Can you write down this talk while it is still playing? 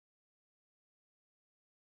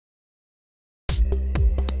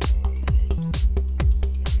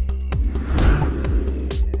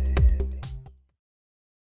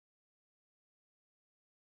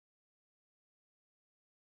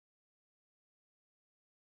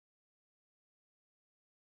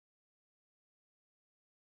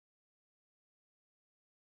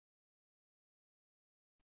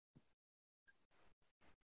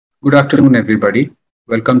Good afternoon, everybody.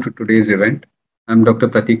 Welcome to today's event. I'm Dr.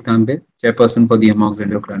 Pratik Tambe, Chairperson for the AMOG's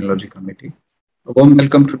Endocrinology Committee. A warm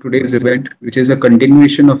welcome to today's event, which is a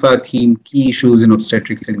continuation of our theme, Key Issues in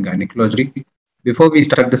Obstetrics and Gynecology. Before we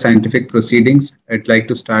start the scientific proceedings, I'd like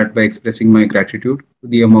to start by expressing my gratitude to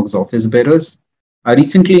the AMOG's office bearers, our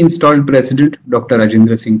recently installed President, Dr.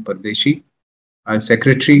 Rajendra Singh Pardeshi, our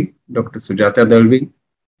Secretary, Dr. Sujata Dalvi,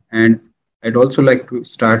 and I'd also like to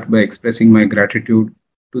start by expressing my gratitude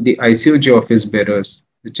to the ICOG office bearers,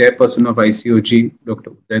 the chairperson of ICOG,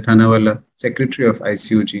 Dr. Uday Thanawala, secretary of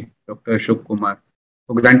ICOG, Dr. Ashok Kumar,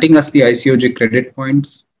 for granting us the ICOG credit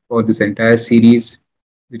points for this entire series,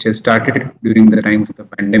 which has started during the time of the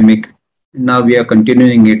pandemic. And now we are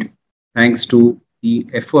continuing it thanks to the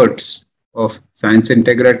efforts of Science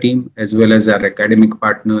Integra team as well as our academic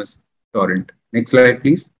partners, Torrent. Next slide,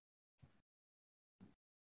 please.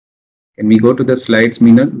 Can we go to the slides,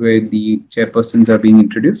 Meenal, where the chairpersons are being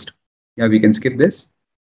introduced? Yeah, we can skip this.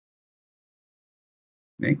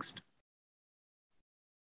 Next.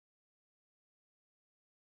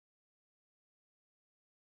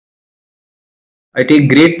 I take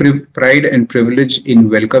great pride and privilege in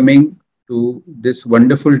welcoming to this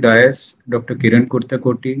wonderful dais, Dr. Kiran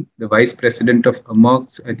Kurtakoti, the Vice President of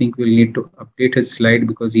AMOGS. I think we'll need to update his slide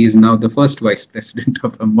because he is now the first Vice President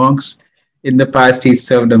of AMOGS. In the past, he's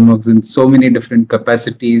served AMOGS in so many different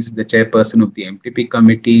capacities, the chairperson of the MTP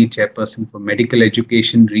committee, chairperson for medical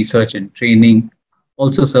education, research and training,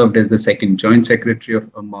 also served as the second joint secretary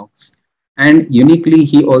of AMOGS. And uniquely,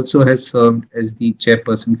 he also has served as the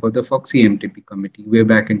chairperson for the FOXI MTP committee way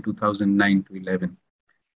back in 2009 to 11.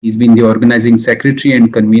 He's been the organizing secretary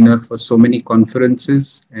and convener for so many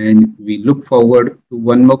conferences, and we look forward to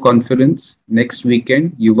one more conference next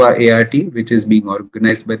weekend, Yuva ART, which is being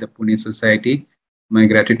organized by the Pune Society. My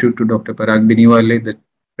gratitude to Dr. Parag Biniwale, the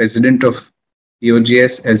president of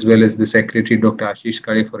POGS, as well as the secretary, Dr. Ashish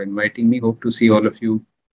Kale, for inviting me. Hope to see all of you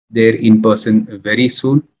there in person very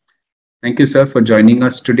soon. Thank you, sir, for joining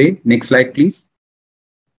us today. Next slide, please.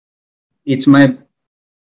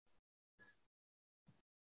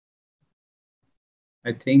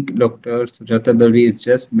 I think Dr. Sujata Dalvi has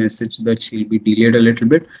just messaged that she'll be delayed a little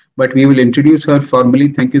bit, but we will introduce her formally.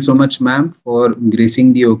 Thank you so much, ma'am, for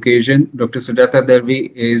gracing the occasion. Dr. Sujata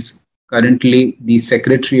Dalvi is currently the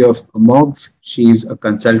secretary of AMOGS. She is a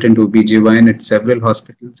consultant OB/GYN at several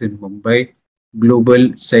hospitals in Mumbai, Global,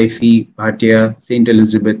 Saifi, Bhatia, St.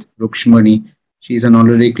 Elizabeth, Rukshmani. She is an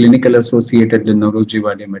honorary clinical associate at the Nauroji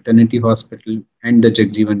Wade Maternity Hospital and the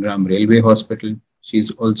Jagjeevan Ram Railway Hospital. She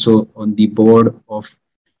is also on the board of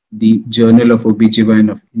the Journal of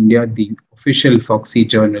OB/GYN of India, the official FOXI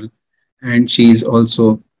journal, and she is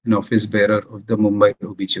also an office bearer of the Mumbai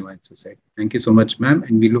OB/GYN Society. Thank you so much, ma'am,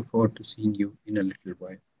 and we look forward to seeing you in a little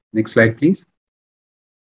while. Next slide, please.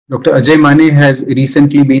 Dr. Ajay Mane has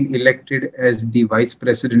recently been elected as the Vice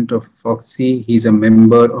President of FOXI. He's a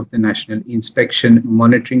member of the National Inspection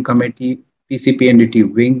Monitoring Committee,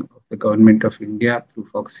 PCPNDT wing of the Government of India through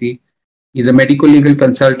FOXI. He's a medical legal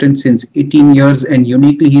consultant since 18 years, and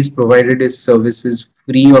uniquely he's provided his services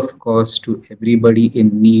free of cost to everybody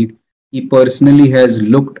in need. He personally has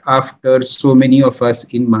looked after so many of us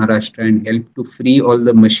in Maharashtra and helped to free all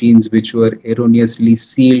the machines which were erroneously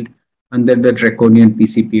sealed under the draconian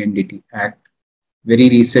PCPNDT Act. Very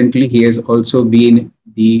recently, he has also been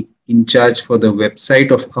the in charge for the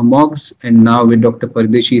website of AMOGS, and now with Dr.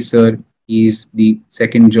 Pardeshi sir, he is the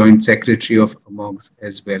second joint secretary of AMOGS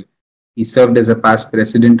as well. He served as a past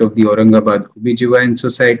president of the Aurangabad OB/GYN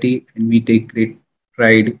Society, and we take great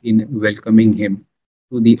pride in welcoming him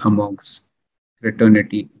to the AMOGS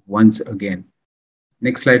fraternity once again.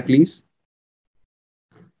 Next slide, please.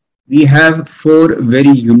 We have four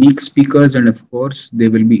very unique speakers, and of course, they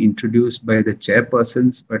will be introduced by the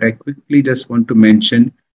chairpersons, but I quickly just want to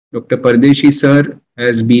mention Dr. Pardeshi sir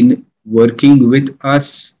has been working with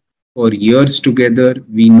us for years together.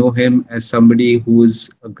 We know him as somebody who's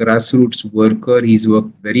a grassroots worker. He's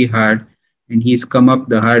worked very hard, and he's come up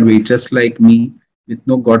the hard way, just like me, with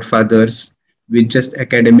no godfathers, with just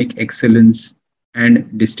academic excellence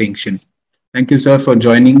and distinction. Thank you, sir, for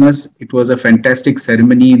joining us. It was a fantastic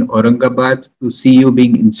ceremony in Aurangabad to see you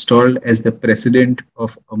being installed as the president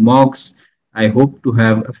of AMOGS. I hope to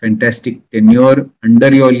have a fantastic tenure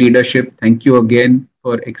under your leadership. Thank you again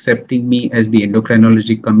for accepting me as the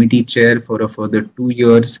endocrinology committee chair for a further 2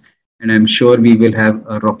 years. And I'm sure we will have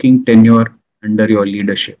a rocking tenure under your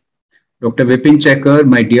leadership. Dr. Vipin Chakar,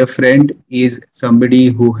 my dear friend, is somebody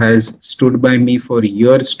who has stood by me for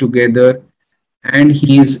years together. And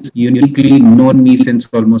he's uniquely known me since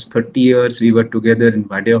almost 30 years. We were together in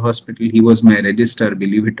Vadia Hospital. He was my registrar,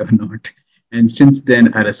 believe it or not. And since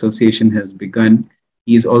then, our association has begun.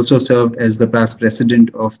 He is also served as the past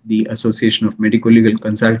president of the Association of Medical Legal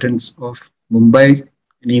Consultants of Mumbai.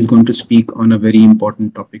 And he's going to speak on a very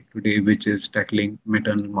important topic today, which is tackling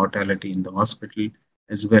maternal mortality in the hospital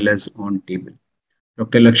as well as on table.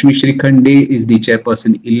 Dr. Lakshmi Srikhande is the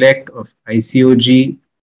chairperson-elect of ICOG.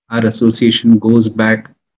 Our association goes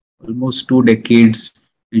back almost 2 decades,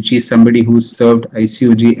 and she's somebody who's served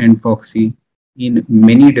ICOG and FOXY in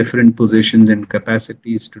many different positions and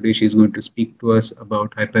capacities. Today, she's going to speak to us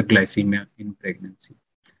about hyperglycemia in pregnancy.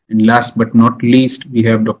 And last but not least, we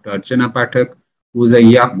have Dr. Archana Pathak, who's a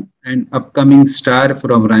young and upcoming star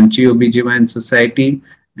from Ranchi OB-GYN Society.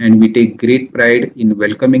 And we take great pride in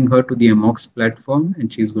welcoming her to the AMOX platform.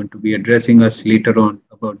 And she's going to be addressing us later on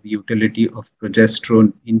about the utility of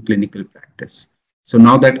progesterone in clinical practice. So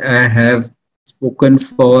now that I have spoken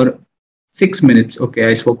for 6 minutes, okay,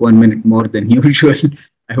 I spoke 1 minute more than usual,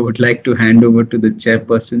 I would like to hand over to the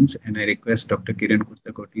chairpersons, and I request Dr. Kiran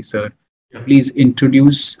Kurtakoti, sir, please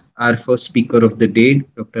introduce our first speaker of the day,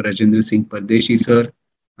 Dr. Rajendra Singh Pardeshi, sir,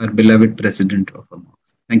 our beloved president of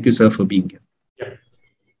AMOX. Thank you, sir, for being here. Yeah.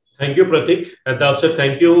 Thank you, Pratik. At the outset,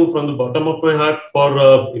 thank you from the bottom of my heart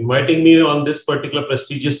for inviting me on this particular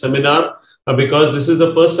prestigious seminar, because this is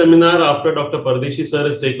the first seminar after Dr. Pardeshi sir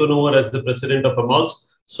has taken over as the president of AMOX.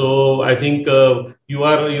 So I think you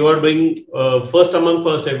are doing first among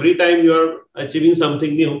first. Every time you are achieving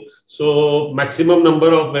something new. So maximum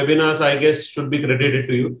number of webinars, I guess, should be credited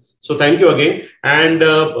to you. So thank you again. And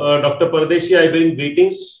Dr. Pardeshi, I bring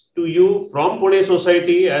greetings to you from Pune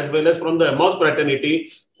Society as well as from the AMOX fraternity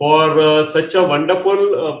for such a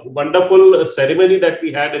wonderful ceremony that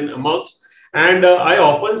we had in AMOX. And I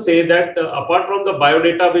often say that apart from the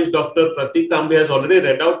biodata which Dr. Pratik Tambe has already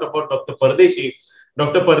read out about Dr. Pardeshi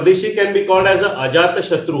can be called as a Ajata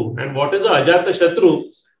Shatru. And what is a Ajata Shatru?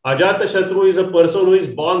 Ajata Shatru is a person who is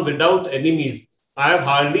born without enemies. I have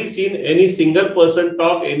hardly seen any single person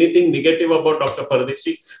talk anything negative about Dr.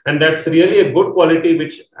 Pardeshi. And that's really a good quality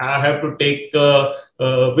which I have to take,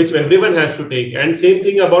 which everyone has to take. And same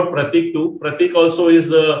thing about Pratik too. Pratik also is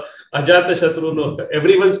Ajata Shatru. No,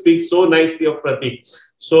 everyone speaks so nicely of Pratik.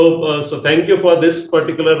 So thank you for this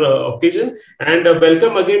particular occasion, and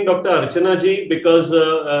welcome again, Dr. Archana ji, because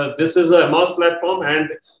this is a AMOX platform, and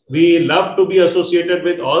we love to be associated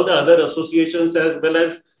with all the other associations as well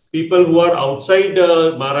as people who are outside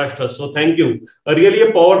Maharashtra. So thank you. Really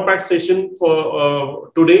a power-packed session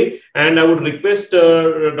for today, and I would request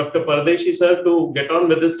Dr. Pardeshi sir to get on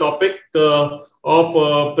with this topic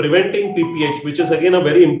of preventing PPH, which is again a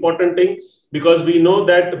very important thing, because we know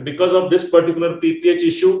that because of this particular PPH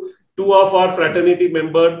issue, 2 of our fraternity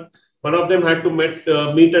members, one of them had to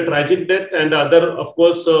meet a tragic death, and the other, of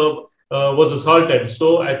course, was assaulted.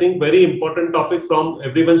 So I think very important topic from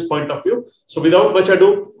everyone's point of view. So without much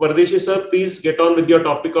ado, Pardeshi sir, please get on with your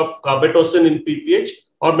topic of carbetocin in PPH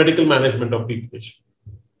or medical management of PPH.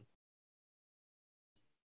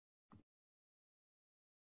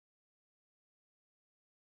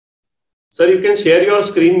 Sir, you can share your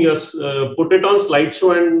screen, put it on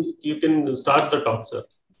slideshow and you can start the talk, sir.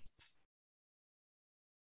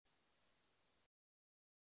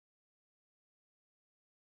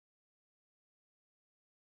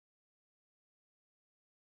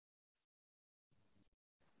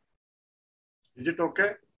 Is it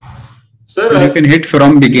okay? Sir, you can hit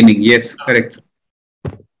from beginning. Yes, correct.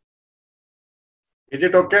 Is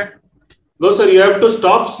it okay? No, sir, you have to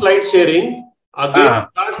stop slide sharing. Again,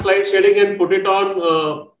 start slide sharing and put it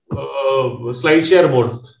on slide share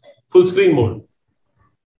mode, full screen mode.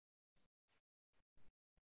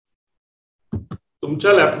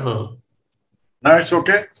 Tumcha lap, Now it's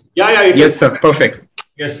okay? Yeah, it yes, is. Sir, perfect.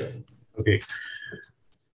 Yes, sir. Okay.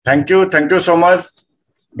 Thank you so much,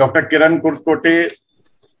 Dr. Kiran Kurtakoti,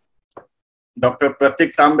 Dr.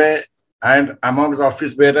 Pratik Tambe, and AMOX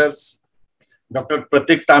office bearers. Dr.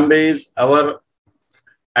 Pratik Tambe is our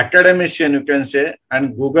academician, you can say,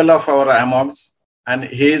 and Google of our AMOX, and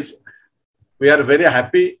we are very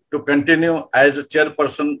happy to continue as a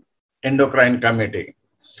chairperson endocrine committee.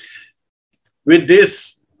 With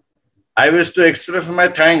this, I wish to express my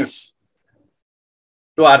thanks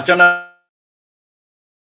to Archana,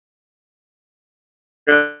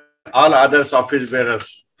 all others office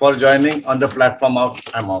bearers for joining on the platform of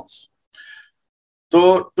AMOX.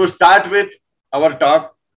 So to start with our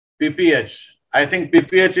talk, PPH. I think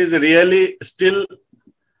PPH is really still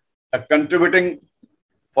contributing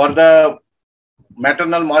for the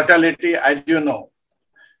maternal mortality, as you know.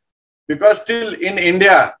 Because still in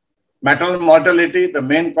India, maternal mortality, the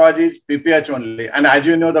main cause is PPH only. And as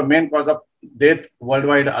you know, the main cause of death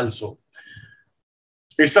worldwide also.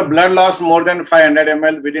 It's a blood loss more than 500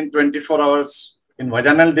 ml within 24 hours in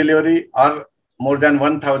vaginal delivery or more than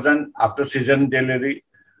 1000 after cesarean delivery.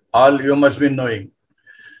 All you must be knowing.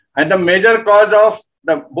 And the major cause of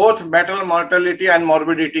the both maternal mortality and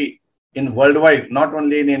morbidity in worldwide, not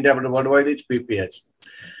only in India, but worldwide, is PPH.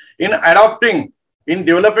 In adopting, in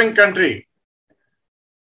developing country,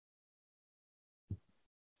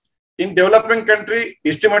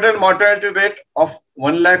 estimated mortality rate of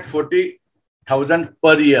 140,000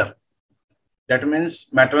 per year. That means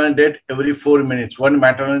maternal death every 4 minutes, one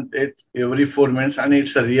maternal death every 4 minutes, and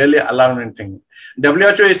it's a really alarming thing.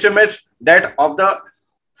 WHO estimates that of the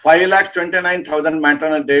 5,29,000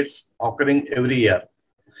 maternal deaths occurring every year,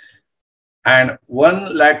 and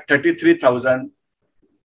 1,33,000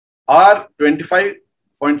 or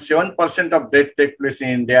 25.7% of death take place in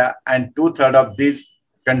India, and 2/3 of these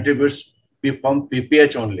contributes from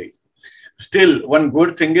PPH only. Still, one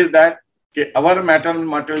good thing is that our maternal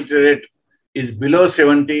mortality rate is below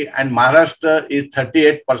 70 and Maharashtra is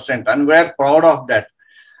 38%, and we are proud of that.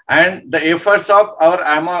 And the efforts of our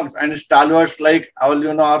AMOGs and stalwarts like our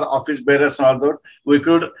office bearers and all that, we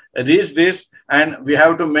could reach this, and we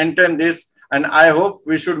have to maintain this, and I hope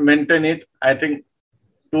we should maintain it, I think,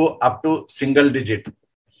 up to single digit.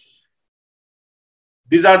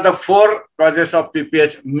 These are the 4 causes of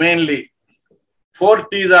PPH mainly. 4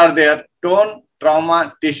 T's are there: tone,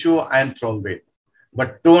 trauma, tissue, and thrombin.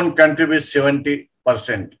 But tone contributes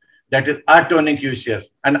 70%. That is atonic uterus.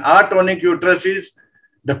 And atonic uterus is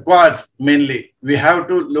the cause mainly. We have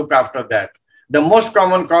to look after that. The most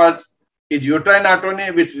common cause is uterine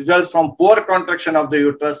atony, which results from poor contraction of the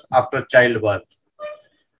uterus after childbirth.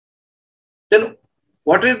 Then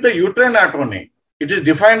what is the uterine atony? It is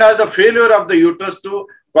defined as the failure of the uterus to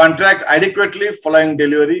contract adequately following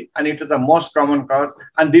delivery, and it is the most common cause.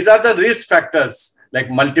 And these are the risk factors like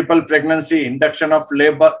multiple pregnancy, induction of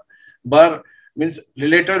labor, means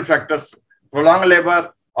related factors, prolonged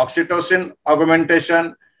labor, oxytocin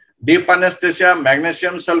augmentation, deep anesthesia,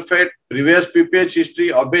 magnesium sulfate, previous PPH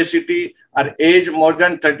history, obesity, or age more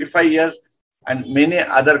than 35 years, and many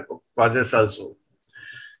other causes also.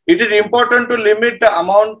 It is important to limit the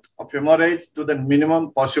amount of hemorrhage to the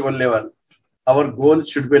minimum possible level. Our goal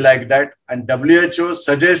should be like that, and WHO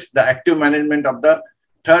suggests the active management of the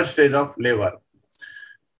 3rd stage of labor.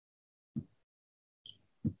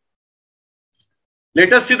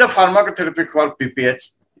 Let us see the pharmacotherapy for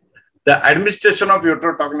PPH. The administration of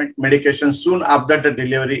uterotonic medication soon after the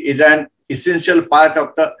delivery is an essential part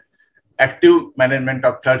of the active management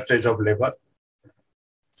of 3rd stage of labor.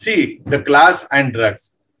 See the class and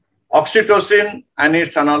drugs. Oxytocin and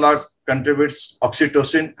its analogs contributes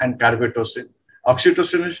oxytocin and carbetocin.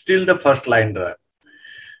 Oxytocin is still the first line drug.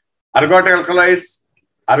 Ergot alkaloids,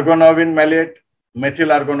 argonovin malate, methyl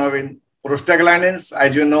argonovin, prostaglandins,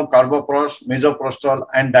 as you know, carboprost, misoprostol,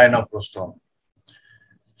 and dinoprostol.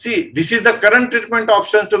 See, this is the current treatment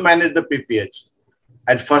option to manage the PPH.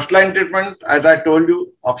 As first line treatment, as I told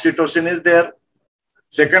you, oxytocin is there.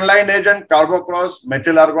 Second line agent, carboprost,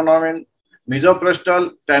 methyl argonovin,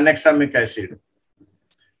 misoprostol, tranexamic acid.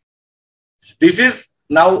 This is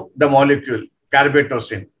now the molecule,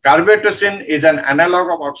 carbetocin. Carbetocin is an analog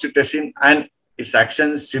of oxytocin, and its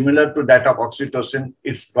action is similar to that of oxytocin.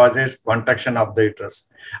 It causes contraction of the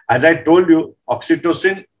uterus. As I told you,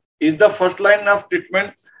 oxytocin is the first line of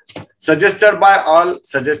treatment suggested by all,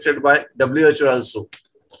 suggested by WHO also.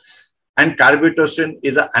 And carbetocin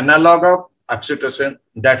is an analog of oxytocin.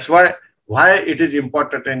 That's why it is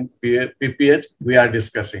important in PPH we are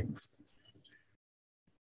discussing.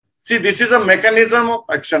 See, this is a mechanism of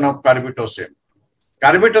action of carbetocin.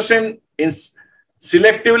 Carbetocin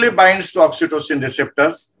selectively binds to oxytocin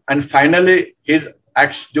receptors, and finally,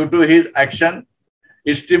 due to his action,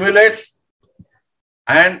 it stimulates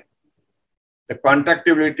and the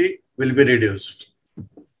contractility will be reduced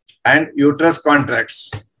and uterus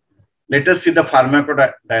contracts. Let us see the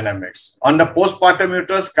pharmacodynamics. On the postpartum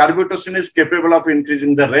uterus, carbetocin is capable of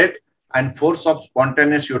increasing the rate and force of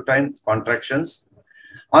spontaneous uterine contractions.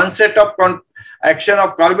 Onset of action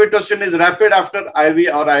of carbetocin is rapid after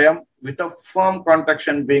IV or IM, with a firm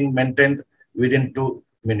contraction being maintained within 2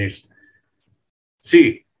 minutes.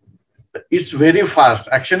 See, it's very fast.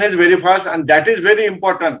 Action is very fast, and that is very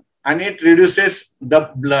important. And it reduces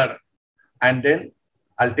the blood, and then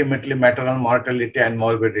ultimately maternal mortality and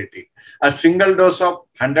morbidity. A single dose of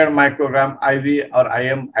 100 microgram IV or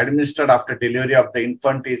IM administered after delivery of the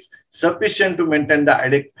infant is sufficient to maintain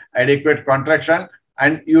the adequate contraction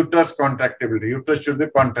and uterus contractibility. Uterus should be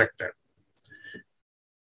contracted.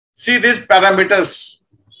 See these parameters: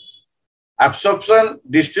 absorption,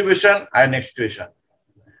 distribution, and excretion.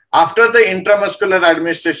 After the intramuscular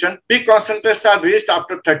administration, peak concentrations are reached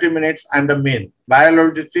after 30 minutes and the mean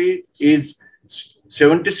bioavailability is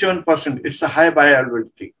 77%. It's a high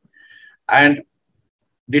bioavailability and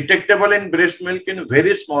detectable in breast milk in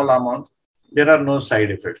very small amount. There are no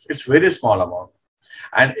side effects. It's very small amount.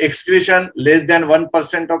 And excretion less than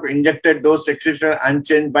 1% of injected dose excretion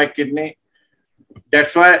unchanged by kidney.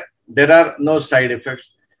 That's why there are no side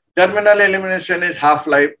effects. Terminal elimination is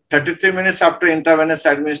half-life, 33 minutes after intravenous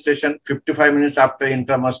administration, 55 minutes after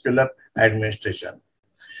intramuscular administration.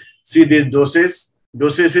 See these doses.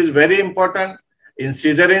 Doses is very important. In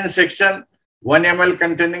cesarean section, 1 ml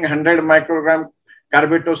containing 100 microgram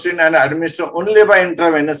carbetocin and administered only by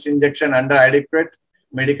intravenous injection under adequate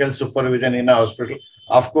medical supervision in a hospital.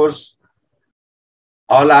 Of course,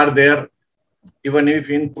 all are there. Even if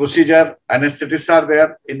in procedure, anesthetists are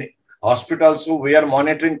there. In hospital, so we are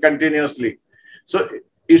monitoring continuously. So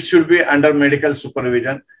it should be under medical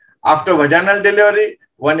supervision. After vaginal delivery,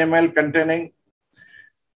 1 ml containing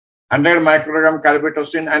 100 microgram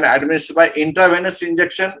carbetocin and administered by intravenous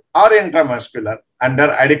injection or intramuscular under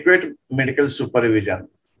adequate medical supervision.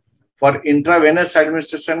 For intravenous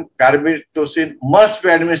administration, carbetocin must be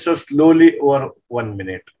administered slowly over 1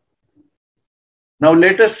 minute. Now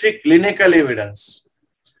let us see clinical evidence.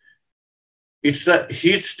 It's a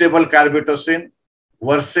heat stable carbetocin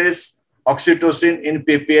versus oxytocin in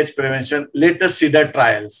PPH prevention. Let us see the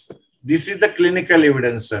trials. This is the clinical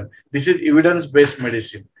evidence. This is evidence-based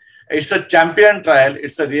medicine. It's a champion trial.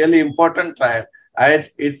 It's a really important trial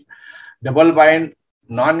as it's double-blind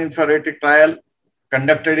non-inferiority trial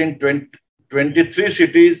conducted in 23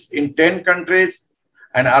 cities in 10 countries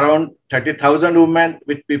and around 30,000 women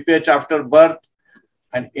with PPH after birth.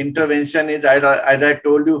 And intervention is, as I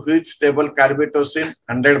told you, heat stable carbetocin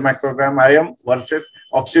 100 microgram IM versus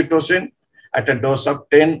oxytocin at a dose of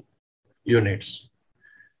 10 units.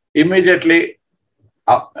 Immediately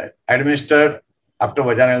administered after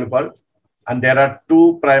vaginal birth. And there are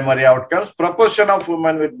two primary outcomes: proportion of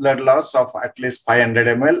women with blood loss of at least 500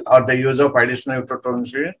 ml or the use of additional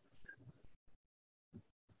utrotonin.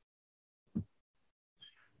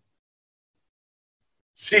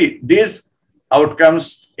 See, these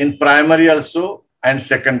outcomes in primary also and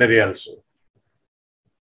secondary also.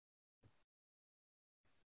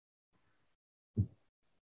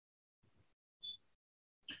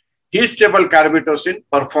 Heat stable carbetocin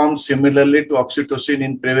performs similarly to oxytocin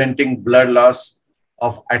in preventing blood loss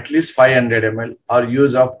of at least 500 ml or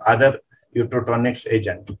use of other utrotonics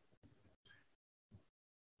agent.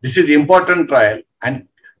 This is important trial. And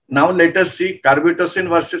now let us see carbetocin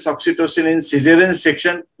versus oxytocin in cesarean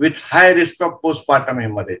section with high risk of postpartum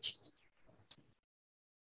hemorrhage.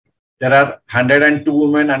 There are 102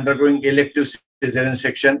 women undergoing elective cesarean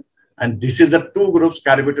section, and this is the two groups,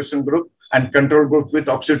 carbetocin group and control group with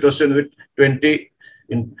oxytocin with 20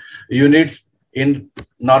 units in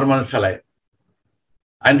normal saline.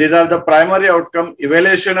 And these are the primary outcome: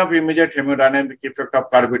 evaluation of immediate hemodynamic effect of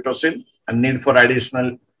carbetocin and need for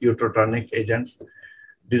additional utrotonic agents.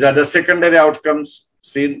 These are the secondary outcomes: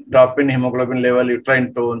 seen drop in hemoglobin level,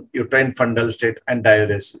 uterine tone, uterine fundal state, and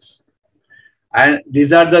diuresis. And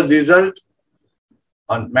these are the results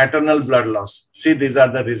on maternal blood loss. See, these are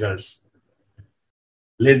the results: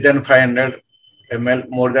 less than 500 ml,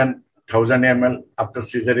 more than 1000 ml after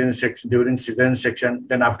cesarean section, during cesarean section,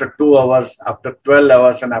 then after 2 hours, after 12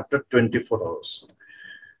 hours, and after 24 hours.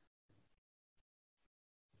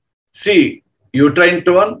 See, uterine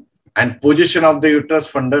tone and position of the uterus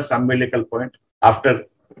fundus umbilical point. After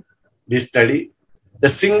this study, the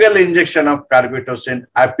single injection of carbetocin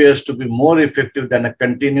appears to be more effective than a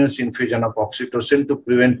continuous infusion of oxytocin to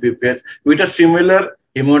prevent PPH with a similar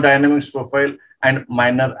hemodynamics profile and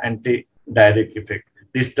minor anti-diarrheic effect.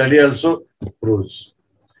 This study also proves.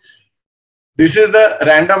 This is the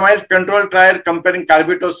randomized control trial comparing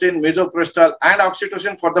carbetocin, misoprostol, and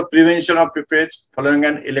oxytocin for the prevention of PPH following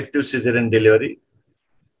an elective cesarean delivery.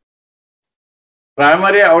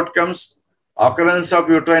 Primary outcomes: occurrence of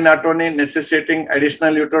uterine atony necessitating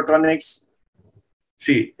additional utrotonics.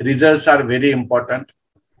 See, results are very important.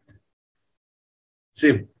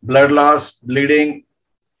 See, blood loss, bleeding,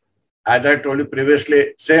 as I told you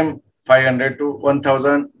previously, same 500 to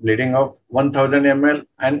 1000, bleeding of 1000 ml,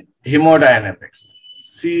 and hemodynamics.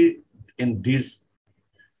 See, in these,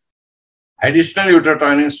 additional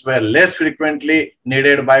utrotonics were less frequently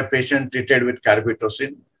needed by patients treated with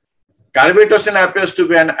carbetocin. Carbetocin appears to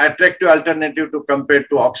be an attractive alternative to compare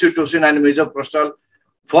to oxytocin and misoprostol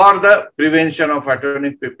for the prevention of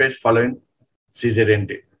atonic PPH following cesarean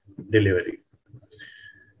delivery.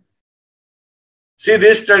 See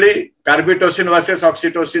this study, carbetocin versus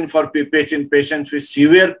oxytocin for PPH in patients with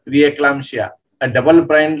severe preeclampsia, a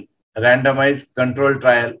double-blind randomized control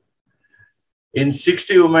trial in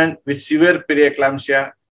 60 women with severe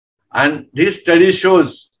preeclampsia. And this study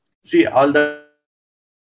shows, see all the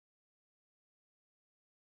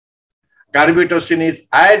carbetocin is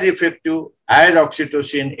as effective as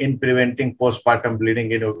oxytocin in preventing postpartum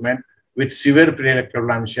bleeding in women with severe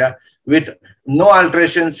preeclampsia, with no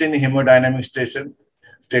alterations in hemodynamic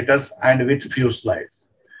status and with few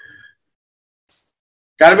slides.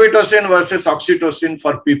 Carbetocin versus oxytocin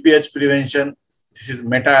for PPH prevention. This is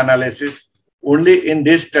meta-analysis. Only in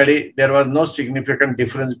this study, there was no significant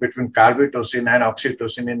difference between carbetocin and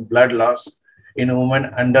oxytocin in blood loss in women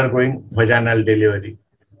undergoing vaginal delivery.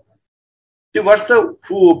 See, what's the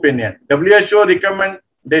WHO opinion? WHO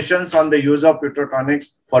recommendations on the use of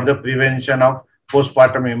uterotonics for the prevention of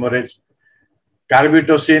postpartum hemorrhage.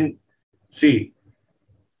 Carbetocin, see,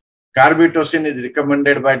 carbetocin is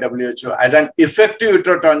recommended by WHO as an effective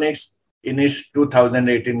uterotonics in its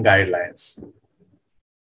 2018 guidelines.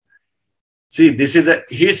 See, this is a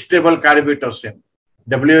heat stable carbetocin.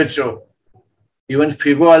 WHO, even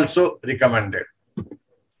FIGO also recommended.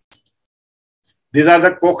 These are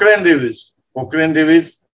the Cochrane reviews. Cochrane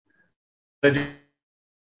reviews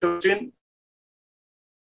carbetocin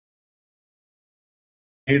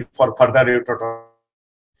need for further uterotonics.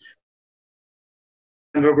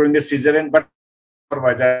 Undergoing a cesarean, but for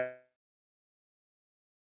vaginal.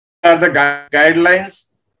 Are the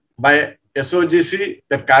guidelines by SOGC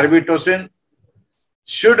that carbetocin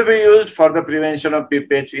should be used for the prevention of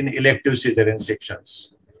PPH in elective cesarean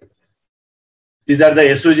sections. These are the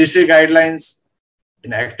SOGC guidelines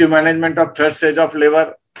in active management of third stage of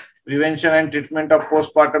labor, prevention and treatment of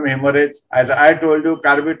postpartum hemorrhage. As I told you,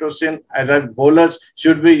 carbetocin as a bolus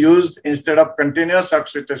should be used instead of continuous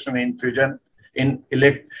oxytocin infusion in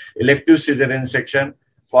elective cesarean section.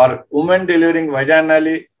 For women delivering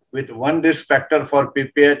vaginally with one risk factor for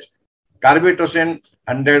PPH, carbetocin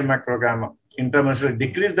 100 microgram intramuscularly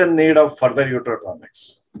decrease the need of further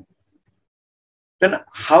uterotonics.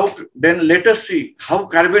 Then let us see how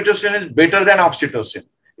carbetocin is better than oxytocin.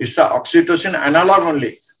 It's an oxytocin analog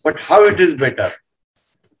only, but how it is better?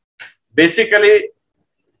 Basically,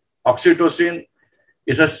 oxytocin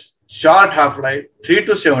is a short half-life, 3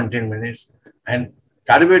 to 17 minutes, and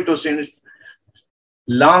carbetocin is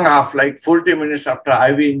long half-life, 40 minutes after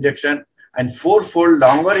IV injection, and 4-fold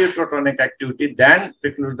longer uterotonic activity than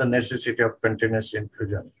precludes the necessity of continuous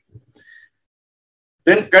infusion.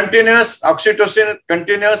 Then continuous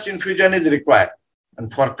infusion is required,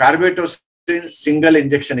 and for carbetocin, single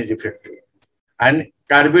injection is effective. And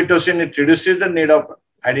carbetocin, it reduces the need of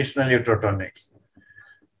additional uterotonics.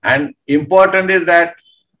 And important is that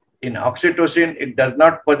in oxytocin, it does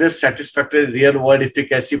not possess satisfactory real-world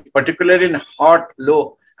efficacy, particularly in hot,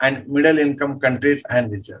 low, and middle-income countries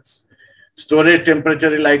and regions. Storage temperature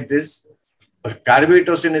is like this.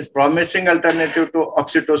 Carbetocin is promising alternative to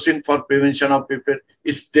oxytocin for prevention of PPH.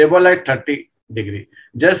 It's stable at 30 degrees.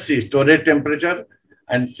 Just see storage temperature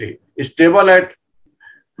and see it's stable at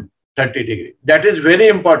 30 degrees. That is very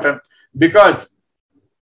important because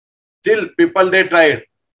still people they tried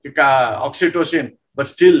oxytocin, but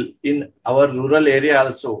still in our rural area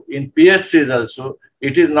also, in PSCs also,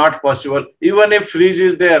 it is not possible. Even if freeze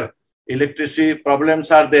is there, electricity problems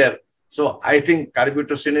are there. So I think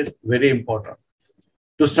carbetocin is very important.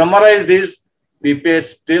 To summarize this, PPH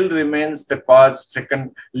still remains the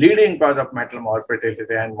second leading cause of maternal mortality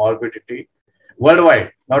and morbidity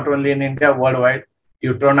worldwide, not only in India, worldwide.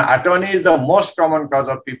 Uterine atony is the most common cause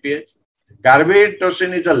of PPH.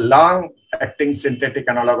 Carbetocin is a long-acting synthetic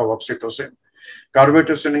analog of oxytocin.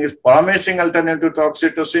 Carbetocin is promising alternative to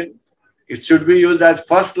oxytocin. It should be used as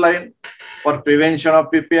first line for prevention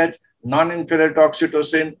of PPH, non-inferior to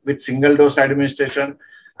oxytocin with single dose administration,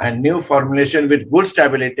 and new formulation with good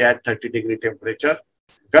stability at 30-degree temperature.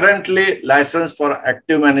 Currently licensed for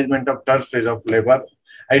active management of third stage of labor.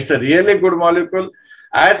 It's a really good molecule.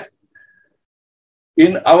 As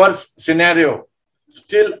in our scenario,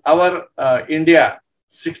 still our India,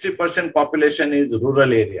 60% population is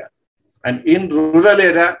rural area. And in rural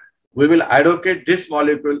area, we will advocate this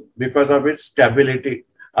molecule because of its stability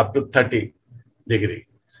up to 30 degrees.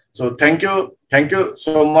 So thank you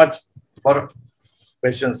so much for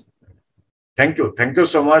patience. Thank you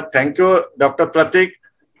so much. Thank you, Dr. Pratik,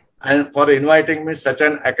 and for inviting me such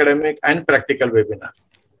an academic and practical webinar.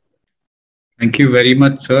 Thank you very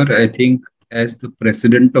much, sir. I think as the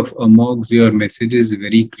president of AMOGS, your message is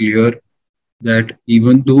very clear that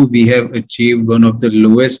even though we have achieved one of the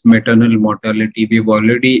lowest maternal mortality, we've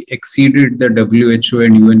already exceeded the WHO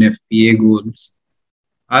and UNFPA goals.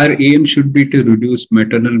 Our aim should be to reduce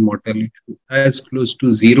maternal mortality to as close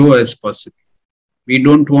to zero as possible. We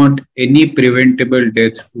don't want any preventable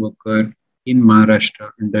death to occur in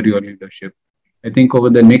Maharashtra under your leadership. I think over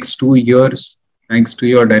the next 2 years, thanks to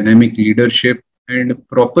your dynamic leadership and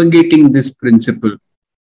propagating this principle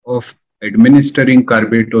of administering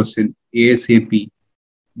carbetocin ASAP,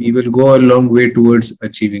 we will go a long way towards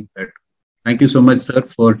achieving that. Thank you so much, sir,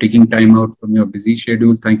 for taking time out from your busy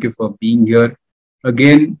schedule. Thank you for being here.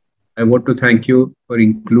 Again, I want to thank you for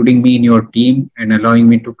including me in your team and allowing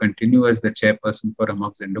me to continue as the chairperson for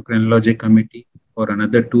AMOG's Endocrinology Committee for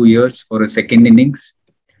another 2 years for a second innings.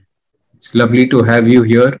 It's lovely to have you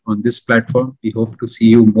here on this platform. We hope to see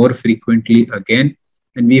you more frequently again,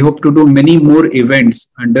 and we hope to do many more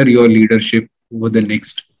events under your leadership over the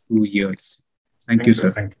next 2 years. Thank you,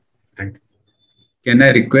 sir. Thank you. Can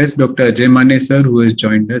I request Dr. Ajay Mane, sir, who has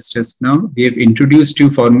joined us just now? We have introduced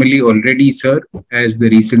you formally already, sir, as the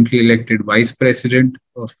recently elected Vice President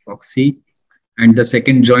of FOXI and the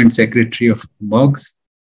second Joint Secretary of MOGS.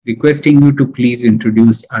 Requesting you to please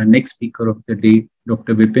introduce our next speaker of the day,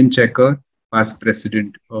 Dr. Vipin Chekar, past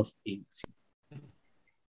President of AMC.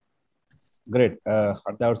 Great.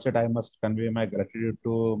 At the outset, I must convey my gratitude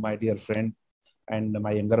to my dear friend and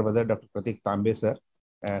my younger brother, Dr. Pratik Tambe, sir,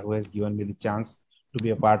 who has given me the chance to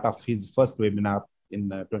be a part of his first webinar in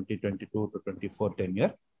 2022 to 24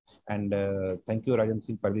 tenure. And thank you, Rajan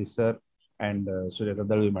Singh Pardesh, sir, and Sujata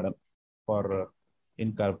Dalvi, madam, for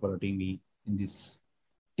incorporating me in this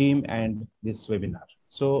team and this webinar.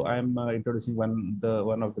 So I'm introducing one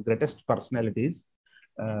of the greatest personalities,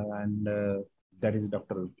 and that is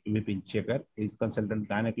Dr. Vipin Chekar. He is consultant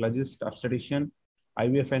gynecologist, obstetrician,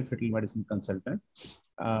 IVF and fetal medicine consultant,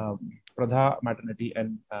 Pradha Maternity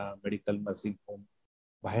and Medical Nursing Home,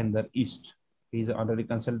 Bhayandar East. He is an honorary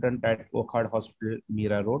consultant at Okhad Hospital,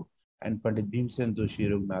 Mira Road, and Pandit Bhimsen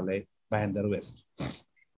Joshi Rugnalay, Bhayandar West.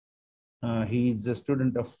 He is a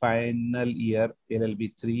student of final year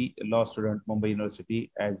LLB 3, law student, Mumbai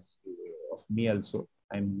University, as of me also.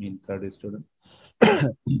 I'm in third year student.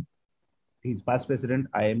 He is past president,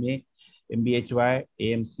 IMA, MBHY,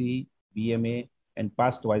 AMC, BMA, and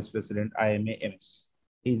past vice president, IMA, MS.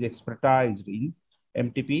 His expertise in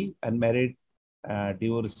MTP, unmarried,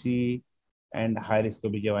 divorcee, and high risk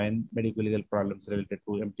of GYN medical legal problems related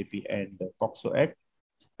to MTP and POXO Act,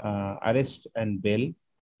 arrest and bail,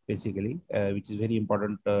 basically, which is very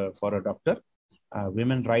important for a doctor,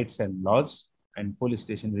 women rights and laws, and police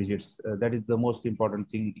station visits. That is the most important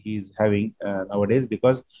thing he is having nowadays,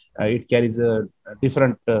 because it carries a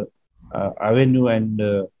different avenue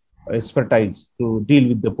and expertise to deal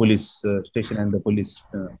with the police station and the police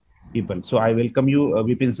people. So I welcome you,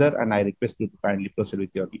 Vipin sir, and I request you to kindly proceed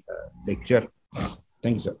with your lecture.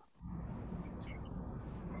 Thank you, sir.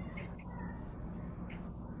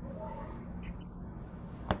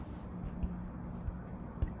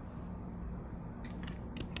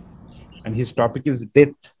 And his topic is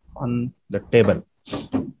death on the table.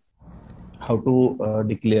 How to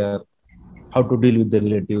declare, how to deal with the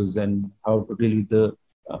relatives, and how to deal with the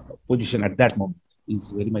position at that moment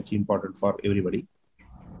is very much important for everybody.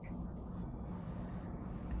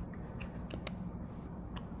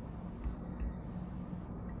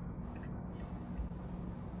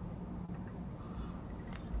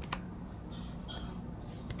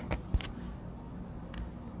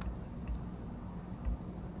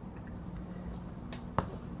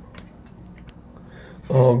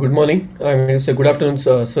 Good morning. I mean, say good afternoon,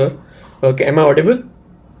 sir. Okay, am I audible?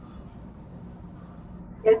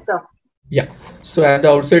 Yes, sir. Yeah. So at the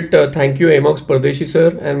outset, thank you, AMOG's Pardeshi sir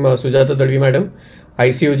and Sujata Dalvi madam,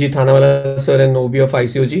 ICOG Thanawala sir and OB of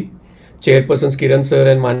ICOG, chairpersons Kiran sir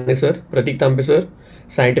and Mane sir, Pratik Tambe sir,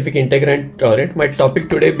 scientific Integra and Torrent. My topic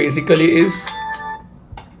today basically is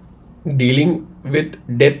dealing with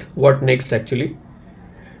death. What next, actually?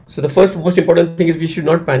 So the first most important thing is we should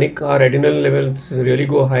not panic. Our adrenal levels really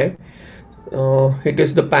go high. It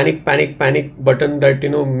is the panic button that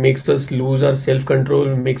makes us lose our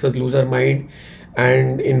self-control, makes us lose our mind,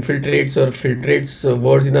 and infiltrates or filtrates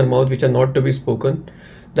words in our mouth which are not to be spoken,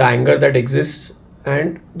 the anger that exists,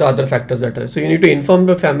 and the other factors that are. So you need to inform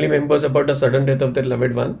the family members about the sudden death of their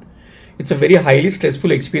loved one. It's a very highly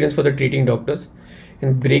stressful experience for the treating doctors.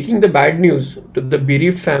 And breaking the bad news to the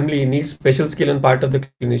bereaved family needs special skill on part of the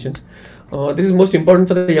clinicians. This is most important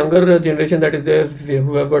for the younger generation that is there,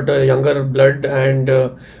 who have got a younger blood and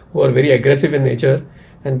who are very aggressive in nature.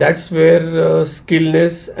 And that's where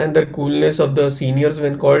skillness and the coolness of the seniors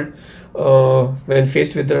when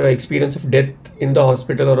faced with the experience of death in the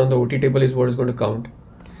hospital or on the OT table is what is going to count.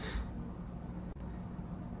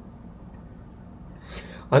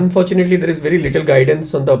 Unfortunately, there is very little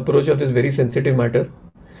guidance on the approach of this very sensitive matter,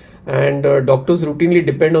 and doctors routinely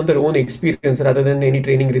depend on their own experience rather than any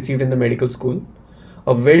training received in the medical school.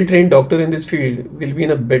 A well-trained doctor in this field will be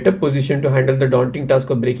in a better position to handle the daunting task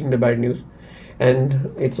of breaking the bad news,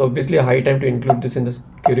 and it's obviously a high time to include this in the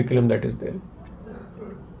curriculum that is there.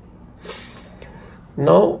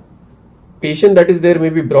 Now, patient that is there may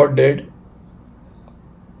be brought dead.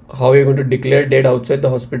 How are you going to declare dead outside the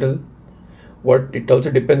hospital? It also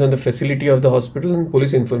depends on the facility of the hospital and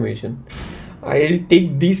police information. I'll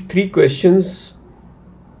take these 3 questions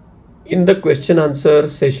in the question answer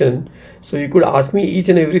session, so you could ask me each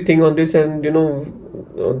and everything on this, and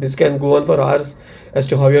this can go on for hours as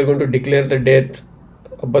to how you are going to declare the death,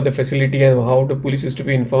 about the facility and how the police is to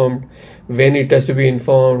be informed, when it has to be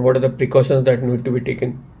informed, what are the precautions that need to be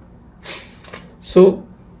taken. So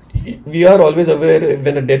we are always aware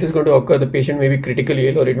when the death is going to occur, the patient may be critically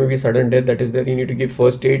ill or it may be sudden death that is there. You need to give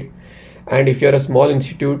first aid, and if you are a small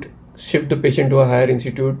institute, shift the patient to a higher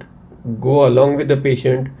institute, go along with the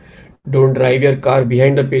patient, don't drive your car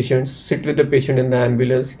behind the patient, sit with the patient in the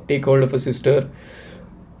ambulance, take hold of a sister,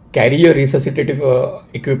 carry your resuscitative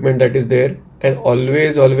equipment that is there, and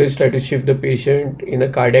always try to shift the patient in a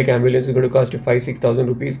cardiac ambulance. It's going to cost you 5,000-6,000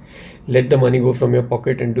 rupees. Let the money go from your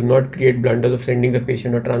pocket, and do not create blunders of sending the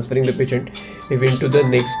patient or transferring the patient even to the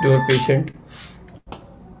next door patient.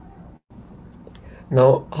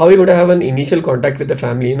 Now, how are you going to have an initial contact with the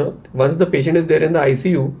family? Once the patient is there in the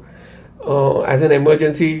ICU, as an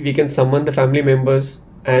emergency, we can summon the family members,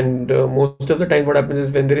 and most of the time what happens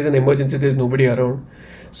is when there is an emergency, there is nobody around.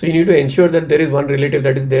 So you need to ensure that there is one relative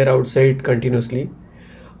that is there outside continuously.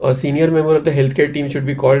 A senior member of the healthcare team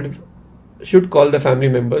should call the family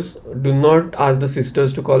members. Do not ask the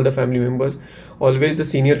sisters to call the family members. Always the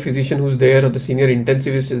senior physician who's there or the senior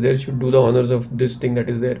intensivist is there should do the honors of this thing that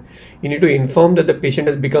is there. You need to inform that the patient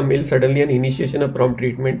has become ill suddenly and initiation of prompt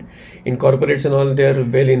treatment. In corporates and all, they are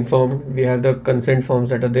well informed. We have the consent forms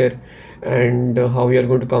that are there, and how we are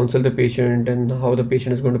going to counsel the patient and how the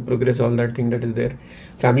patient is going to progress, all that thing that is there.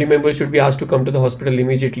 Family members should be asked to come to the hospital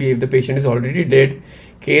immediately. If the patient is already dead,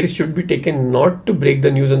 care should be taken not to break the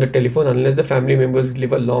news on the telephone unless the family members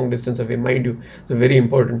live a long distance away. Mind you, it's very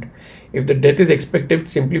important. If the death is expected,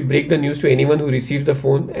 simply break the news to anyone who receives the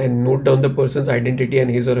phone and note down the person's identity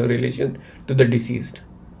and his or her relation to the deceased.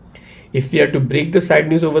 If we are to break the sad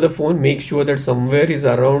news over the phone, make sure that somewhere is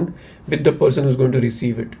around with the person who's going to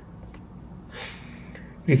receive it.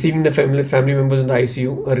 Receiving the family members in the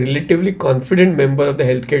ICU, a relatively confident member of the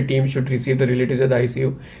healthcare team should receive the relatives at the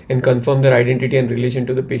ICU and confirm their identity and relation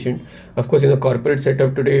to the patient. Of course, in a corporate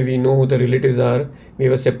setup today, we know who the relatives are. We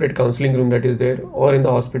have a separate counseling room that is there, or in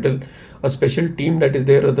the hospital, a special team that is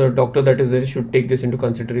there or the doctor that is there should take this into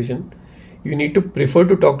consideration. You need to prefer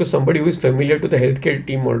to talk to somebody who is familiar to the healthcare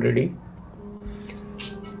team already.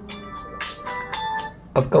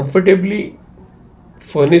 A comfortably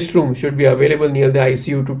furnished room should be available near the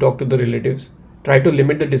ICU to talk to the relatives. Try to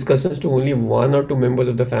limit the discussions to only 1 or 2 members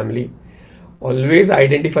of the family. Always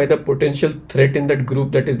identify the potential threat in that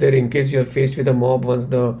group that is there in case you are faced with a mob once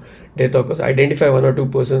the death occurs. Identify 1 or 2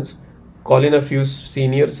 persons. Call in a few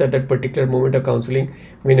seniors at that particular moment of counseling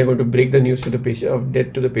when you're going to break the news to the patient of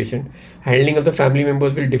death to the patient. Handling of the family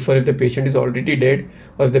members will differ if the patient is already dead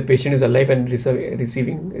or if the patient is alive and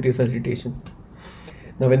receiving resuscitation.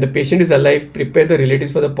 Now, when the patient is alive, prepare the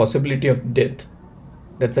relatives for the possibility of death.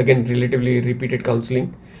 That's again relatively repeated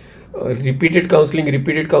counseling. Repeated counseling,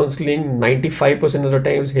 95% of the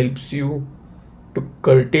times helps you to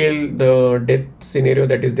curtail the death scenario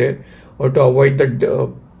that is there, or to avoid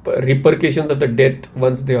the repercussions of the death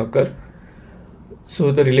once they occur.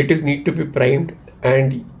 So the relatives need to be primed,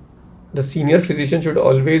 and the senior physician should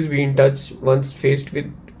always be in touch once faced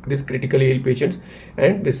with this critically ill patients.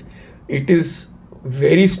 And it is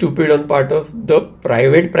very stupid on part of the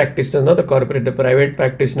private practitioners, not the corporate, the private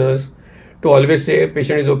practitioners, to always say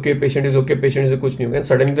patient is okay, patient is okay, patient is kuch nahi hoga, and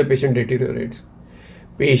suddenly the patient deteriorates.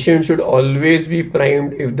 Patient should always be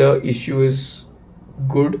primed if the issue is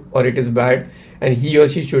good or it is bad, and he or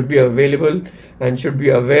she should be available and should be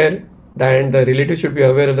aware, and the relative should be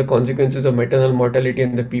aware of the consequences of maternal mortality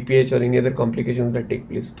and the PPH or any other complications that take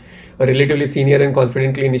place. A relatively senior and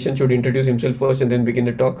confident clinician should introduce himself first and then begin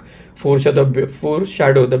the talk. Foreshadow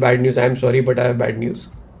the bad news. I am sorry, but I have bad news.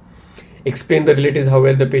 Explain the relatives how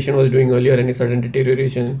well the patient was doing earlier, any sudden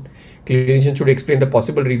deterioration. Clinician should explain the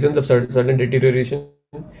possible reasons of sudden deterioration.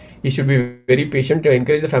 He should be very patient to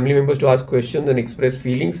encourage the family members to ask questions and express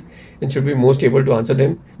feelings, and should be most able to answer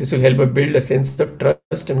them. This will help build a sense of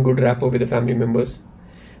trust and good rapport with the family members.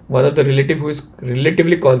 one of the relative who is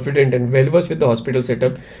relatively confident and well versed with the hospital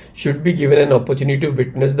setup should be given an opportunity to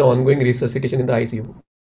witness the ongoing resuscitation in the ICU.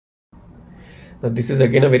 Now, this is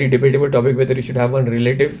again a very debatable topic, whether you should have one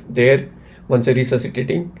relative there once you're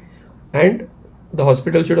resuscitating, and the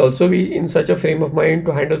hospital should also be in such a frame of mind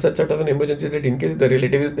to handle such sort of an emergency that in case the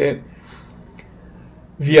relative is there,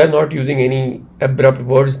 we are not using any abrupt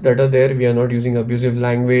words that are there, we are not using abusive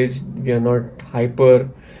language, we are not hyper,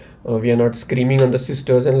 we are not screaming on the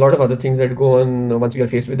sisters, and a lot of other things that go on once we are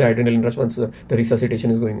faced with the adrenaline rush once the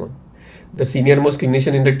resuscitation is going on. The senior most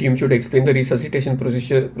clinician in the team should explain the resuscitation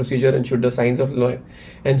procedure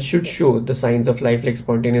and should show the signs of life like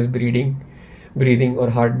spontaneous breathing or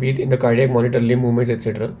heartbeat in the cardiac monitor, limb movements,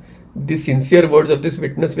 etc. The sincere words of this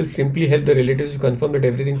witness will simply help the relatives to confirm that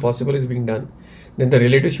everything possible is being done. Then the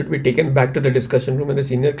relatives should be taken back to the discussion room and the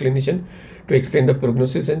senior clinician to explain the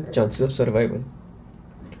prognosis and chances of survival.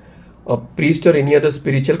 A priest or any other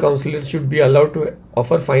spiritual counselor should be allowed to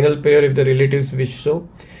offer final prayer if the relatives wish so.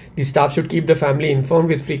 The staff should keep the family informed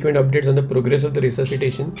with frequent updates on the progress of the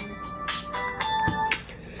resuscitation.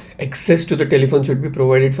 Access to the telephone should be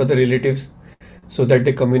provided for the relatives so that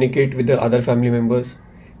they communicate with the other family members.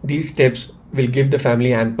 These steps will give the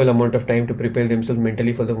family ample amount of time to prepare themselves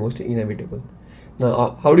mentally for the most inevitable.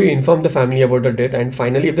 Now, how do you inform the family about the death? And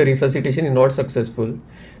finally, if the resuscitation is not successful,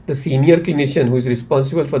 the senior clinician who is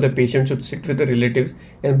responsible for the patient should sit with the relatives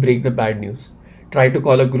and break the bad news. Try to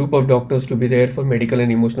call a group of doctors to be there for medical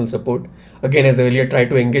and emotional support. Again, as earlier, try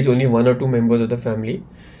to engage only 1 or 2 members of the family.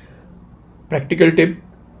 Practical tip: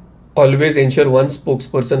 always ensure one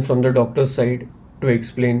spokesperson from the doctor's side to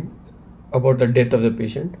explain about the death of the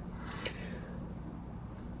patient.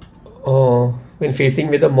 When facing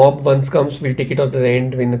with a mob, once comes, we'll take it at the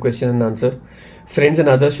end in the question and answer. Friends and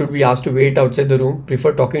others should be asked to wait outside the room.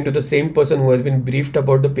 Prefer talking to the same person who has been briefed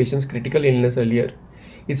about the patient's critical illness earlier.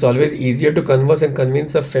 It's always easier to converse and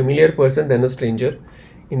convince a familiar person than a stranger.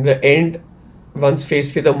 In the end, once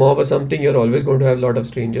faced with a mob or something, you're always going to have a lot of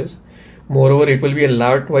strangers. Moreover, it will be a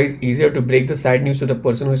lot easier to break the sad news to the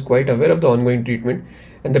person who is quite aware of the ongoing treatment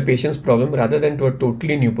and the patient's problem rather than to a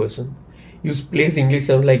totally new person. Use plain English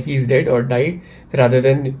terms like he's dead or died rather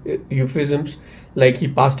than euphemisms like he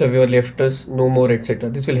passed away or left us, no more, etc.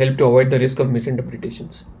 This will help to avoid the risk of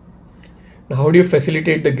misinterpretations. Now, how do you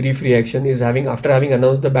facilitate the grief reaction? After having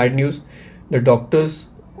announced the bad news, the doctor's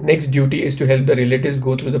next duty is to help the relatives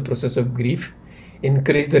go through the process of grief.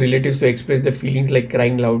 Encourage the relatives to express their feelings like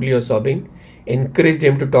crying loudly or sobbing. Encourage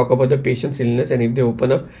them to talk about the patient's illness, and if they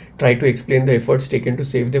open up, try to explain the efforts taken to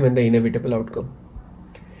save them and the inevitable outcome.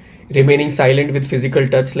 Remaining silent with physical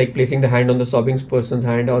touch, like placing the hand on the sobbing person's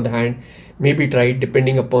hand or the hand, may be tried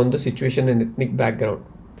depending upon the situation and ethnic background.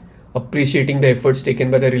 Appreciating the efforts taken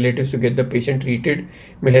by the relatives to get the patient treated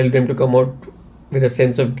may help them to come out with a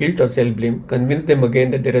sense of guilt or self-blame. Convince them again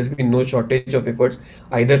that there has been no shortage of efforts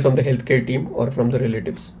either from the healthcare team or from the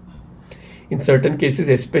relatives. In certain cases,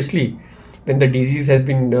 especially when the disease has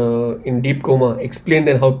been in deep coma, explain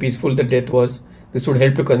then how peaceful the death was. This would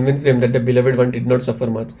help to convince them that the beloved one did not suffer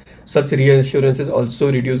much. Such reassurances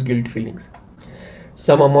also reduce guilt feelings.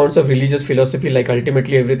 Some amounts of religious philosophy like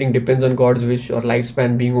ultimately everything depends on God's wish or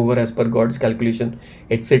lifespan being over as per God's calculation,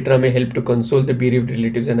 etc. may help to console the bereaved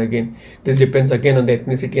relatives, and again, this depends again on the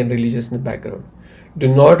ethnicity and religious background.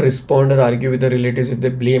 Do not respond or argue with the relatives if they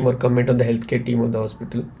blame or comment on the healthcare team of the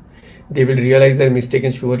hospital. They will realize their mistake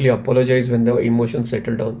and surely apologize when the emotions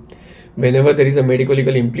settle down. Whenever there is a medical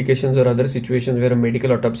legal implications or other situations where a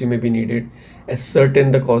medical autopsy may be needed,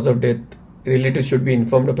 ascertain the cause of death, relatives should be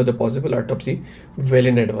informed about the possible autopsy well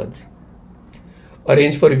in advance.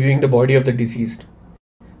 Arrange for viewing the body of the deceased.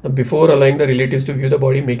 Now, before allowing the relatives to view the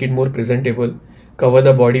body, make it more presentable. Cover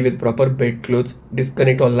the body with proper bed clothes.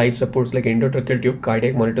 Disconnect all life supports like endotracheal tube,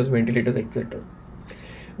 cardiac monitors, ventilators, etc.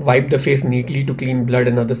 Wipe the face neatly to clean blood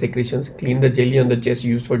and other secretions. Clean the jelly on the chest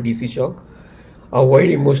used for DC shock. Avoid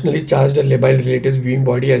emotionally charged or labile relatives viewing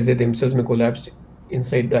body as they themselves may collapse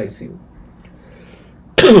inside the ICU.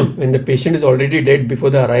 When the patient is already dead before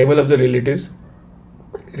the arrival of the relatives,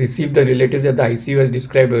 receive the relatives at the ICU as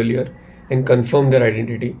described earlier and confirm their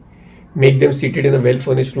identity. Make them seated in a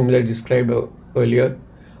well-furnished room as described earlier.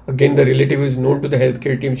 Again, the relative who is known to the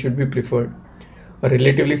healthcare team should be preferred. A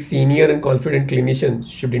relatively senior and confident clinician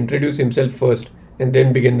should introduce himself first and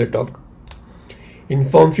then begin the talk.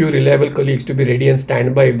 Inform few reliable colleagues to be ready and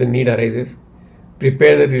stand by if the need arises.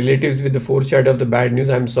 Prepare the relatives with the foreshadow of the bad news.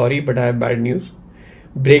 I'm sorry, but I have bad news.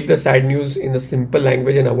 Break the sad news in a simple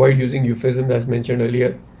language and avoid using euphemisms as mentioned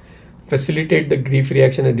earlier. Facilitate the grief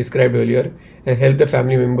reaction as described earlier and help the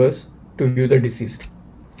family members to view the deceased.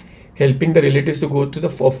 helping the relatives to go through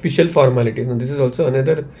the official formalities. Now, this is also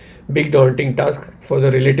another big daunting task for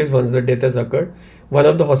the relatives once the death has occurred. One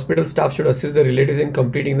of the hospital staff should assist the relatives in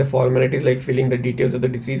completing the formalities like filling the details of the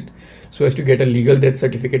deceased so as to get a legal death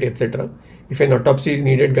certificate, etc. If an autopsy is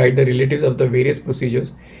needed, guide the relatives of the various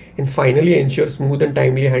procedures, and finally ensure smooth and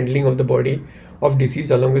timely handling of the body of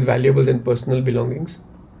deceased along with valuables and personal belongings.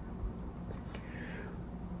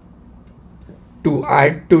 To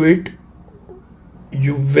add to it,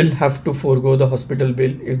 you will have to forego the hospital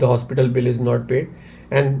bill if the hospital bill is not paid,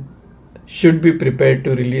 and should be prepared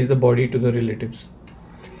to release the body to the relatives.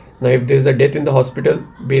 Now, if there is a death in the hospital,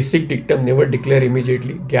 basic dictum: never declare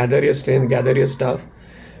immediately. Gather your strength, gather your staff.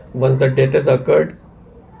 Once the death has occurred,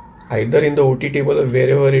 either in the OT table or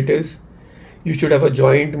wherever it is, you should have a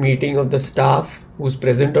joint meeting of the staff who's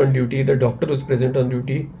present on duty, the doctor who's present on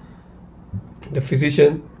duty, the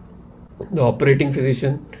physician, the operating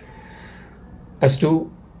physician, as to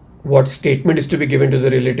what statement is to be given to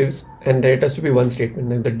the relatives, and that has to be one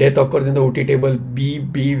statement. If the death occurs in the OT table,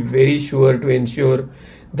 be very sure to ensure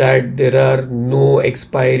that there are no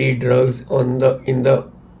expiry drugs in the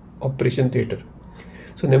operation theatre.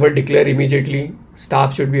 So never declare immediately.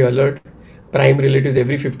 Staff should be alert. Prime relatives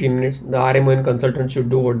every 15 minutes. The RMO and consultant should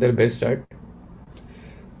do what they're best at.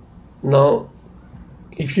 Now,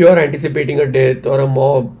 if you are anticipating a death or a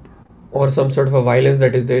mob or some sort of a violence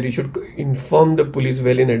that is there, you should inform the police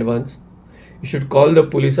well in advance. You should call the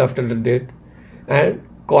police after the death and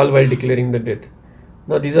call while declaring the death.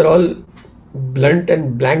 Now, these are all blunt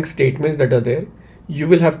and blank statements that are there. You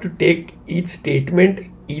will have to take each statement,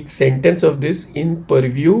 each sentence of this in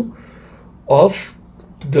purview of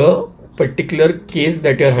the particular case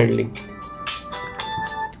that you are handling.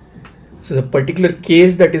 So the particular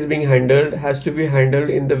case that is being handled has to be handled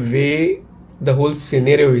in the way the whole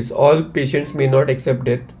scenario is. All patients may not accept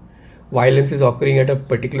death. Violence is occurring at a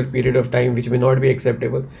particular period of time which may not be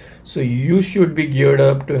acceptable. So you should be geared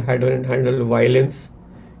up to handle violence.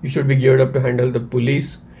 You should be geared up to handle the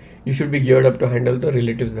police. You should be geared up to handle the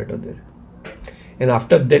relatives that are there. And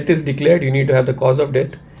after death is declared, you need to have the cause of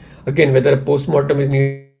death. Again, whether a post-mortem is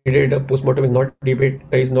needed, a post-mortem is not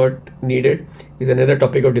needed, is another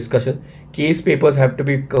topic of discussion. Case papers have to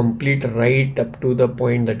be complete right up to the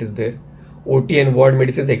point that is there. OT and ward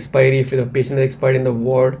medicines expiry, if the patient is expired in the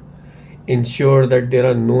ward, ensure that there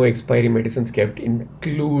are no expiry medicines kept,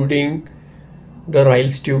 including the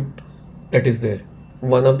Riles tube that is there.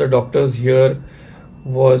 One of the doctors here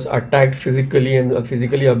was attacked physically and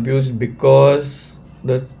physically abused because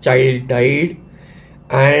the child died,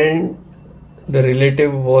 and the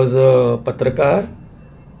relative was a patrakar,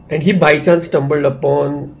 and he by chance stumbled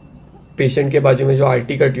upon patient के बाजू में जो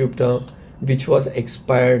RT का tube था, which was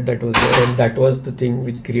expired, that was there, and that was the thing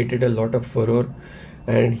which created a lot of furor,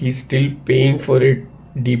 and he's still paying for it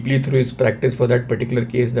deeply through his practice for that particular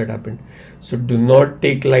case that happened. So do not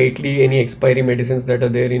take lightly any expiry medicines that are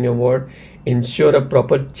there in your ward. Ensure a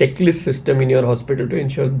proper checklist system in your hospital to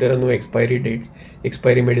ensure there are no expiry dates,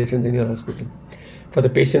 expiry medicines in your hospital. For the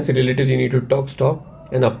patient's relatives, you need to talk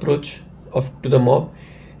stop and approach to the mob,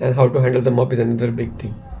 and how to handle the mob is another big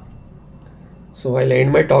thing. So I'll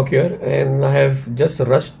end my talk here, and I have just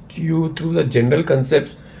rushed you through the general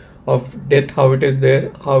concepts of death, how it is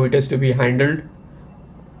there, how it has to be handled,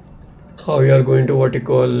 how you are going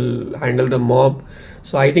to handle the mob.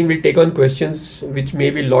 So I think we'll take on questions, which may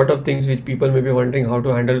be a lot of things which people may be wondering how to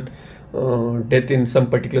handle death in some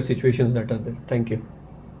particular situations that are there. Thank you.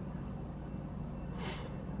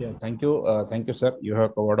 Yeah, thank you, sir. You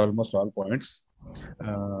have covered almost all points.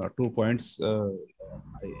 2 points.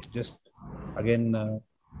 I just again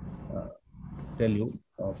tell you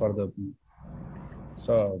for the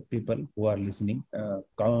people who are listening,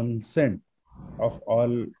 consent of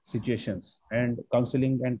all situations, and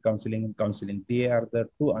counseling. They are the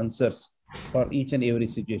 2 answers for each and every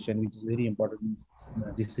situation, which is very important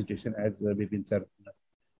in this situation, as Bipin sir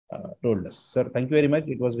told us. Sir, thank you very much.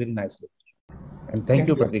 It was very nice. And thank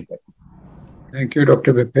you, Pratik. Thank you,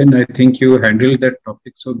 Dr. Vipin. I think you handled that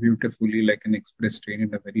topic so beautifully, like an express train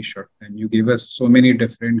in a very short time. You gave us so many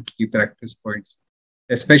different key practice points.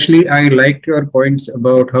 Especially, I liked your points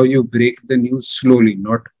about how you break the news slowly,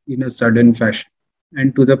 not in a sudden fashion,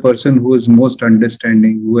 and to the person who is most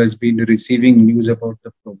understanding, who has been receiving news about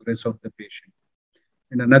the progress of the patient.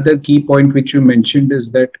 And another key point which you mentioned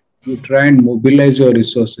is that you try and mobilize your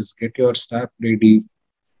resources, get your staff ready,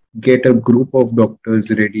 get a group of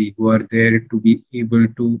doctors ready who are there to be able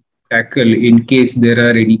to tackle in case there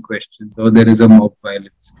are any questions or there is a mob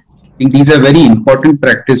violence. I think these are very important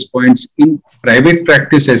practice points in private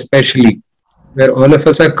practice, especially where all of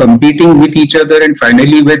us are competing with each other, and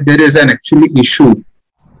finally when there is an actual issue,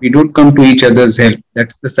 We don't come to each other's help.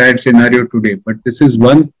 That's the sad scenario today. But this is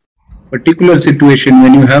one particular situation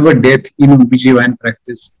when you have a death in OBGYN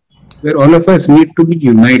practice where all of us need to be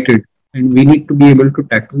united and we need to be able to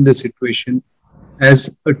tackle the situation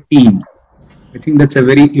as a team. I think that's a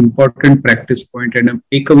very important practice point and a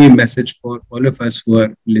takeaway message for all of us who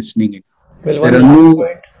are listening in. Well, one last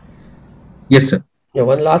point. Yes, sir. Yeah,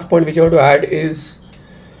 one last point which I want to add is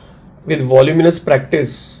with voluminous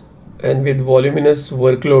practice and with voluminous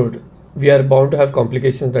workload, we are bound to have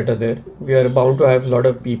complications that are there. We are bound to have a lot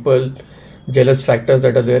of people, jealous factors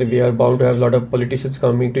that are there. We are bound to have a lot of politicians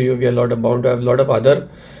coming to you. We are bound to have a lot of other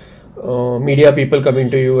media people coming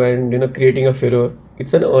to you and creating a furor.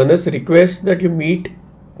 It's an earnest request that you meet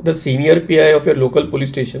the senior PI of your local police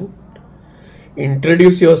station,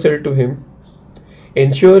 introduce yourself to him,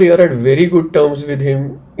 ensure you are at very good terms with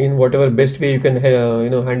him in whatever best way you can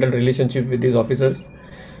handle relationship with these officers.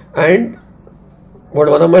 And what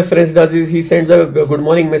one of my friends does is he sends a good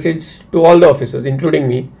morning message to all the officers, including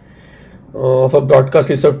me, of a broadcast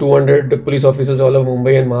list of 200 police officers all of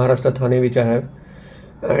Mumbai and Maharashtra Thane, which I have.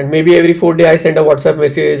 And maybe every 4 days I send a WhatsApp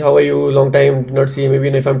message, how are you, long time, did not see, maybe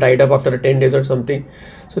if I'm tied up after 10 days or something.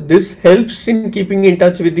 So this helps in keeping in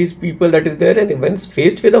touch with these people that is there, and once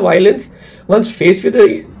faced with the violence, once faced with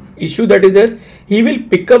the issue that is there, he will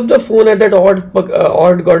pick up the phone at that odd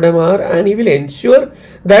goddamn hour and he will ensure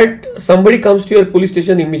that somebody comes to your police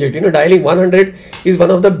station immediately. Dialing 100 is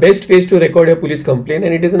one of the best ways to record a police complaint,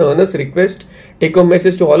 and it is an earnest request, take home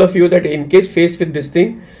message to all of you that in case faced with this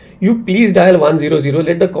thing, you please dial 100,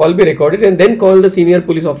 let the call be recorded and then call the senior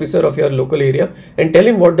police officer of your local area and tell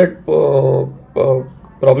him what that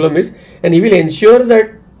problem is, and he will ensure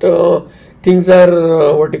that things are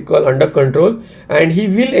under control, and he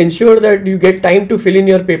will ensure that you get time to fill in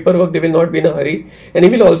your paperwork. They will not be in a hurry, and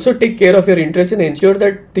he will also take care of your interest and ensure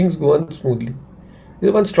that things go on smoothly. This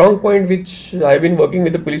is one strong point which I've been working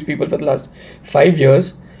with the police people for the last 5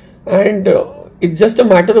 years, and it's just a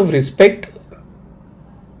matter of respect,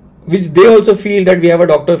 which they also feel that we have a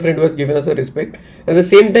doctor friend who has given us a respect. At the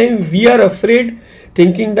same time, we are afraid,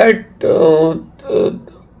 thinking that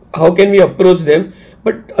how can we approach them?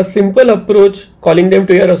 But a simple approach, calling them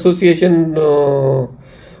to your association,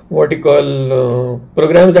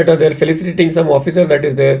 programs that are there, felicitating some officer that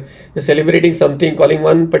is there, celebrating something, calling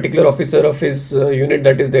one particular officer of his unit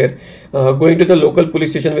that is there, going to the local police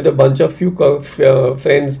station with a bunch of few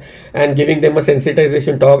friends and giving them a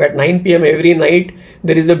sensitization talk. At 9 p.m. every night,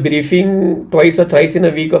 there is a briefing twice or thrice in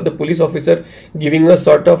a week of the police officer giving a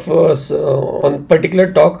sort of on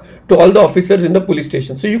particular talk to all the officers in the police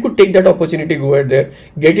station. So you could take that opportunity, go out there,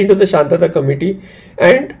 get into the Shantata committee,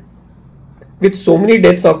 and with so many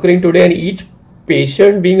deaths occurring today and each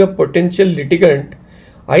patient being a potential litigant,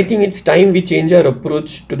 I think it's time we change our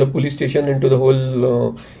approach to the police station and to the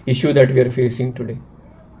whole issue that we are facing today.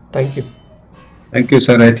 Thank you. Thank you,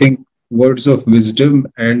 sir. I think words of wisdom,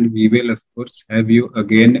 and we will, of course, have you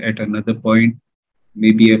again at another point,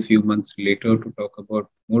 maybe a few months later, to talk about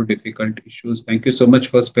more difficult issues. Thank you so much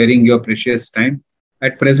for sparing your precious time.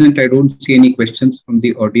 At present, I don't see any questions from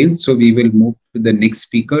the audience, so we will move to the next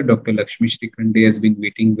speaker. Dr. Lakshmi Srikhande has been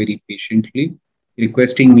waiting very patiently,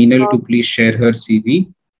 requesting Meenal to please share her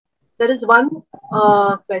CV. There is one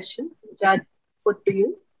question which I put to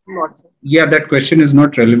you in WhatsApp. Yeah, that question is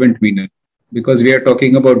not relevant, Meenal, because we are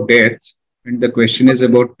talking about deaths, and the question is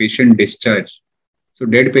about patient discharge. So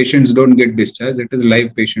dead patients don't get discharged. It is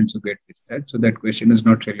live patients who get discharged. So that question is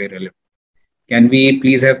not really relevant. Can we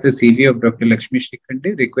please have the CV of Dr. Lakshmi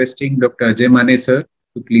Srikhande, requesting Dr. Ajay Mane sir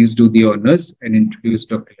to please do the honors and introduce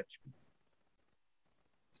Dr. Lakshmi.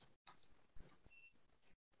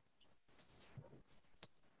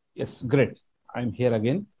 Yes, great. I'm here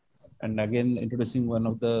again, and again introducing one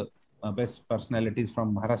of the best personalities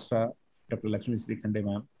from Maharashtra, Dr. Lakshmi Srikhande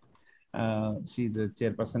ma'am. She is the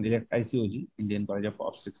chairperson elect ICOG, Indian College of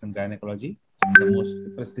Obstetrics and Gynecology, the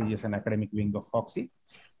most prestigious and academic wing of FOXY.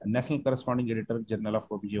 National Corresponding Editor, Journal of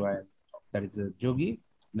OBGYN, that is Jogi,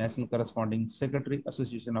 National Corresponding Secretary,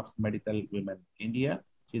 Association of Medical Women, India.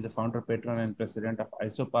 She is the founder, patron, and president of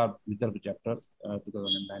ISOPAR Vidarbha chapter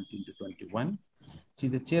 2019 to 21. She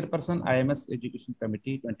is the chairperson, IMS Education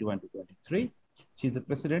Committee 21 to 23. She is the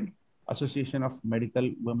president, Association of Medical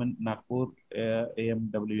Women, Nagpur,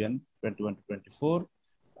 AMWN 21 to 24.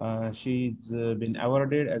 She's been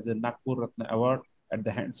awarded as the Nagpur Ratna Award at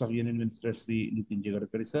the hands of Union Minister Sri Nitin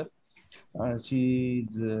Gadkari sir. She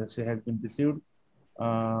has been received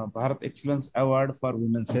Bharat Excellence Award for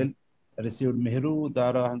Women's Health, received Mehru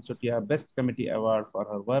Dara Hansotia Best Committee Award for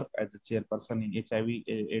her work as the chairperson in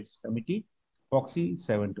HIV/AIDS Committee, FOXY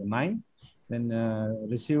 7 to 9, Then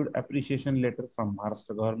received appreciation letter from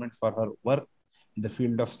Maharashtra government for her work in the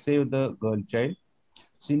field of Save the Girl Child.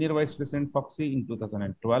 Senior Vice President Foxy in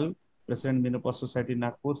 2012. President Menopause Society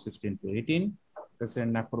Nagpur 16 to 18.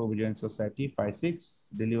 President Nagpur OBGYN Society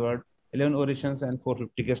 5-6. Delivered 11 orations and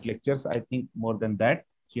 450 guest lectures. I think more than that.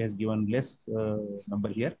 She has given less number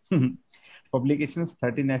here. Publications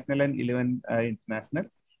 30 national and 11 international.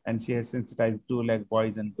 And she has sensitized 2 lakh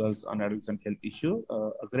boys and girls on adolescent health issue.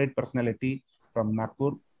 A great personality from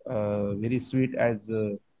Nagpur, very sweet as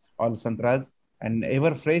all Santras, and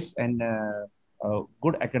ever fresh and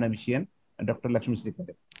good academician, Dr. Lakshmi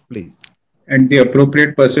Srikare. Please. And the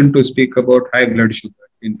appropriate person to speak about high blood sugar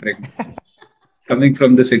in pregnancy, coming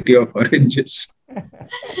from the city of oranges.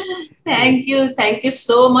 Thank you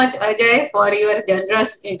so much, Ajay, for your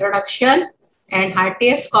generous introduction, and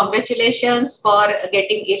heartiest congratulations for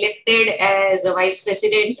getting elected as a Vice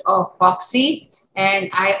President of Foxy. And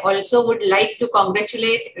I also would like to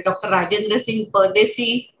congratulate Dr. Rajendra Singh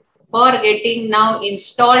Pardesi for getting now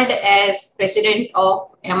installed as President of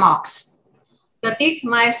AMOX. Pratik,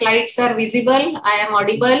 my slides are visible. I am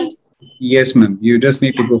audible. Yes, ma'am. You just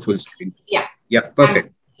need to go full screen. Yeah. Yeah,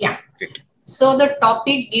 perfect. Yeah. Great. So the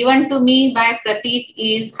topic given to me by Pratik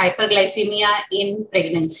is hyperglycemia in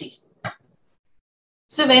pregnancy.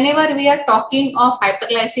 So whenever we are talking of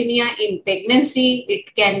hyperglycemia in pregnancy,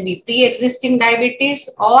 it can be pre-existing diabetes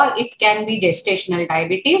or it can be gestational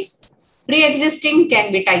diabetes. Pre-existing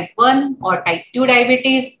can be type 1 or type 2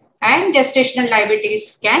 diabetes, and gestational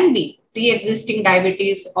diabetes can be pre-existing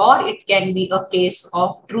diabetes or it can be a case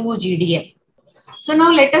of true GDM. So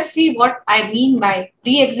now let us see what I mean by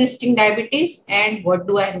pre-existing diabetes and what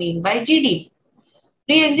do I mean by GDM.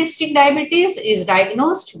 Pre-existing diabetes is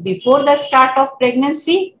diagnosed before the start of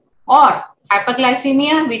pregnancy, or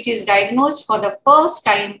hyperglycemia, which is diagnosed for the first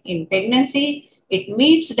time in pregnancy. It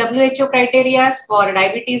meets WHO criteria for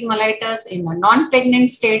diabetes mellitus in the non-pregnant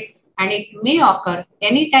state, and it may occur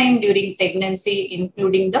anytime during pregnancy,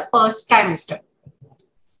 including the first trimester.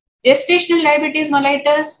 Gestational diabetes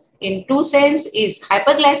mellitus, in true sense, is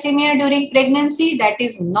hyperglycemia during pregnancy. That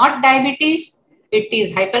is not diabetes. It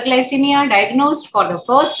is hyperglycemia diagnosed for the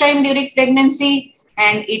first time during pregnancy,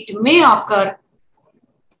 and it may occur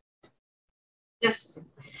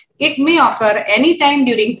anytime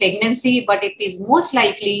during pregnancy, but it is most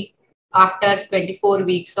likely after 24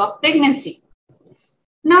 weeks of pregnancy.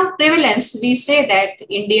 Now, prevalence, we say that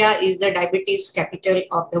India is the diabetes capital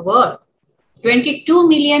of the world. 22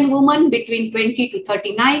 million women between 20 to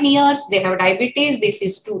 39 years, they have diabetes. This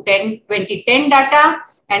is 2010 data,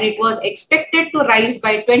 and it was expected to rise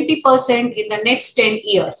by 20% in the next 10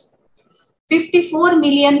 years. 54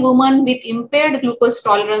 million women with impaired glucose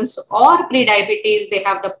tolerance or prediabetes, they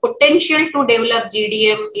have the potential to develop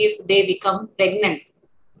GDM if they become pregnant.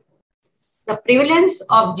 The prevalence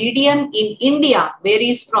of GDM in India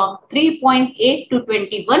varies from 3.8 to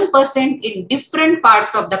 21% in different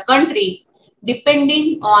parts of the country,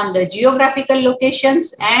 depending on the geographical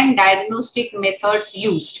locations and diagnostic methods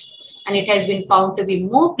used. And it has been found to be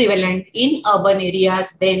more prevalent in urban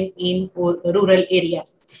areas than in rural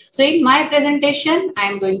areas. So in my presentation, I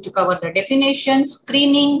am going to cover the definition,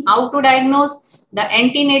 screening, how to diagnose, the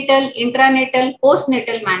antenatal, intranatal,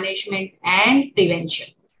 postnatal management, and prevention.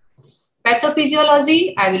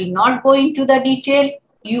 Pathophysiology, I will not go into the detail.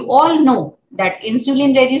 You all know that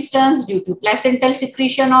insulin resistance due to placental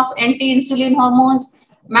secretion of anti-insulin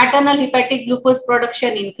hormones, maternal hepatic glucose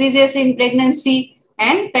production increases in pregnancy,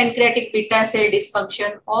 and pancreatic beta cell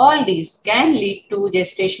dysfunction, all these can lead to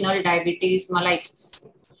gestational diabetes mellitus.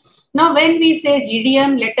 Now, when we say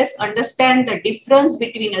GDM, let us understand the difference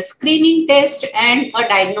between a screening test and a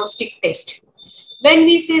diagnostic test. When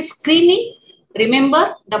we say screening,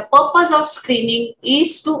 remember the purpose of screening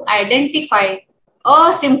is to identify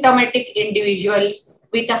asymptomatic individuals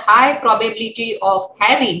with a high probability of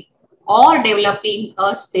having or developing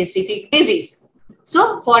a specific disease.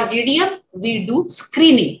 So for GDM, we do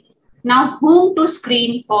screening. Now, whom to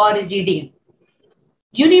screen for GDM?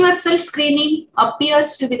 Universal screening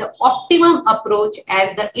appears to be the optimum approach,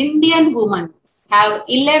 as the Indian women have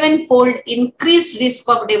 11-fold increased risk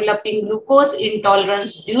of developing glucose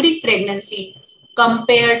intolerance during pregnancy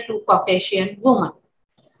compared to Caucasian women.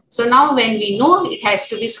 So now when we know it has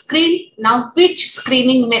to be screened, now which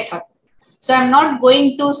screening method? So I'm not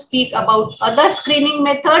going to speak about other screening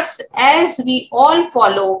methods, as we all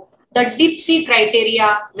follow the DIPSI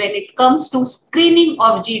criteria when it comes to screening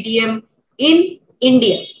of GDM in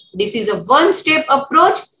India. This is a one-step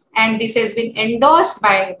approach, and this has been endorsed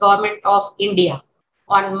by Government of India.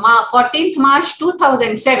 On 14th March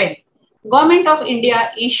 2007, Government of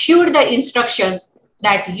India issued the instructions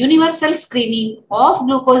that universal screening of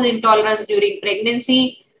glucose intolerance during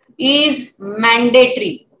pregnancy is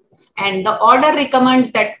mandatory. And the order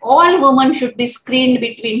recommends that all women should be screened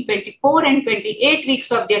between 24 and 28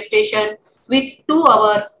 weeks of gestation with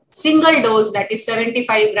 2-hour single dose, that is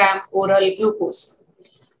 75 gram oral glucose.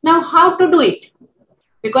 Now, how to do it?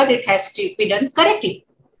 Because it has to be done correctly.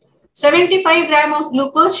 75 gram of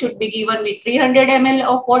glucose should be given with 300 ml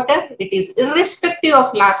of water. It is irrespective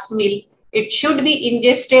of last meal. It should be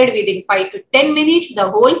ingested within 5 to 10 minutes. The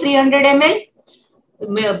whole 300 ml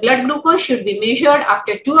blood glucose should be measured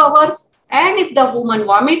after 2 hours. And if the woman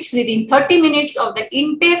vomits within 30 minutes of the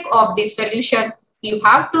intake of this solution, you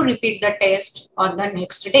have to repeat the test on the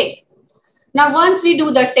next day. Now, once we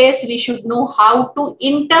do the test, we should know how to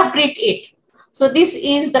interpret it. So this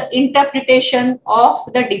is the interpretation of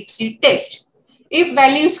the DIPSI test. If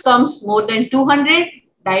values comes more than 200,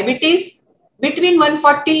 diabetes, between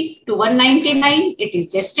 140 to 199, it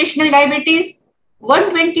is gestational diabetes.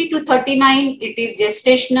 120 to 39, it is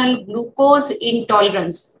gestational glucose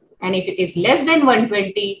intolerance. And if it is less than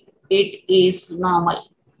 120, it is normal.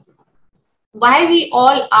 Why we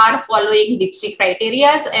all are following DIPSI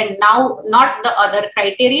criteria and now not the other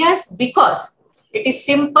criteria? Because it is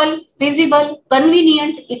simple, feasible,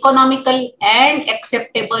 convenient, economical, and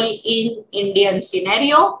acceptable in Indian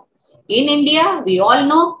scenario. In India, we all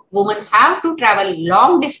know women have to travel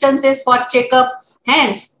long distances for checkup.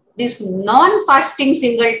 Hence, this non-fasting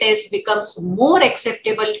single test becomes more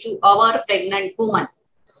acceptable to our pregnant women.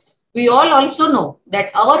 We all also know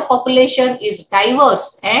that our population is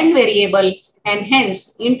diverse and variable, and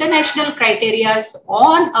hence international criteria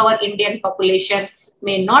on our Indian population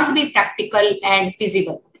may not be practical and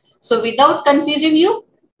feasible. So without confusing you,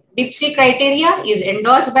 DIPSI criteria is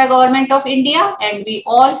endorsed by Government of India and we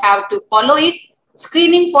all have to follow it.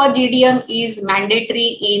 Screening for GDM is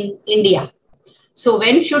mandatory in India. So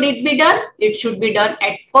when should it be done? It should be done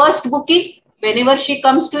at first booking. Whenever she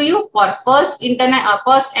comes to you for first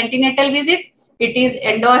antenatal visit, it is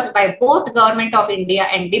endorsed by both Government of India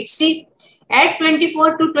and DIPSI. At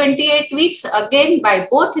 24 to 28 weeks, again by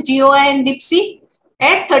both GYN and DIPSI.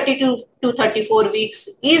 At 32 to 34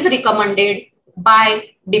 weeks is recommended by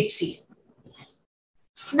DIPSI.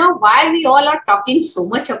 Now, why we all are talking so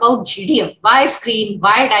much about GDM? Why screen,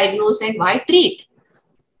 why diagnose, and why treat?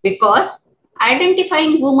 Because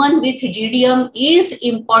identifying women with GDM is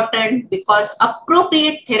important because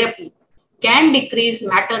appropriate therapy can decrease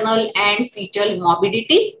maternal and fetal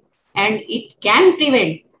morbidity and it can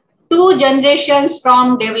prevent 2 generations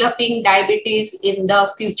from developing diabetes in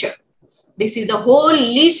the future. This is the whole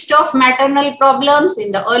list of maternal problems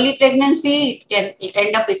in the early pregnancy. It can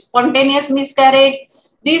end up with spontaneous miscarriage.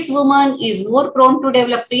 This woman is more prone to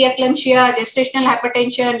develop preeclampsia, gestational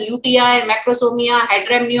hypertension, UTI, macrosomia,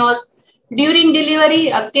 hydramnios. During delivery,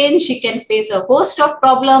 again, she can face a host of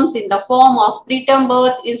problems in the form of preterm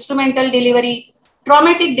birth, instrumental delivery,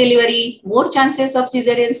 traumatic delivery, more chances of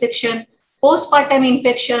cesarean section, postpartum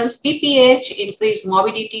infections, PPH, increased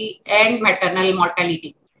morbidity, and maternal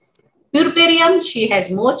mortality. Puerperium, she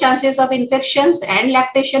has more chances of infections and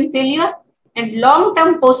lactation failure, and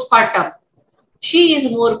long-term postpartum, she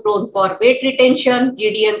is more prone for weight retention,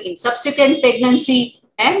 GDM in subsequent pregnancy,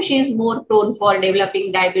 and she is more prone for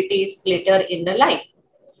developing diabetes later in the life.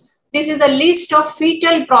 This is a list of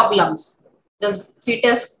fetal problems. The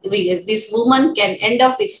fetus, this woman can end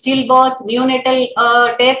up with stillbirth,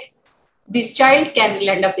 neonatal deaths. This child can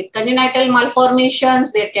end up with congenital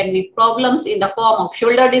malformations. There can be problems in the form of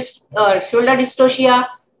shoulder dystocia,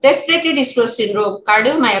 respiratory distress syndrome,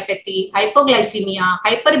 cardiomyopathy, hypoglycemia,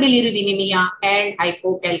 hyperbilirubinemia, and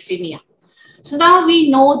hypocalcemia. So now we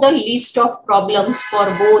know the list of problems for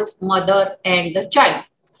both mother and the child.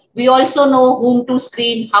 We also know whom to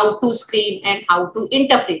screen, how to screen, and how to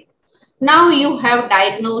interpret. Now you have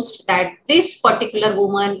diagnosed that this particular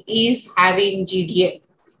woman is having GDM.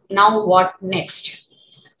 Now what next?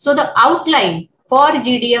 So the outline for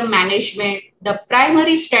GDM management, the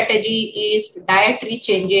primary strategy is dietary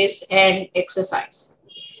changes and exercise.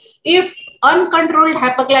 If uncontrolled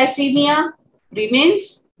hypoglycemia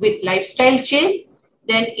remains with lifestyle change,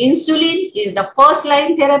 then insulin is the first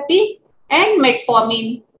line therapy and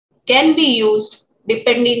metformin can be used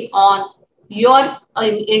depending on your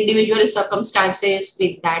individual circumstances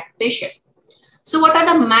with that patient. So what are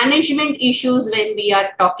the management issues when we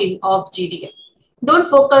are talking of GDM? Don't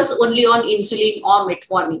focus only on insulin or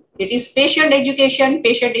metformin. It is patient education,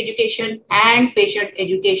 and patient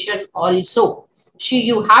education also.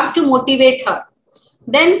 You have to motivate her.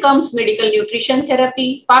 Then comes medical nutrition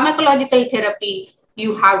therapy, pharmacological therapy.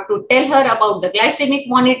 You have to tell her about the glycemic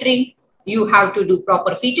monitoring. You have to do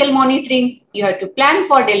proper fetal monitoring, you have to plan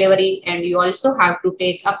for delivery, and you also have to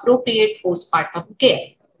take appropriate postpartum care.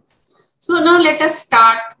 So now let us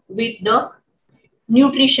start with the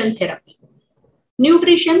nutrition therapy.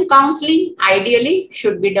 Nutrition counseling ideally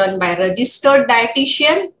should be done by a registered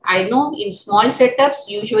dietitian. I know in small setups,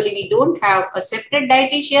 usually we don't have a separate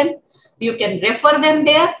dietitian. You can refer them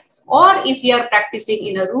there, or if you are practicing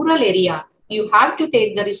in a rural area, you have to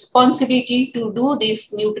take the responsibility to do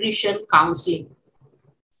this nutrition counseling.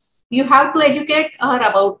 You have to educate her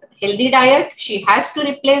about healthy diet. She has to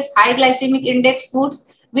replace high glycemic index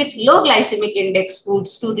foods with low glycemic index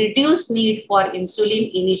foods to reduce need for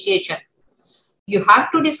insulin initiation. You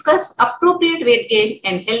have to discuss appropriate weight gain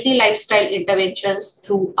and healthy lifestyle interventions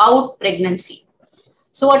throughout pregnancy.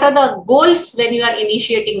 So what are the goals when you are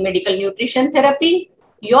initiating medical nutrition therapy?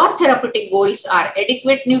 Your therapeutic goals are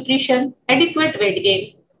adequate nutrition, adequate weight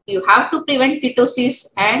gain. You have to prevent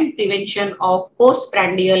ketosis and prevention of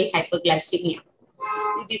postprandial hyperglycemia.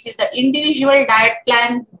 This is the individual diet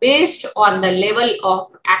plan based on the level of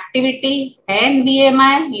activity and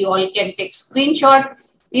BMI. You all can take screenshot.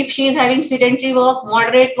 If she is having sedentary work,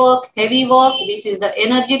 moderate work, heavy work, this is the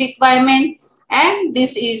energy requirement, and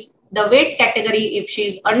this is the weight category. If she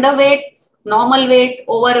is underweight, normal weight,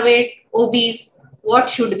 overweight, obese, what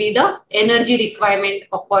should be the energy requirement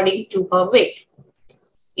according to her weight.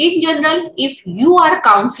 In general, if you are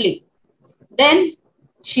counseling, then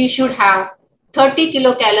she should have 30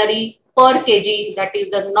 kilocalorie per kg, that is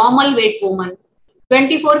the normal weight woman,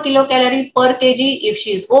 24 kilocalorie per kg if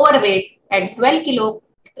she is overweight, and 12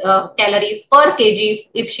 kilocalorie per kg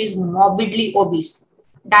if she is morbidly obese.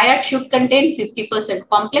 Diet should contain 50%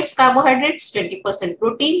 complex carbohydrates, 20%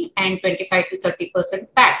 protein, and 25 to 30%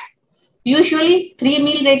 fat. Usually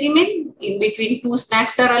 3-meal regimen, in between 2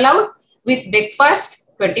 snacks are allowed, with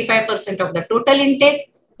breakfast 25% of the total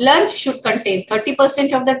intake. Lunch should contain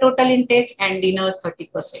 30% of the total intake and dinner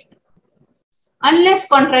 30%. Unless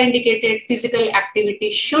contraindicated, physical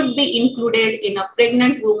activity should be included in a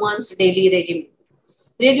pregnant woman's daily regimen.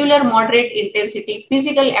 Regular moderate intensity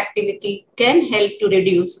physical activity can help to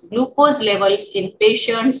reduce glucose levels in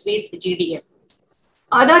patients with GDM.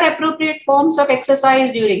 Other appropriate forms of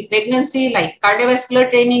exercise during pregnancy like cardiovascular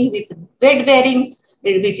training with weight bearing,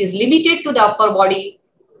 which is limited to the upper body,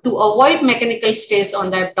 to avoid mechanical stress on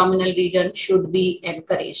the abdominal region should be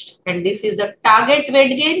encouraged. And this is the target weight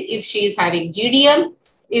gain if she is having GDM.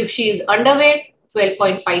 If she is underweight,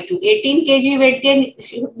 12.5 to 18 kg weight gain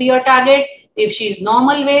should be your target. If she is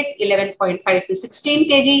normal weight, 11.5 to 16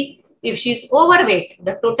 kg. If she is overweight,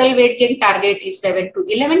 the total weight gain target is 7 to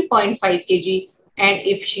 11.5 kg. And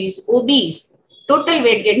if she is obese, total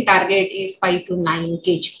weight gain target is 5 to 9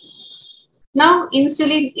 kg. Now,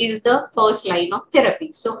 insulin is the first line of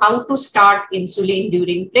therapy. So, how to start insulin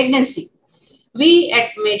during pregnancy? We at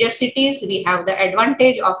major cities, we have the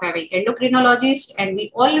advantage of having endocrinologists, and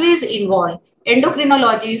we always involve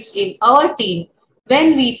endocrinologists in our team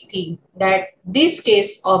when we think that this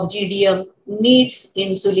case of GDM needs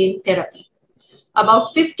insulin therapy. About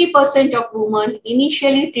 50% of women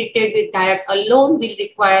initially treated with diet alone will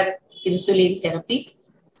require insulin therapy.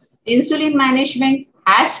 Insulin management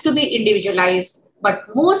has to be individualized, but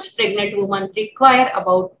most pregnant women require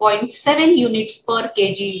about 0.7 units per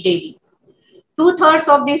kg daily. 2/3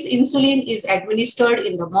 of this insulin is administered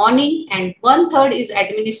in the morning and 1/3 is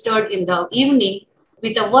administered in the evening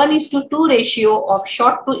with a 1:2 ratio of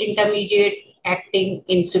short to intermediate acting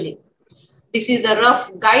insulin. This is the rough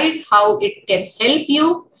guide how it can help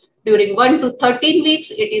you. During 1 to 13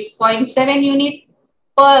 weeks, it is 0.7 unit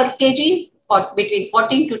per kg. For between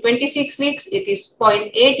 14 to 26 weeks, it is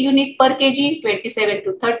 0.8 unit per kg. 27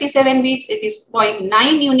 to 37 weeks, it is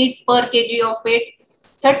 0.9 unit per kg of weight.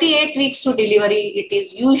 38 weeks to delivery, it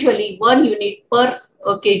is usually 1 unit per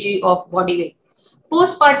kg of body weight.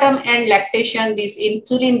 Postpartum and lactation, this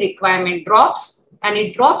insulin requirement drops, and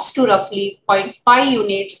it drops to roughly 0.5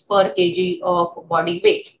 units per kg of body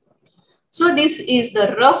weight. So this is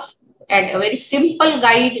the rough and a very simple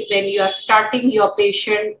guide when you are starting your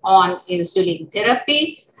patient on insulin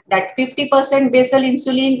therapy, that 50% basal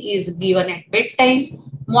insulin is given at bedtime.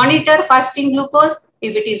 Monitor fasting glucose.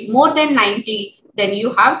 If it is more than 90, then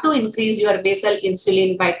you have to increase your basal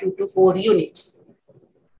insulin by 2 to 4 units.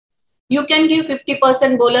 You can give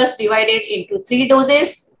 50% bolus divided into 3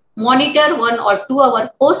 doses. Monitor 1 or 2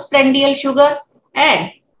 hour postprandial sugar,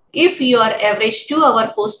 and if your average 2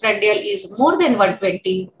 hour postprandial is more than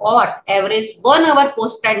 120 or average 1 hour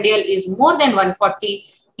postprandial is more than 140,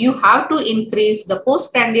 you have to increase the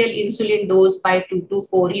postprandial insulin dose by 2 to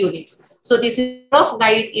 4 units. So this is a rough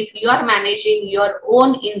guide if you are managing your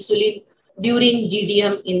own insulin during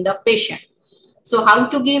GDM in the patient. So how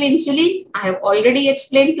to give insulin? I have already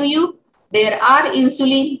explained to you. There are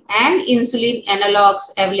insulin and insulin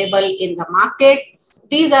analogs available in the market.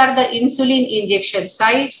 These are the insulin injection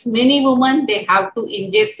sites. Many women, they have to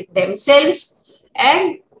inject themselves,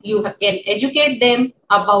 and you can educate them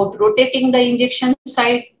about rotating the injection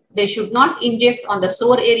site. They should not inject on the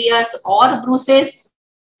sore areas or bruises.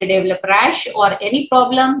 If they develop rash or any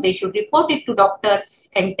problem, they should report it to doctor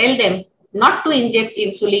and tell them not to inject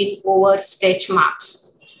insulin over stretch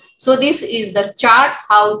marks. So this is the chart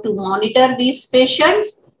how to monitor these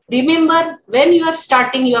patients. Remember, when you are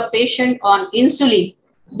starting your patient on insulin,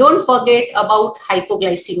 don't forget about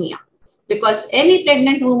hypoglycemia, because any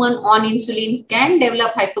pregnant woman on insulin can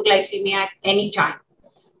develop hypoglycemia at any time.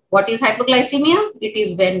 What is hypoglycemia? It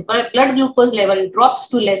is when blood glucose level drops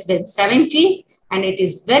to less than 70, and it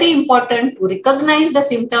is very important to recognize the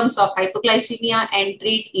symptoms of hypoglycemia and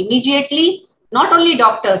treat immediately. Not only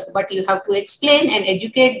doctors, but you have to explain and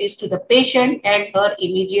educate this to the patient and her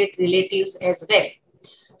immediate relatives as well.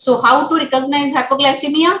 So how to recognize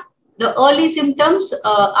hypoglycemia? The early symptoms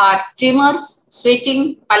are tremors,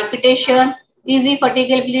 sweating, palpitation, easy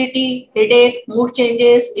fatigability, headache, mood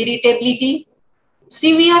changes, irritability.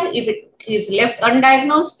 Severe, if it is left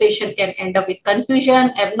undiagnosed, patient can end up with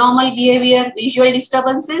confusion, abnormal behavior, visual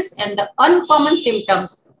disturbances, and the uncommon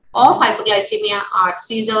symptoms of hypoglycemia are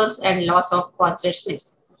seizures and loss of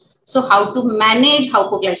consciousness. So how to manage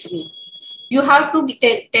hypoglycemia? You have to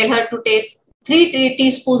tell her to take 3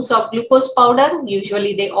 teaspoons of glucose powder,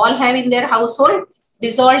 usually they all have in their household,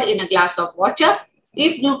 dissolved in a glass of water.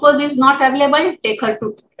 If glucose is not available, take her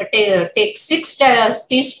to take 6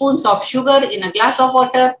 teaspoons of sugar in a glass of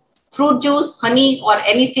water, fruit juice, honey, or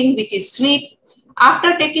anything which is sweet.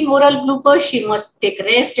 After taking oral glucose, she must take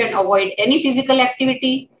rest and avoid any physical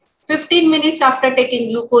activity. 15 minutes after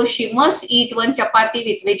taking glucose, she must eat 1 chapati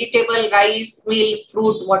with vegetable, rice, milk,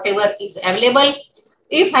 fruit, whatever is available.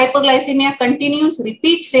 If hypoglycemia continues,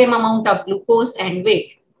 repeat same amount of glucose and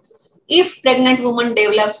wait. If pregnant woman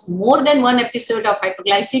develops more than 1 episode of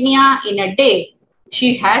hypoglycemia in a day,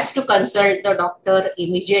 she has to consult the doctor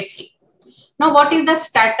immediately. Now, what is the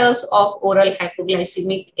status of oral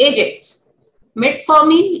hypoglycemic agents?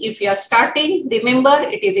 Metformin, if you are starting, remember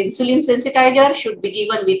it is insulin sensitizer, should be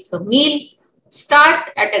given with a meal. Start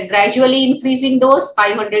at a gradually increasing dose,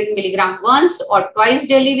 500 milligram once or twice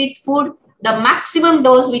daily with food. The maximum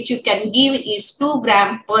dose which you can give is 2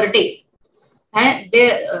 grams per day. And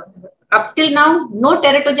up till now, no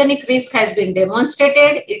teratogenic risk has been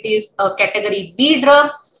demonstrated. It is a category B drug,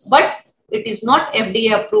 but it is not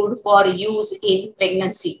FDA approved for use in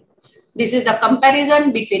pregnancy. This is the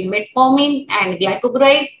comparison between metformin and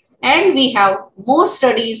glycogide, and we have more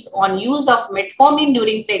studies on use of metformin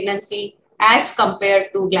during pregnancy as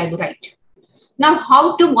compared to glycogide. Now,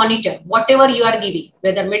 how to monitor whatever you are giving,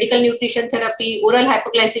 whether medical nutrition therapy, oral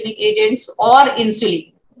hypoglycemic agents, or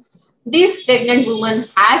insulin. This pregnant woman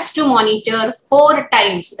has to monitor 4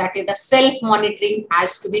 times, that is the self-monitoring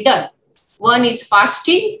has to be done. 1 is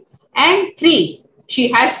fasting, and 3,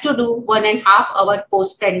 she has to do 1.5 hour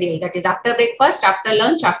postprandial, that is after breakfast, after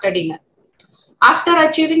lunch, after dinner. After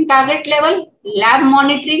achieving target level, lab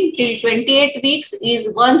monitoring till 28 weeks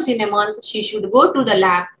is once in a month. She should go to the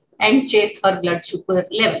lab and check her blood sugar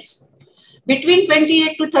levels. Between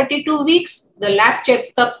 28 to 32 weeks, the lab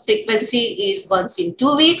checkup frequency is once in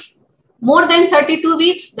 2 weeks. More than 32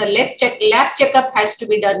 weeks, the lab checkup has to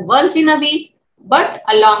be done once in a week. But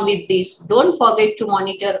along with this, don't forget to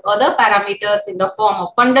monitor other parameters in the form of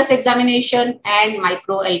fundus examination and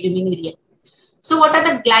microalbuminuria. So what are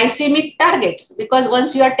the glycemic targets? Because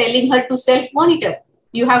once you are telling her to self-monitor,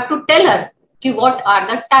 you have to tell her what are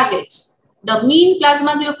the targets. The mean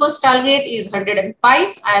plasma glucose target is 105.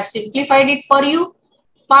 I have simplified it for you.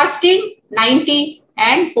 Fasting 90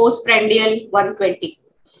 and postprandial 120.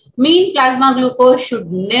 Mean plasma glucose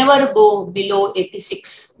should never go below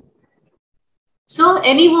 86. So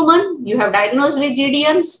any woman you have diagnosed with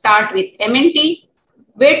GDM, start with MNT,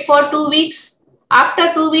 wait for 2 weeks.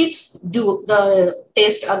 After 2 weeks, do the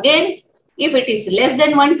test again. If it is less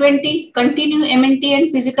than 120, continue MNT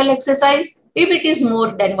and physical exercise. If it is more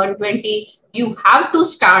than 120, you have to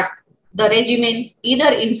start the regimen,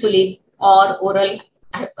 either insulin or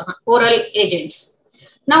oral agents.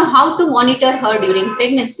 Now, how to monitor her during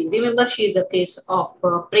pregnancy? Remember, she is a case of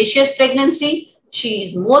precious pregnancy. She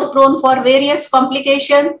is more prone for various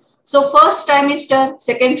complications. So, first trimester,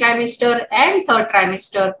 second trimester, and third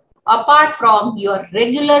trimester, apart from your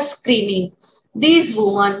regular screening, these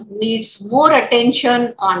women needs more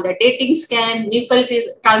attention on the dating scan, nuchal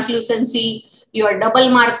translucency, your double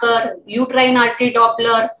marker, uterine artery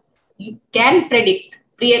Doppler, you can predict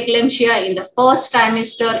preeclampsia in the first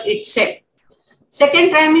trimester itself.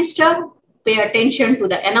 Second trimester, pay attention to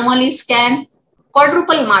the anomaly scan,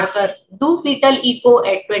 quadruple marker, do fetal echo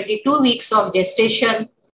at 22 weeks of gestation,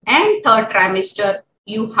 and third trimester,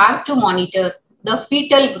 you have to monitor the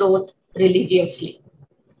fetal growth religiously.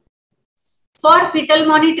 For fetal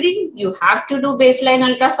monitoring, you have to do baseline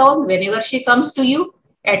ultrasound whenever she comes to you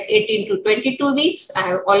at 18 to 22 weeks. I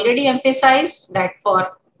have already emphasized that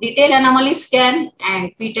for detailed anomaly scan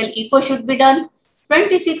and fetal echo should be done.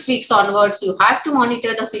 26 weeks onwards, you have to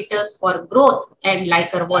monitor the fetus for growth and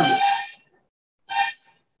liquor volume.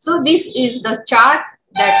 So this is the chart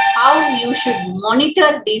that how you should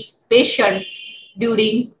monitor this patient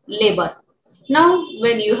during labor. Now,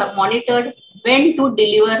 when you have monitored when to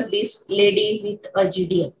deliver this lady with a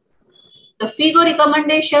GDM. The FIGO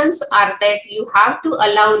recommendations are that you have to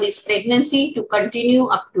allow this pregnancy to continue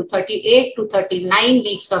up to 38 to 39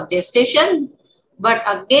 weeks of gestation. But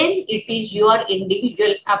again, it is your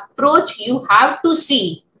individual approach. You have to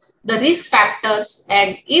see the risk factors,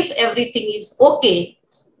 and if everything is okay,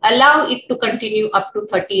 allow it to continue up to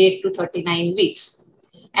 38 to 39 weeks.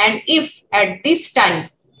 And if at this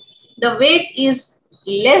time, the weight is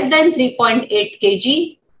less than 3.8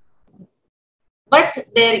 kg, but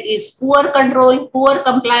there is poor control, poor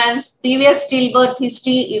compliance, previous stillbirth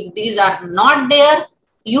history, if these are not there,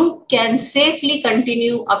 you can safely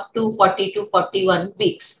continue up to 40 to 41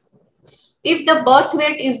 weeks. If the birth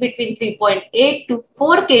weight is between 3.8 to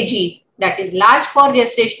 4 kg, that is large for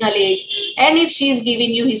gestational age, and if she is giving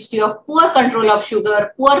you history of poor control of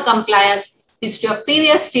sugar, poor compliance, history of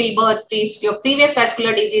previous stillbirth, history of previous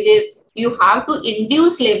vascular diseases, you have to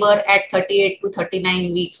induce labor at 38 to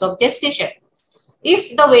 39 weeks of gestation.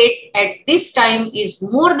 If the weight at this time is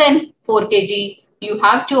more than 4 kg, you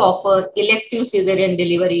have to offer elective cesarean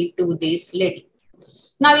delivery to this lady.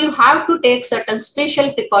 Now you have to take certain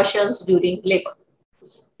special precautions during labor.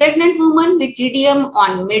 Pregnant women with GDM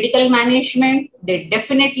on medical management, they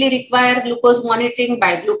definitely require glucose monitoring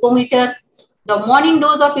by glucometer. The morning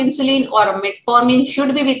dose of insulin or metformin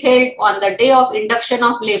should be withheld on the day of induction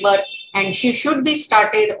of labor, and she should be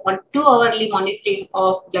started on 2-hourly monitoring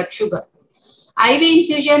of blood sugar. IV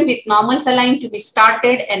infusion with normal saline to be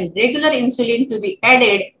started and regular insulin to be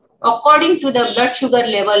added according to the blood sugar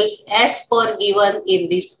levels as per given in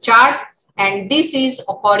this chart, and this is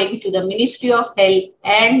according to the Ministry of Health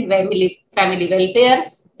and Family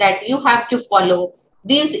Welfare that you have to follow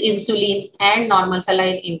this insulin and normal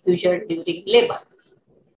saline infusion during labor.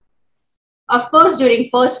 Of course, during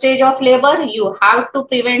first stage of labor, you have to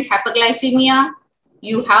prevent hypoglycemia,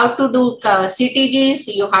 you have to do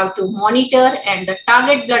CTGs, you have to monitor, and the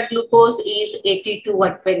target blood glucose is 80 to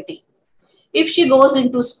 120. If she goes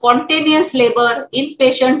into spontaneous labor in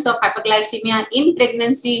patients of hypoglycemia in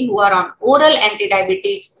pregnancy who are on oral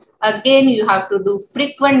antidiabetics, again, you have to do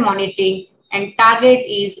frequent monitoring, and target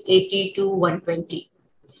is 80 to 120.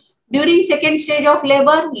 During second stage of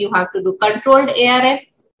labor, you have to do controlled ARM.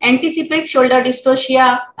 Anticipate shoulder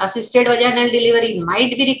dystocia, assisted vaginal delivery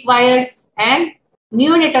might be required, and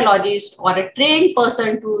neonatologist or a trained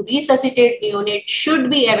person to resuscitate neonate should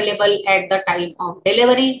be available at the time of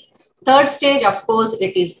delivery. Third stage, of course,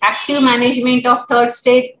 it is active management of third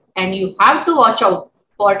stage, and you have to watch out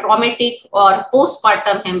for traumatic or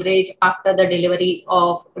postpartum hemorrhage after the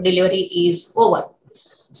delivery is over.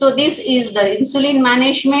 So this is the insulin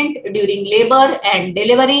management during labor and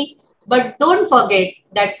delivery. But don't forget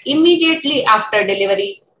that immediately after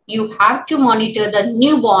delivery, you have to monitor the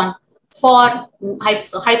newborn for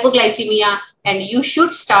hypoglycemia, and you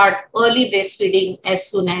should start early breastfeeding as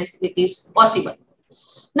soon as it is possible.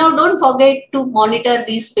 Now, don't forget to monitor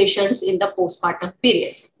these patients in the postpartum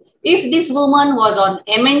period. If this woman was on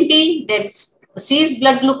MNT, then cease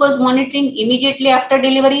blood glucose monitoring immediately after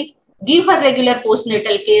delivery, give her regular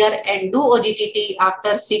postnatal care, and do OGTT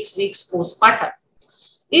after 6 weeks postpartum.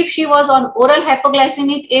 If she was on oral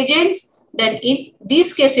hypoglycemic agents, then in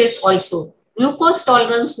these cases also, glucose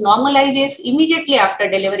tolerance normalizes immediately after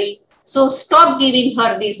delivery. So stop giving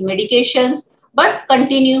her these medications, but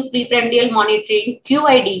continue preprandial monitoring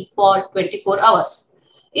QID for 24 hours.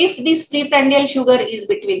 If this preprandial sugar is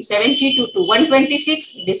between 72 to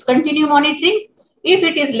 126, discontinue monitoring. If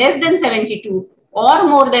it is less than 72 or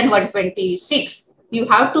more than 126, you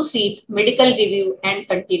have to seek medical review and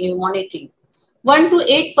continue monitoring. 1 to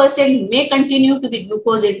 8% may continue to be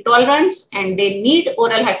glucose intolerance, and they need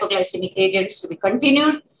oral hypoglycemic agents to be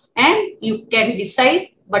continued, and you can decide,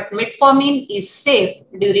 but metformin is safe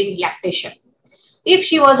during lactation. If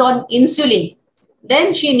she was on insulin,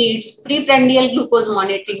 then she needs preprandial glucose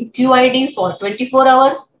monitoring QID for 24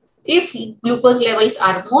 hours. If glucose levels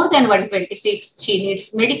are more than 126, she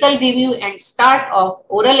needs medical review and start of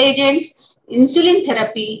oral agents. Insulin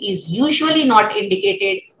therapy is usually not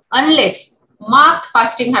indicated unless marked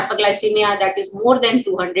fasting hypoglycemia, that is more than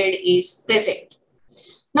 200, is present.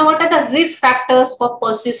 Now, what are the risk factors for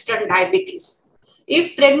persistent diabetes?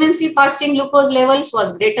 If pregnancy fasting glucose levels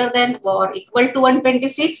was greater than or equal to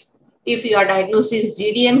 126, if your diagnosis is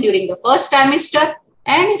GDM during the first trimester,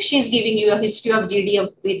 and if she is giving you a history of GDM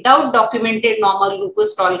without documented normal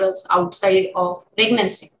glucose tolerance outside of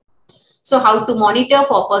pregnancy. So, how to monitor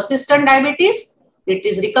for persistent diabetes? It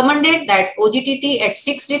is recommended that OGTT at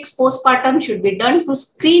 6 weeks postpartum should be done to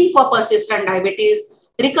screen for persistent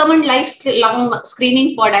diabetes. Recommend lifelong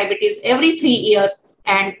screening for diabetes every 3 years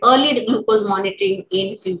and early glucose monitoring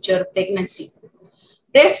in future pregnancy.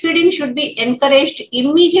 Breastfeeding should be encouraged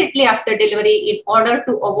immediately after delivery in order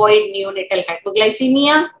to avoid neonatal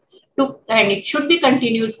hypoglycemia, and it should be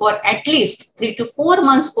continued for at least 3 to 4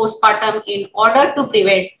 months postpartum in order to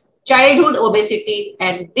prevent childhood obesity,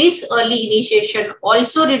 and this early initiation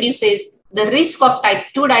also reduces the risk of type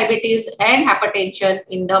 2 diabetes and hypertension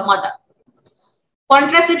in the mother.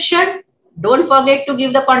 Contraception, don't forget to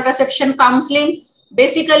give the contraception counseling.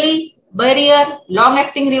 Basically, barrier,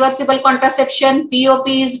 long-acting reversible contraception,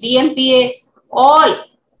 POPs, DMPA, all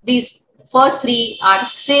these first three are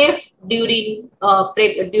safe during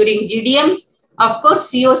GDM. Of course,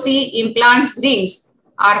 COC, implants, rings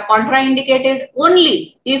are contraindicated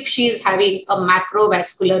only if she is having a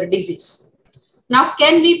macrovascular disease. Now,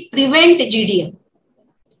 can we prevent GDM?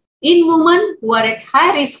 In women who are at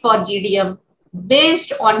high risk for GDM,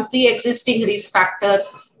 based on pre-existing risk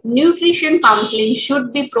factors, nutrition counseling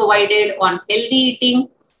should be provided on healthy eating,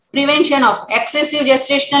 prevention of excessive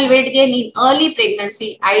gestational weight gain in early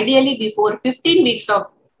pregnancy, ideally before 15 weeks of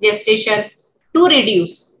gestation, to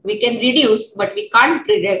reduce. We can reduce, but we can't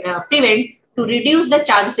prevent, to reduce the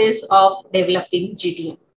chances of developing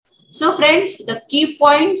GDM. So friends, the key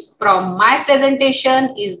points from my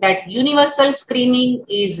presentation is that universal screening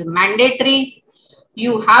is mandatory.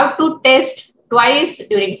 You have to test twice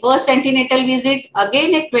during first antenatal visit,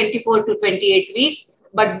 again at 24 to 28 weeks,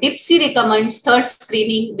 but DIPSI recommends third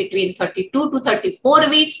screening between 32 to 34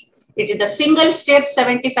 weeks. It is the single step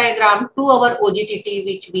 75 gram 2-hour OGTT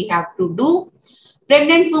which we have to do.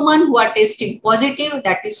 Pregnant women who are testing positive,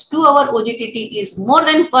 that is 2-hour OGTT is more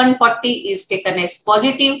than 140, is taken as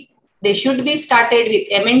positive. They should be started with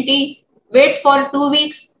MNT, wait for 2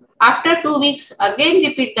 weeks. After 2 weeks, again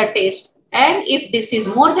repeat the test. And if this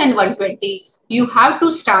is more than 120, you have to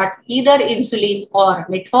start either insulin or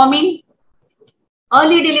metformin.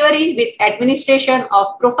 Early delivery with administration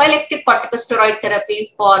of prophylactic corticosteroid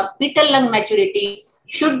therapy for fetal lung maturity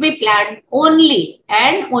should be planned only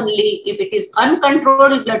and only if it is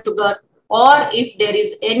uncontrolled blood sugar or if there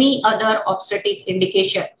is any other obstetric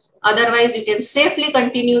indication. Otherwise, you can safely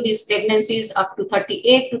continue these pregnancies up to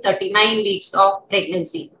 38 to 39 weeks of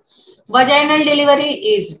pregnancy. Vaginal delivery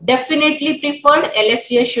is definitely preferred.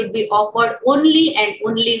 LSCS should be offered only and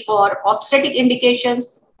only for obstetric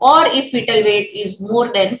indications or if fetal weight is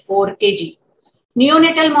more than 4 kg.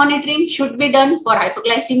 Neonatal monitoring should be done for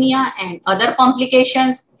hypoglycemia and other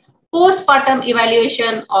complications. Postpartum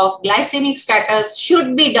evaluation of glycemic status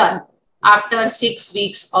should be done after 6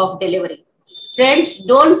 weeks of delivery. Friends,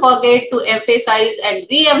 don't forget to emphasize and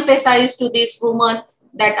re-emphasize to this woman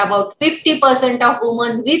that about 50% of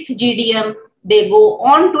women with GDM, they go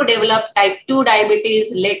on to develop type 2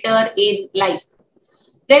 diabetes later in life.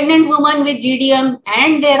 Pregnant women with GDM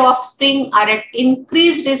and their offspring are at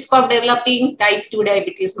increased risk of developing type 2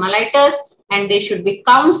 diabetes mellitus, and they should be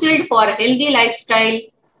counseled for healthy lifestyle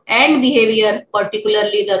and behavior,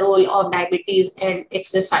 particularly the role of diabetes and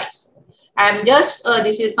exercise. I'm just,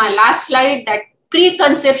 this is my last slide, that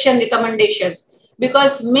preconception recommendations.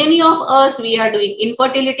 Because many of us, we are doing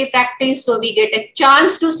infertility practice, so we get a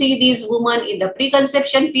chance to see these women in the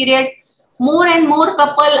preconception period. More and more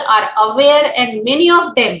couple are aware, and many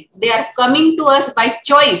of them, they are coming to us by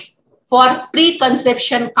choice for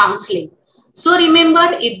preconception counseling. So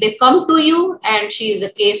remember, if they come to you and she is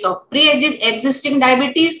a case of pre-existing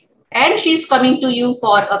diabetes and she is coming to you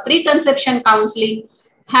for a preconception counseling,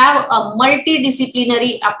 have a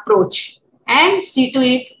multidisciplinary approach and see to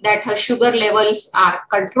it that her sugar levels are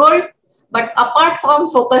controlled. But apart from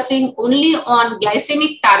focusing only on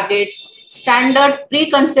glycemic targets, standard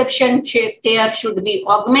preconception care should be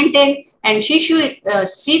augmented, and she should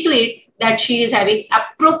see to it that she is having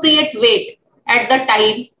appropriate weight at the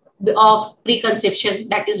time of preconception,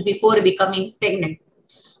 that is before becoming pregnant.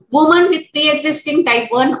 Women with pre-existing type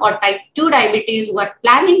 1 or type 2 diabetes who are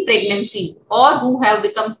planning pregnancy or who have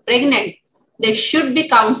become pregnant they should be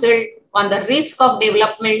counseled on the risk of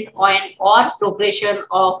development or progression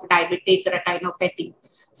of diabetic retinopathy.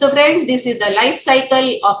 So friends, this is the life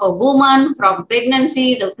cycle of a woman from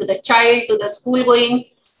pregnancy to the child, to the school going,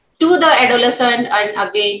 to the adolescent, and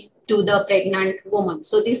again to the pregnant woman.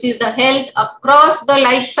 So this is the health across the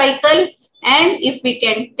life cycle. And if we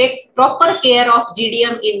can take proper care of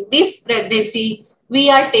GDM in this pregnancy, we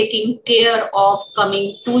are taking care of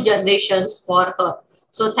coming 2 generations for her.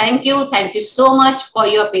 So thank you so much for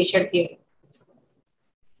your patient hearing.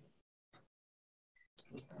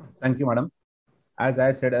 Thank you, madam. As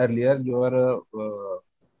I said earlier, you are a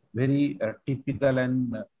very typical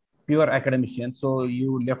and pure academician. So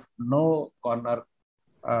you left no corner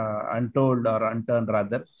untold or unturned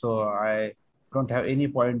rather. So I don't have any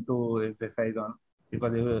point to emphasize on,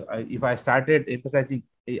 because if I started emphasizing,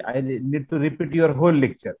 I need to repeat your whole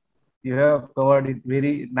lecture. You have covered it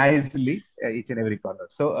very nicely, each and every corner.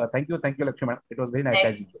 So thank you, Lakshmi madam. It was very nice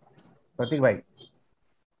having you. Pratik bhai.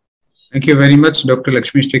 Thank you very much, Dr.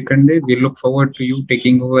 Lakshmi Stikande. We look forward to you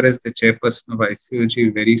taking over as the chairperson of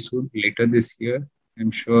ICOG very soon, later this year.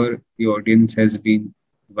 I'm sure the audience has been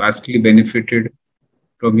vastly benefited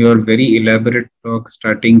from your very elaborate talk,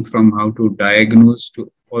 starting from how to diagnose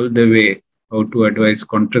to all the way how to advise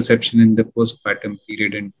contraception in the postpartum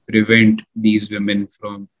period and prevent these women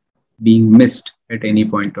from being missed at any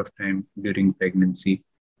point of time during pregnancy.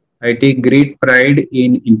 I take great pride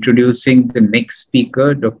in introducing the next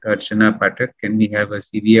speaker, Dr. Archana Pathak. Can we have a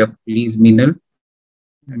CV up, please, Meenal?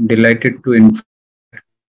 I'm delighted to inform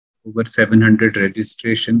over 700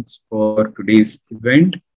 registrations for today's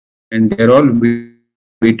event, and they're all with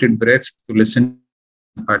bated breath to listen.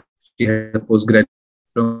 She has a postgraduate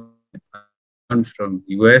diploma from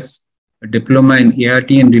US, a diploma in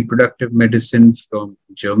ART and reproductive medicine from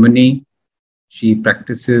Germany. She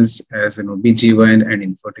practices as an OB/GYN and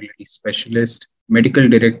infertility specialist, medical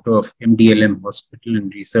director of MDLM Hospital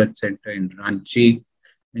and Research Center in Ranchi,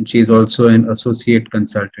 and she is also an associate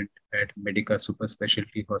consultant at Medica Super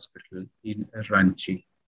Specialty Hospital in Ranchi.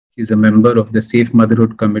 She is a member of the Safe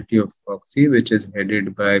Motherhood Committee of FOXI, which is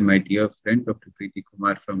headed by my dear friend, Dr. Preeti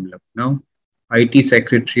Kumar from Lucknow, IT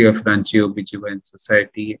Secretary of Ranchi OB/GYN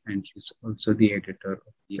Society, and she's also the editor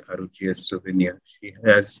of the ROGS Souvenir. She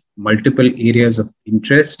has multiple areas of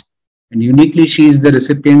interest, and uniquely, she is the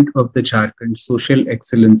recipient of the Jharkhand Social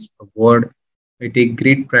Excellence Award. I take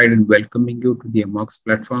great pride in welcoming you to the AMOX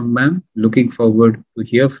platform, ma'am. Looking forward to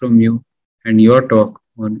hear from you and your talk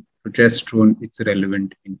on progesterone, its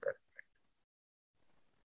relevant in current.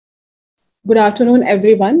 Good afternoon,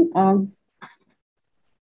 everyone.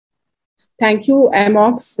 Thank you,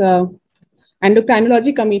 AMOX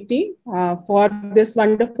Endocrinology Committee for this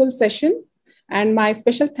wonderful session. And my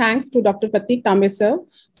special thanks to Dr. Pratik Tambe sir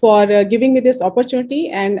for giving me this opportunity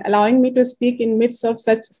and allowing me to speak in midst of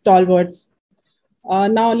such stalwarts.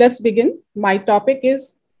 Now let's begin. My topic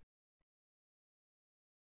is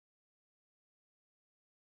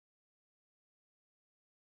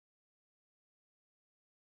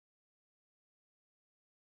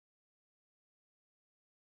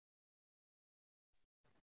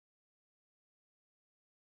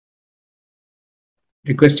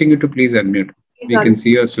Requesting you to please unmute. We can see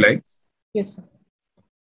your slides. Yes, sir.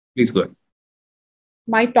 Please go ahead.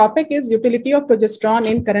 My topic is utility of progesterone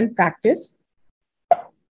in current practice.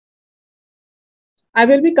 I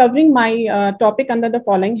will be covering my topic under the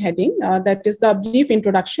following heading, that is the brief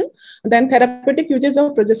introduction, then therapeutic uses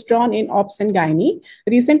of progesterone in OBS and GYN,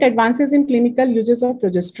 recent advances in clinical uses of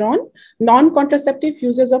progesterone, non-contraceptive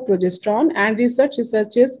uses of progesterone, and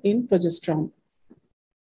researches in progesterone.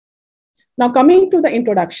 Now, coming to the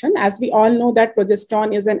introduction, as we all know that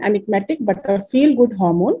progesterone is an enigmatic but a feel-good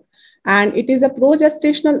hormone, and it is a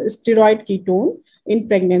progestational steroid ketone in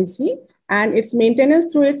pregnancy, and its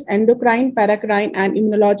maintenance through its endocrine, paracrine, and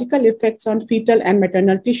immunological effects on fetal and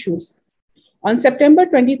maternal tissues. On September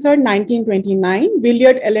 23, 1929,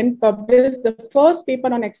 Willard Allen published the first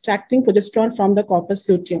paper on extracting progesterone from the corpus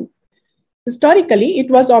luteum. Historically, it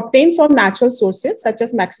was obtained from natural sources such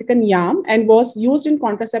as Mexican yam and was used in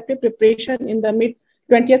contraceptive preparation in the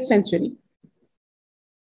mid-20th century.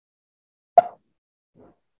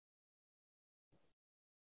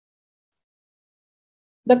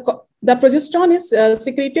 The progesterone is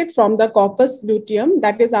secreted from the corpus luteum,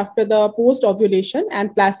 that is after the post-ovulation,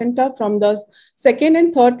 and placenta from the second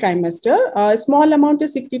and third trimester. A small amount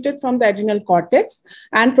is secreted from the adrenal cortex,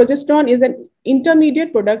 and progesterone is an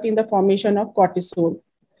intermediate product in the formation of cortisol.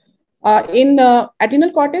 In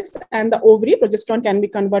adrenal cortex and the ovary, progesterone can be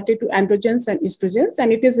converted to androgens and estrogens,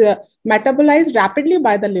 and it is metabolized rapidly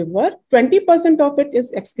by the liver. 20% of it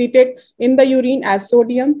is excreted in the urine as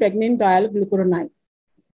sodium pregnenolone.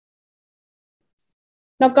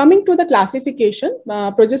 Now, coming to the classification,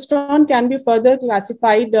 progesterone can be further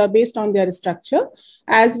classified based on their structure.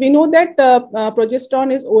 As we know that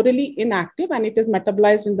progesterone is orally inactive and it is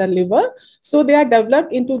metabolized in the liver. So they are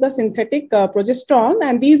developed into the synthetic progesterone,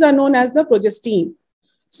 and these are known as the progestine.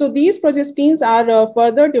 So these progestines are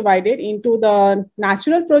further divided into the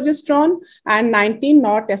natural progesterone and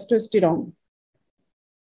 19-nor testosterone.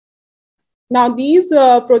 Now, these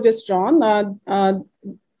progesterone,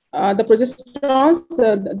 the progesterones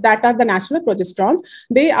that are the natural progesterones,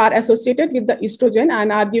 they are associated with the estrogen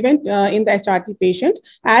and are given in the HRT patient.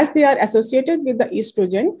 As they are associated with the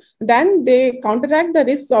estrogen, then they counteract the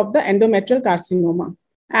risks of the endometrial carcinoma.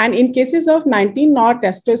 And in cases of 19-nor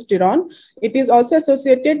testosterone, it is also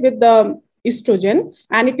associated with the estrogen,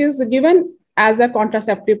 and it is given as a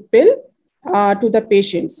contraceptive pill to the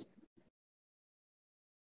patients.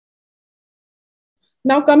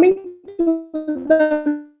 Now, coming to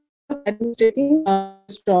the administrating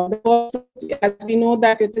as we know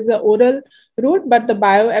that it is an oral route, but the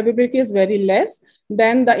bioavailability is very less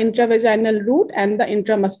than the intravaginal route and the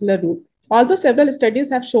intramuscular route. Although several studies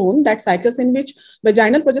have shown that cycles in which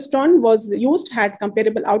vaginal progesterone was used had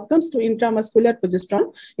comparable outcomes to intramuscular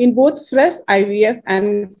progesterone in both fresh IVF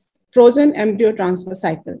and frozen embryo transfer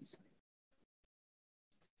cycles.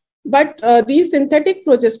 But these synthetic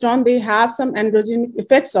progesterone, they have some androgenic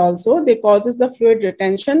effects also. They causes the fluid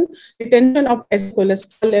retention of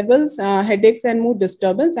cholesterol levels, headaches and mood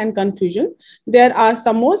disturbance and confusion. There are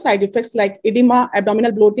some more side effects like edema,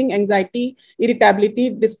 abdominal bloating, anxiety,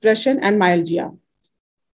 irritability, depression, and myalgia.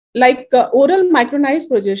 Like oral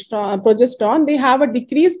micronized progesterone, they have a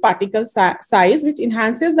decreased particle size, which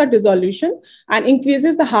enhances the dissolution and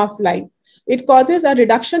increases the half-life. It causes a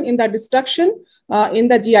reduction in the destruction in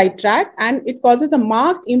the GI tract, and it causes a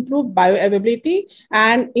marked improved bioavailability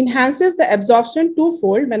and enhances the absorption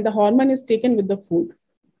twofold when the hormone is taken with the food.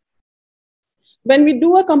 When we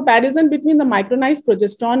do a comparison between the micronized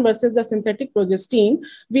progesterone versus the synthetic progestine,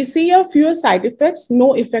 we see a fewer side effects,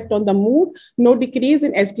 no effect on the mood, no decrease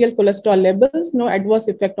in HDL cholesterol levels, no adverse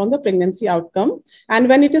effect on the pregnancy outcome. And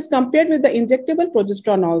when it is compared with the injectable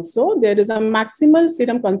progesterone also, there is a maximal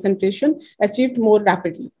serum concentration achieved more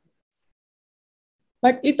rapidly.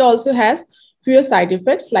 But it also has fewer side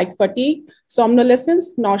effects like fatigue,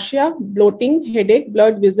 somnolence, nausea, bloating, headache,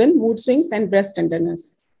 blurred vision, mood swings, and breast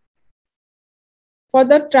tenderness. For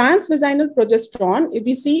the transvaginal progesterone,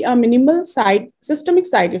 we see a minimal systemic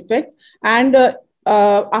side effect, and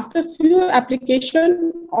after few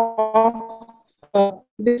application of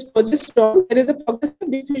this progesterone, there is a progressive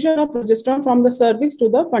diffusion of progesterone from the cervix to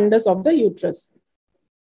the fundus of the uterus.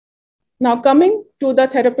 Now, coming to the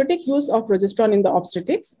therapeutic use of progesterone in the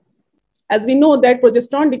obstetrics, as we know that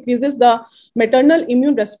progesterone decreases the maternal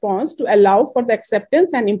immune response to allow for the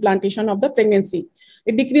acceptance and implantation of the pregnancy.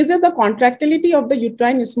 It decreases the contractility of the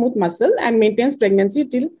uterine smooth muscle and maintains pregnancy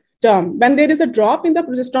till term. When there is a drop in the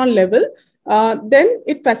progesterone level, then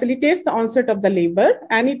it facilitates the onset of the labor,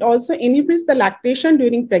 and it also inhibits the lactation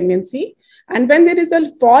during pregnancy. And when there is a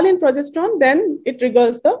fall in progesterone, then it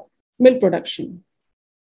triggers the milk production.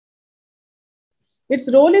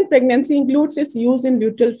 Its role in pregnancy includes its use in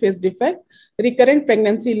luteal phase defect, recurrent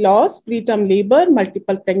pregnancy loss, preterm labor,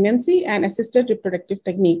 multiple pregnancy, and assisted reproductive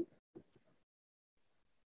technique.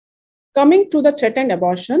 Coming to the threatened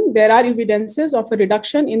abortion, there are evidences of a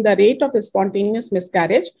reduction in the rate of spontaneous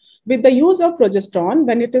miscarriage with the use of progesterone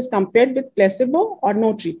when it is compared with placebo or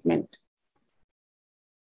no treatment.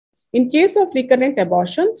 In case of recurrent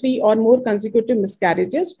abortion, 3 or more consecutive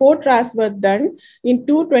miscarriages, 4 trials were done in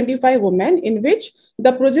 225 women in which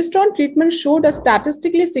the progesterone treatment showed a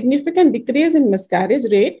statistically significant decrease in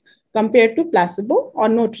miscarriage rate compared to placebo or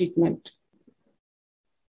no treatment.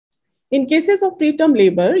 In cases of preterm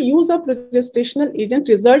labor, use of progestational agent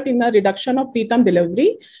result in a reduction of preterm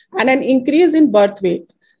delivery and an increase in birth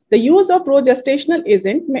weight. The use of progestational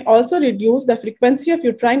agent may also reduce the frequency of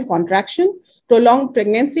uterine contraction, prolong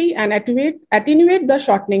pregnancy, and attenuate the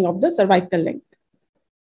shortening of the cervical length.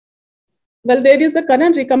 Well, there is a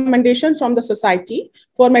current recommendation from the Society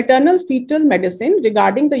for Maternal Fetal Medicine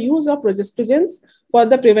regarding the use of progestogens for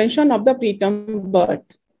the prevention of the preterm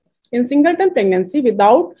birth. In singleton pregnancy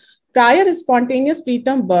without prior spontaneous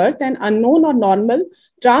preterm birth and unknown or normal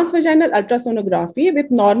transvaginal ultrasonography with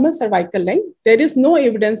normal cervical length, there is no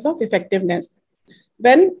evidence of effectiveness.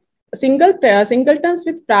 When singletons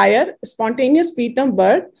with prior spontaneous preterm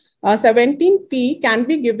birth, 17P can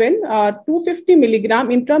be given 250 milligram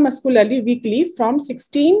intramuscularly weekly from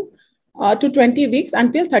 16 to 20 weeks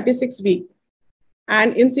until 36 weeks.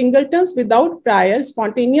 And in singletons without prior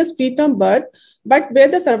spontaneous preterm birth, but where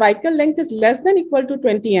the cervical length is less than equal to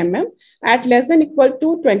 20 mm at less than equal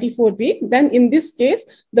to 24 weeks, then in this case,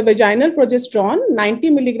 the vaginal progesterone 90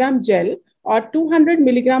 milligram gel or 200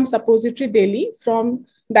 milligram suppository daily from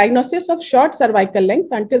diagnosis of short cervical length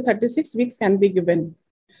until 36 weeks can be given.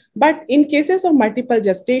 But in cases of multiple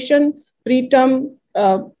gestation, preterm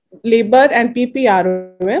labor and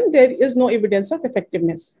PPROM, there is no evidence of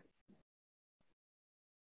effectiveness.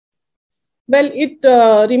 Well, it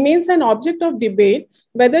remains an object of debate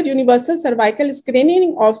whether universal cervical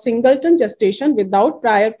screening of singleton gestation without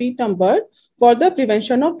prior preterm birth for the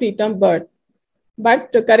prevention of preterm birth.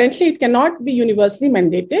 But currently it cannot be universally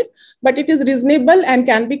mandated, but it is reasonable and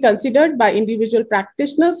can be considered by individual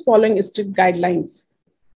practitioners following strict guidelines.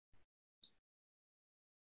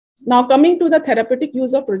 Now coming to the therapeutic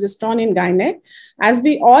use of progesterone in gynec, as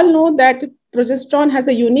we all know that progesterone has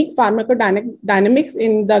a unique pharmacodynamics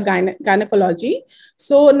in the gynecology.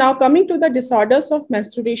 So now coming to the disorders of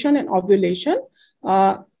menstruation and ovulation,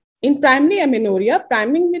 in primary amenorrhea,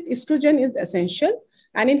 priming with estrogen is essential.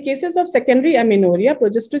 And in cases of secondary amenorrhea,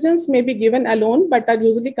 progestogens may be given alone, but are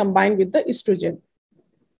usually combined with the estrogen.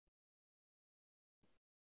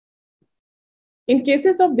 In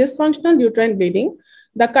cases of dysfunctional uterine bleeding,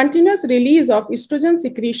 the continuous release of estrogen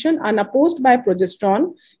secretion unopposed by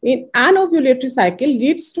progesterone in an ovulatory cycle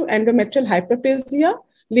leads to endometrial hyperplasia,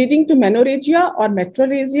 leading to menorrhagia or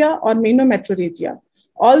metrorrhagia or menometrorrhagia.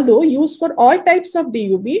 Although used for all types of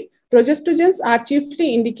DUB, progestogens are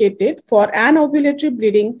chiefly indicated for anovulatory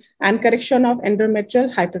bleeding and correction of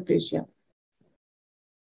endometrial hyperplasia.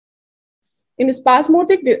 In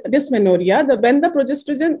spasmodic dysmenorrhea, when the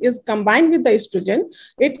progestogen is combined with the estrogen,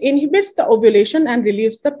 it inhibits the ovulation and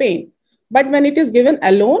relieves the pain. But when it is given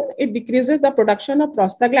alone, it decreases the production of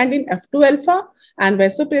prostaglandin F2 alpha and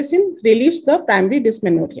vasopressin, relieves the primary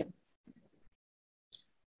dysmenorrhea.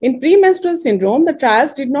 In premenstrual syndrome, the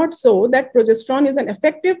trials did not show that progesterone is an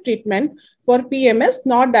effective treatment for PMS,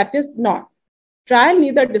 nor that is not. Trial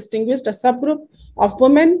neither distinguished a subgroup of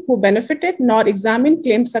women who benefited nor examined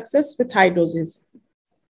claimed success with high doses.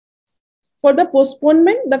 For the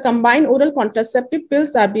postponement, the combined oral contraceptive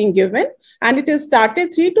pills are being given, and it is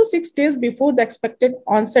started 3 to 6 days before the expected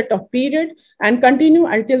onset of period and continue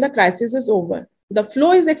until the crisis is over. The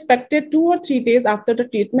flow is expected 2 or 3 days after the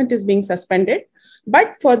treatment is being suspended.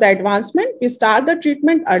 But for the advancement, we start the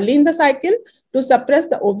treatment early in the cycle to suppress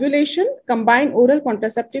the ovulation, combine oral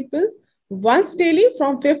contraceptive pills once daily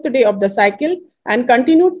from 5th day of the cycle and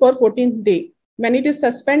continued for 14th day. When it is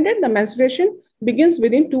suspended, the menstruation begins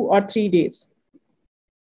within 2 or 3 days.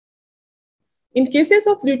 In cases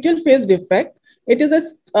of luteal phase defect, it is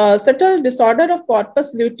a subtle disorder of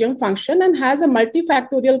corpus luteum function and has a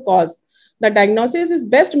multifactorial cause. The diagnosis is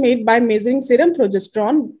best made by measuring serum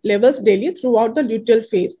progesterone levels daily throughout the luteal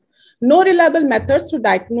phase. No reliable methods to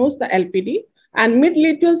diagnose the LPD, and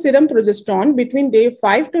mid-luteal serum progesterone between day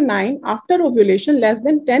 5 to 9 after ovulation less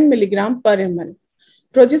than 10 milligram per ml.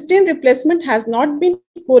 Progestin replacement has not been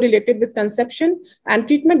correlated with conception, and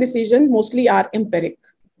treatment decisions mostly are empiric.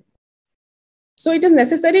 So it is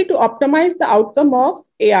necessary to optimize the outcome of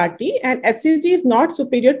ART, and HCG is not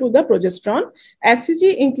superior to the progesterone.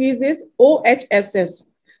 HCG increases OHSS.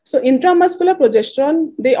 So intramuscular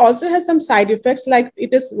progesterone, they also have some side effects like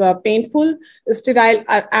it is painful, sterile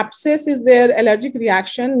abscess is there, allergic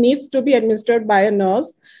reaction, needs to be administered by a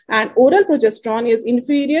nurse, and oral progesterone is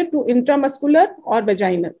inferior to intramuscular or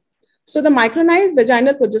vaginal. So the micronized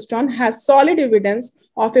vaginal progesterone has solid evidence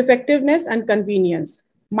of effectiveness and convenience.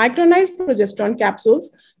 Micronized progesterone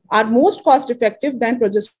capsules are most cost-effective than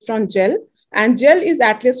progesterone gel, and gel is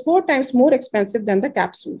at least 4 times more expensive than the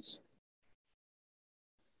capsules.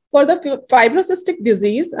 For the fibrocystic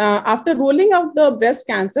disease, after ruling out the breast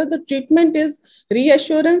cancer, the treatment is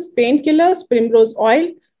reassurance, painkillers, primrose oil,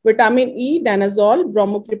 vitamin E, danazol,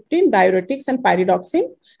 bromocriptine, diuretics, and pyridoxine.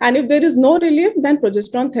 And if there is no relief, then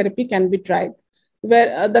progesterone therapy can be tried,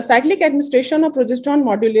 where the cyclic administration of progesterone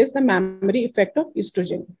modulates the mammary effect of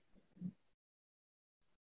estrogen.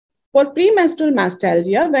 For premenstrual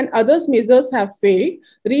mastalgia, when other measures have failed,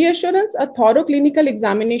 reassurance, a thorough clinical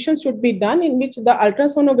examination should be done in which the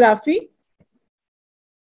ultrasonography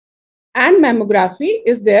and mammography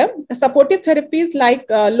is there. Supportive therapies like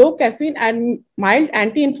low caffeine and mild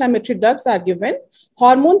anti-inflammatory drugs are given.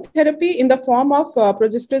 Hormone therapy in the form of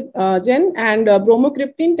progestogen and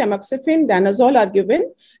bromocriptine, tamoxifen, danazol are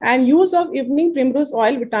given, and use of evening primrose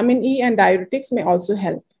oil, vitamin E, and diuretics may also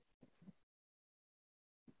help.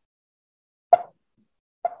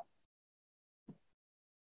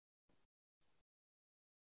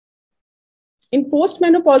 In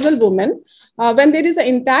postmenopausal women, when there is an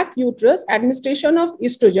intact uterus, administration of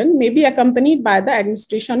estrogen may be accompanied by the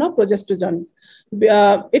administration of progesterone.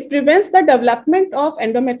 It prevents the development of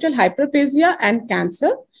endometrial hyperplasia and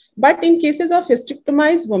cancer. But in cases of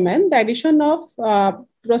hysterectomized women, the addition of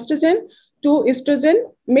progesterone to estrogen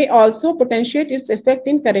may also potentiate its effect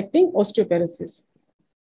in correcting osteoporosis.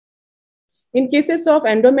 In cases of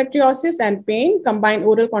endometriosis and pain, combined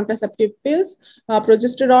oral contraceptive pills,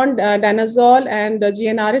 progesterone, danazol, and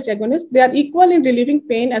GnRH agonists, they are equal in relieving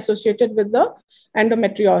pain associated with the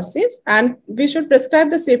endometriosis, and we should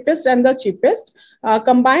prescribe the safest and the cheapest.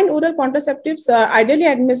 Combined oral contraceptives ideally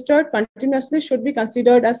administered continuously should be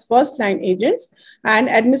considered as first-line agents, and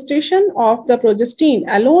administration of the progestin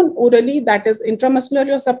alone orally, that is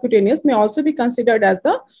intramuscularly or subcutaneous, may also be considered as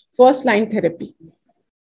the first-line therapy.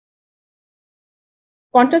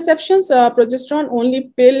 Contraceptions, progesterone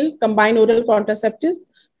only pill, combined oral contraceptives,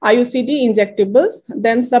 IUCD injectables,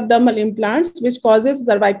 then subdermal implants, which causes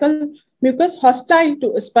cervical mucus hostile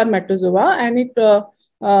to spermatozoa, and it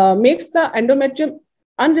makes the endometrium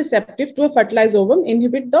unreceptive to a fertilized ovum,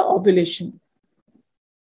 inhibit the ovulation.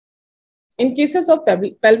 In cases of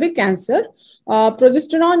pelvic cancer,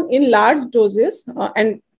 progesterone in large doses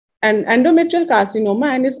and endometrial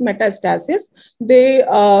carcinoma and its metastasis, they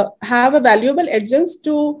have a valuable adjunct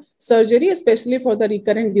to surgery, especially for the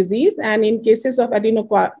recurrent disease. And in cases of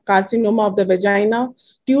adenocarcinoma of the vagina,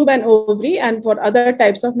 tube and ovary, and for other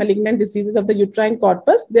types of malignant diseases of the uterine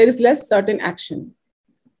corpus, there is less certain action.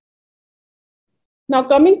 Now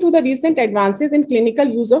coming to the recent advances in clinical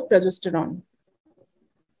use of progesterone.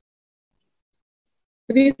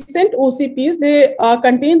 Recent OCPs, they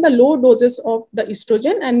contain the low doses of the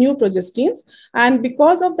estrogen and new progestins, and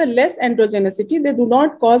because of the less androgenicity, they do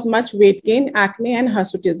not cause much weight gain, acne, and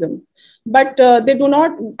hirsutism. But they do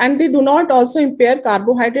not also impair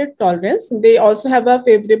carbohydrate tolerance. They also have a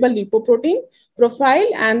favorable lipoprotein profile,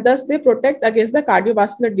 and thus they protect against the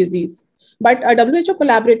cardiovascular disease. But a WHO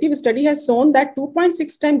collaborative study has shown that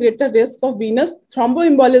 2.6 times greater risk of venous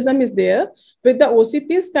thromboembolism is there with the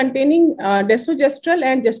OCPs containing desogestrel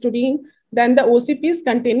and gestudine than the OCPs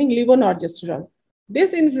containing levonorgestrel.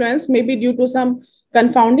 This influence may be due to some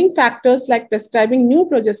confounding factors like prescribing new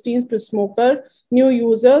progestins to smoker, new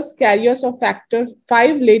users, carriers of factor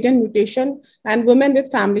V latent mutation, and women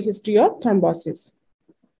with family history of thrombosis.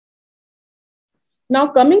 Now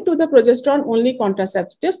coming to the progesterone-only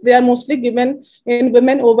contraceptives, they are mostly given in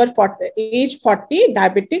women over age 40,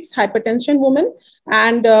 diabetics, hypertension women,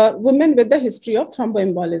 and women with the history of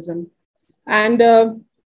thromboembolism. And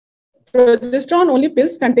progesterone-only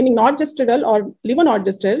pills containing norgestrel or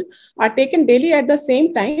levonorgestrel are taken daily at the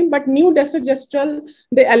same time, but new desogestrel,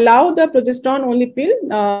 they allow the progesterone-only pill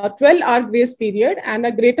 12-hour grace period and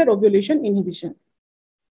a greater ovulation inhibition.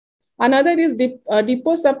 Another is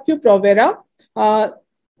Depot Sub-Q Provera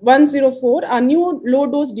 104, a new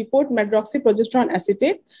low-dose depot medroxyprogesterone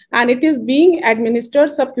acetate, and it is being administered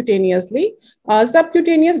subcutaneously.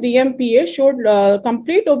 Subcutaneous DMPA showed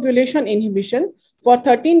complete ovulation inhibition for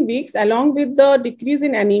 13 weeks, along with the decrease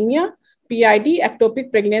in anemia, PID,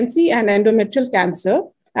 ectopic pregnancy, and endometrial cancer,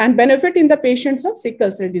 and benefit in the patients of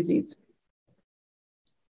sickle cell disease.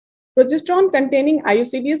 Progesterone containing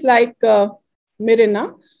IUCDs like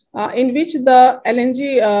Mirena, in which the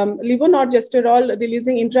LNG levonorgestrel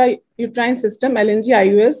releasing intrauterine system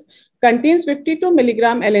LNG-IUS contains 52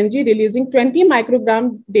 milligram LNG releasing 20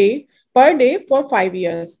 microgram per day for 5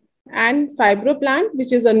 years. And Fibroplant,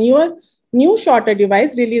 which is a new shorter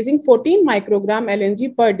device releasing 14 microgram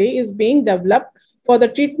LNG per day, is being developed for the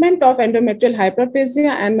treatment of endometrial hyperplasia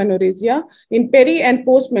and menorrhagia in peri and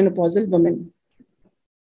postmenopausal women.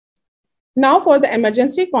 Now for the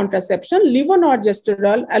emergency contraception,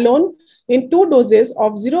 levonorgestrel alone in 2 doses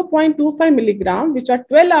of 0.25 milligram, which are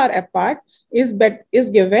 12 hours apart, is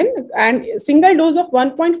given, and single dose of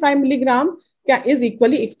 1.5 milligram is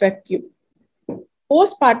equally effective.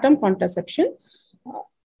 Postpartum contraception,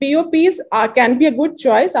 POPs can be a good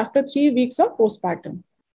choice after 3 weeks of postpartum.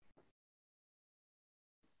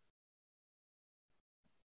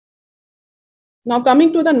 Now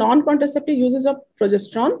coming to the non-contraceptive uses of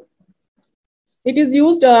progesterone. It is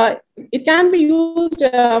used, it can be used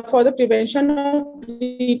for the prevention of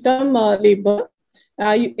preterm labor.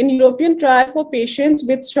 In European trial for patients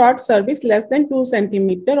with short cervix less than 2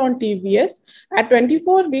 centimeter on TVS, at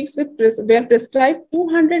 24 weeks were prescribed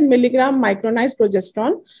 200 milligram micronized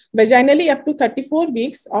progesterone vaginally up to 34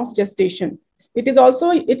 weeks of gestation.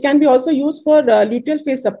 It can be also used for luteal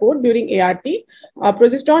phase support during ART.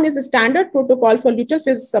 Progesterone is a standard protocol for luteal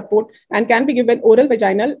phase support and can be given oral,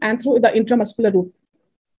 vaginal, and through the intramuscular route.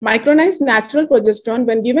 Micronized natural progesterone,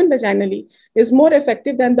 when given vaginally, is more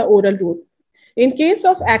effective than the oral route. In case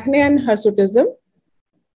of acne and hirsutism,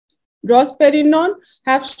 drospirenone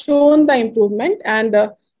have shown the improvement, and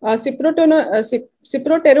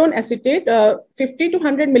cyproterone acetate 50 to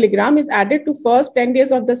 100 milligram is added to first 10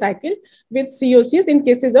 days of the cycle with COCs in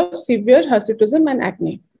cases of severe hirsutism and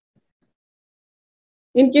acne.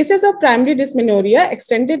 In cases of primary dysmenorrhea,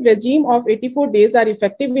 extended regime of 84 days are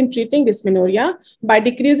effective in treating dysmenorrhea by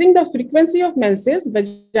decreasing the frequency of menses.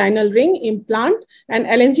 Vaginal ring, implant, and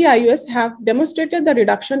LNG-IUS have demonstrated the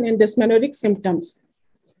reduction in dysmenoric symptoms.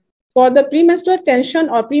 For the premenstrual tension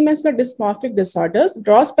or premenstrual dysmorphic disorders,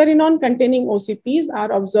 drospirenone containing OCPs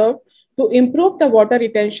are observed to improve the water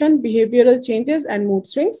retention, behavioral changes, and mood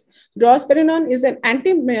swings. Drospirenone is an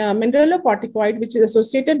anti-mineralocorticoid which is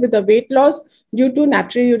associated with the weight loss due to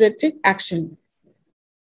natriuretic action.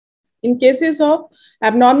 In cases of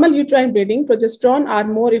abnormal uterine bleeding, progesterone are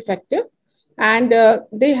more effective, and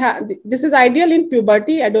this is ideal in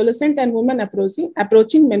puberty, adolescent, and women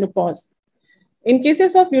approaching menopause. In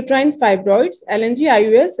cases of uterine fibroids,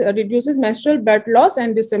 LNG-IUS reduces menstrual blood loss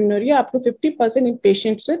and dysmenorrhea up to 50% in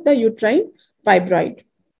patients with the uterine fibroid.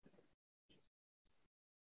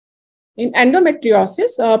 In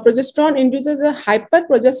endometriosis, progesterone induces a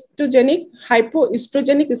hyperprogestogenic,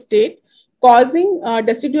 hypoestrogenic state, causing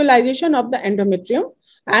decidualization of the endometrium.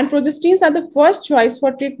 And progestins are the first choice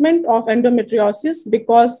for treatment of endometriosis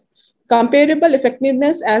because comparable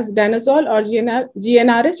effectiveness as danazol or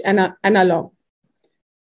GnRH analog.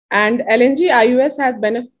 And LNG-IUS has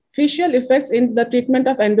beneficial effects in the treatment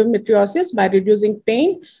of endometriosis by reducing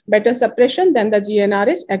pain, better suppression than the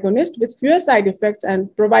GnRH agonist with fewer side effects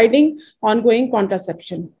and providing ongoing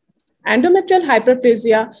contraception. Endometrial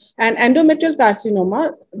hyperplasia and endometrial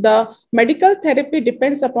carcinoma, the medical therapy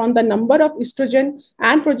depends upon the number of estrogen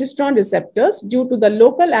and progesterone receptors. Due to the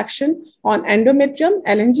local action on endometrium,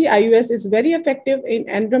 LNG-IUS is very effective in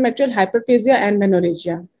endometrial hyperplasia and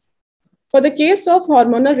menorrhagia. For the case of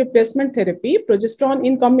hormonal replacement therapy, progesterone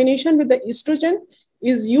in combination with the estrogen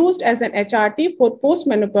is used as an HRT for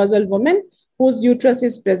postmenopausal women whose uterus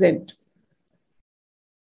is present.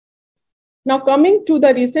 Now coming to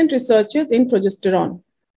the recent researches in progesterone.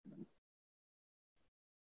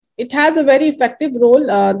 It has a very effective role,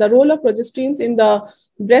 the role of progestins in the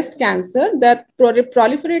breast cancer, that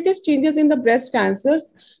proliferative changes in the breast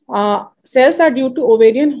cancers cells are due to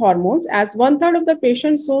ovarian hormones, as 1/3 of the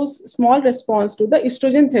patients shows small response to the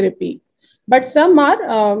estrogen therapy, but some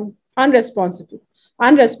are unresponsive.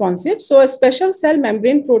 So a special cell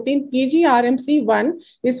membrane protein PGRMC1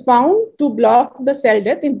 is found to block the cell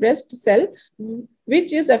death in breast cell,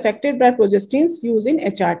 which is affected by progestins used in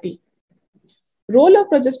HRT. Role of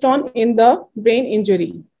progesterone in the brain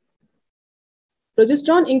injury.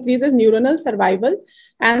 Progesterone increases neuronal survival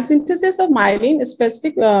and synthesis of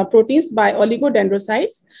myelin-specific proteins by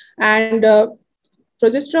oligodendrocytes, and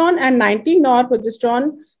progesterone and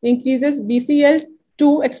 19-norprogesterone increases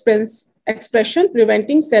BCL2 expression,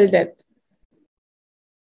 preventing cell death.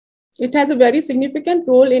 It has a very significant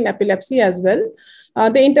role in epilepsy as well.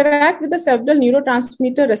 They interact with the several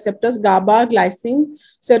neurotransmitter receptors, GABA, glycine,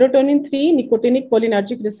 serotonin 3, nicotinic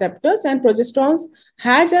cholinergic receptors, and progesterone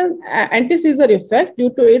has an anti-seizure effect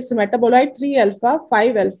due to its metabolite 3-alpha,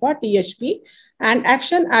 5-alpha THP and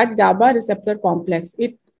action at GABA receptor complex.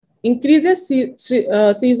 It increases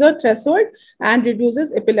seizure threshold and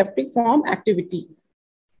reduces epileptic form activity.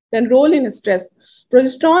 Then role in stress.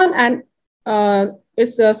 Progesterone and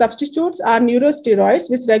its substitutes are neurosteroids,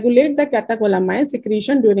 which regulate the catecholamine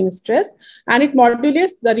secretion during stress, and it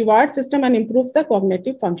modulates the reward system and improves the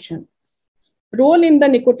cognitive function. Role in the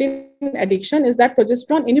nicotine addiction is that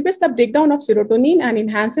progesterone inhibits the breakdown of serotonin and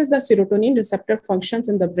enhances the serotonin receptor functions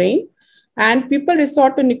in the brain. And people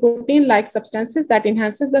resort to nicotine-like substances that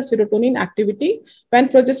enhances the serotonin activity when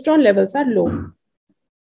progesterone levels are low.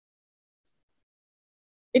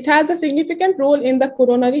 It has a significant role in the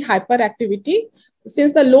coronary hyperactivity,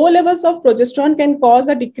 since the low levels of progesterone can cause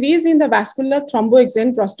a decrease in the vascular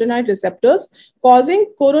thromboxane prostanoid receptors, causing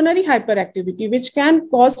coronary hyperactivity, which can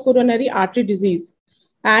cause coronary artery disease.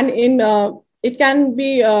 And it can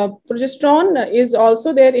be, progesterone is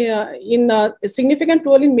also there in a significant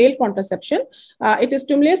role in male contraception. It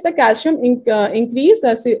stimulates the calcium increase,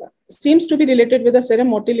 seems to be related with the serum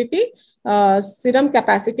motility, serum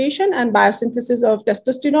capacitation, and biosynthesis of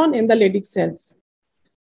testosterone in the Leydig cells.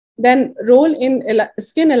 Then role in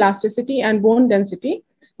skin elasticity and bone density.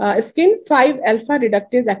 Skin 5-alpha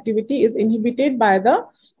reductase activity is inhibited by the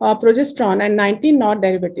progesterone and 19-nor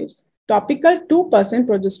derivatives. Topical 2%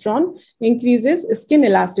 progesterone increases skin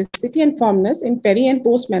elasticity and firmness in peri and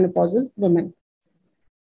postmenopausal women.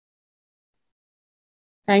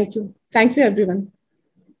 Thank you. Thank you, everyone.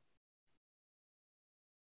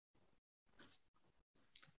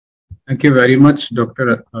 Thank you very much,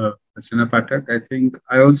 Dr. Archana Pathak. I think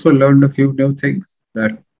I also learned a few new things,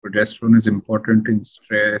 that progesterone is important in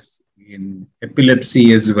stress, in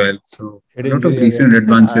epilepsy as well. So a lot of recent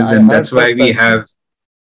advances, and that's why we have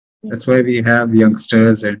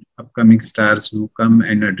youngsters and upcoming stars who come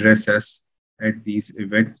and address us at these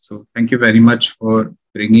events. So thank you very much for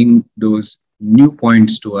bringing those new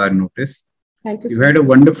points to our notice. Thank you. You had a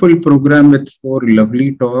wonderful program with 4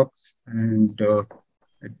 lovely talks, and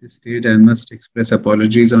at this stage, I must express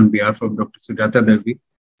apologies on behalf of Dr. Sujata Darvi.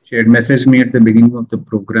 She had messaged me at the beginning of the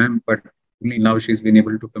program, but only now she's been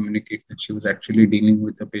able to communicate that she was actually dealing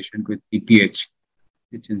with a patient with PPH,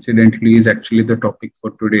 which incidentally is actually the topic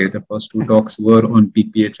for today. The first 2 talks were on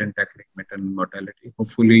PPH and tackling maternal mortality.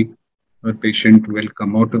 Hopefully, her patient will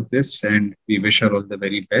come out of this, and we wish her all the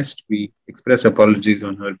very best. We express apologies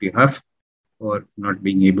on her behalf for not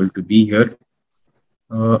being able to be here.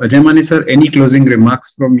 Ajay Mani sir, any closing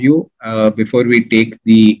remarks from you before we take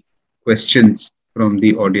the questions from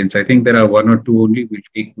the audience? I think there are 1 or 2 only. We'll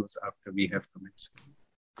take those after we have comments.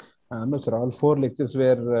 No, sir. All 4 lectures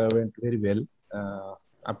went very well,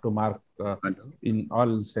 up to mark in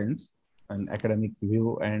all sense, and academic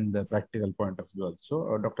view and the practical point of view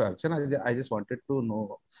also. Dr. Archana, I just wanted to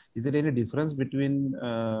know, is there any difference between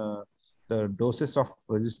the doses of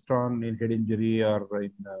progesterone in head injury or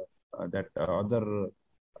in that other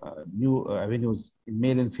new avenues in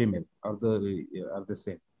male and female? Are the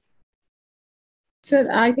same? Sir,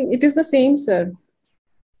 I think it is the same, sir.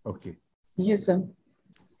 Okay. Yes, sir.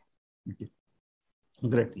 Okay.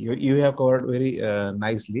 Great. You have covered very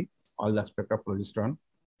nicely all the aspects of progesterone.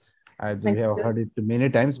 As we have heard it many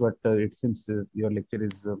times, but it seems your lecture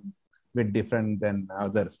is a bit different than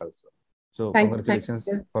others also. So congratulations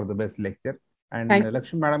for the best lecture. And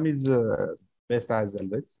Lakshmi Madam is best as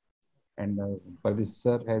always. And Pardeshi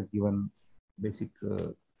sir has given basic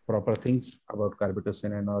proper things about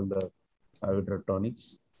carbetocin and all the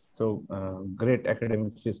tonics. So great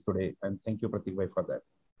academic feast today, and thank you Pratik bhai for that.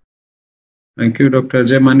 Thank you, Dr.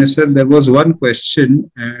 Ajay Mani sir. There was one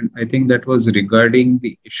question, and I think that was regarding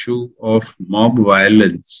the issue of mob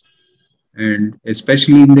violence, and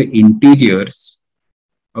especially in the interiors.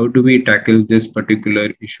 How do we tackle this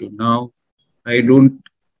particular issue? Now, I don't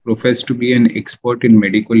profess to be an expert in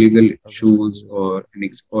medical legal issues or an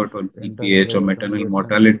expert on PPH or maternal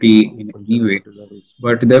mortality in any way,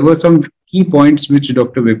 but there were some key points which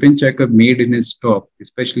Dr. Vipin Chakar made in his talk,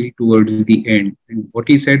 especially towards the end. And what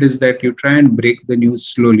he said is that you try and break the news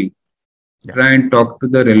slowly. Try and talk to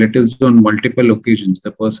the relatives on multiple occasions.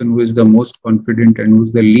 The person who is the most confident and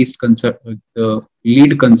who's the the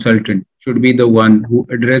lead consultant should be the one who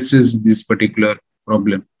addresses this particular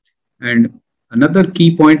problem. And another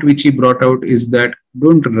key point which he brought out is that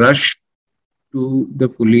don't rush to the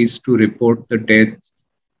police to report the death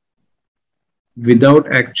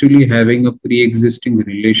without actually having a pre-existing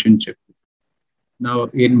relationship. Now,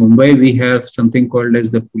 in Mumbai, we have something called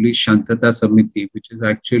as the Police Shantata Samiti, which is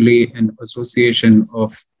actually an association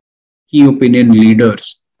of key opinion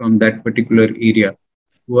leaders from that particular area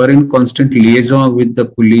who are in constant liaison with the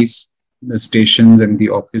police, the stations and the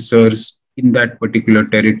officers in that particular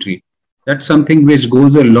territory. That's something which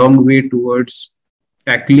goes a long way towards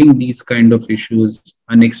tackling these kind of issues,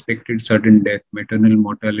 unexpected sudden death, maternal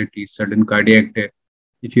mortality, sudden cardiac death.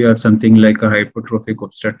 If you have something like a hypertrophic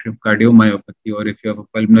obstructive cardiomyopathy, or if you have a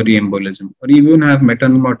pulmonary embolism, or even have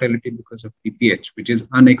maternal mortality because of PPH, which is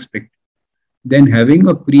unexpected, then having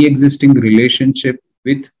a pre-existing relationship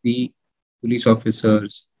with the police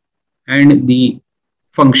officers and the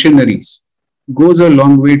functionaries goes a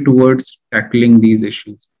long way towards tackling these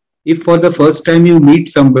issues. If for the first time you meet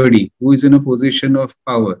somebody who is in a position of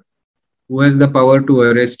power, who has the power to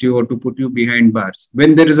arrest you or to put you behind bars,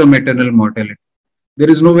 when there is a maternal mortality, there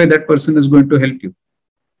is no way that person is going to help you.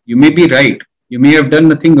 You may be right. You may have done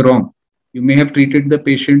nothing wrong. You may have treated the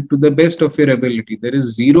patient to the best of your ability. There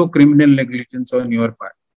is zero criminal negligence on your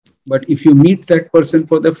part. But if you meet that person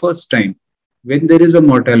for the first time, when there is a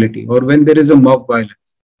mortality or when there is a mob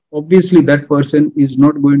violence, obviously that person is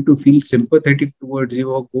not going to feel sympathetic towards you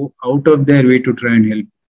or go out of their way to try and help.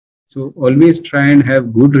 So always try and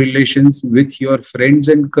have good relations with your friends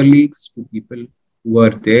and colleagues, to people who are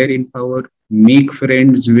there in power. Make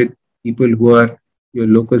friends with people who are your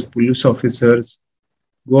locus police officers.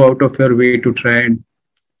 Go out of your way to try and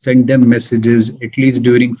send them messages, at least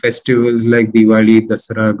during festivals like Diwali,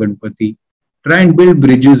 Dasara, Ganpati. Try and build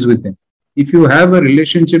bridges with them. If you have a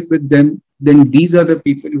relationship with them, then these are the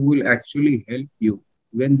people who will actually help you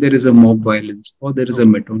when there is a mob violence or there is a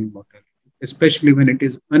maternal mortality. especially when it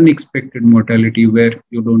is unexpected mortality where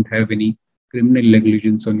you don't have any criminal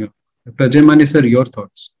negligence on your. Dr. Ajay Mane, sir, your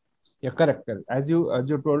thoughts? Yeah, correct. As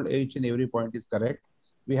you told, each and every point is correct.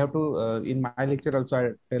 We have to, in my lecture also,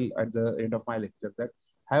 I tell at the end of my lecture that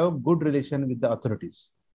have a good relation with the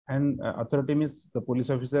authorities. And authority means the police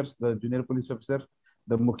officers, the junior police officers,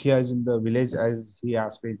 the mukhias in the village, as he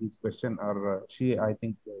asked me this question, or she, I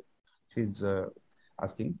think she's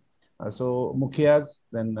asking. So mukhias,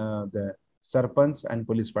 then the sarpants and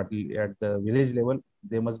police party at the village level,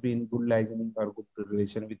 they must be in good liaison or good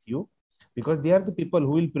relation with you, because they are the people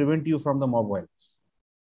who will prevent you from the mob violence.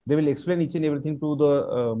 They will explain each and everything to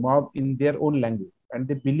the mob in their own language, and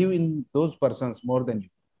they believe in those persons more than you.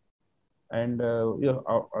 And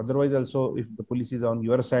otherwise also, if the police is on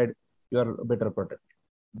your side, you are better protected.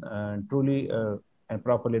 And truly and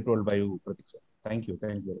properly told by you, Pratik sir. Thank you.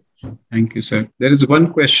 Thank you very much. Thank you, sir. There is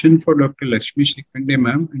one question for Dr. Lakshmi Shrikhande,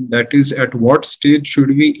 ma'am, and that is, at what stage should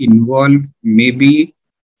we involve maybe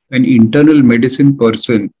an internal medicine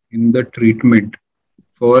person in the treatment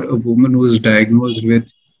for a woman who is diagnosed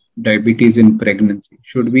with diabetes in pregnancy?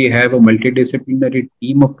 Should we have a multidisciplinary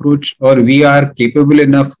team approach, or we are capable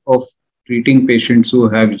enough of treating patients who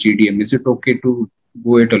have GDM? Is it okay to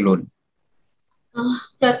go it alone?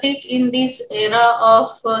 Pratik, in this era of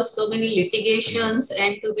so many litigations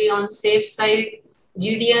and to be on safe side,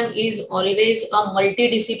 GDM is always a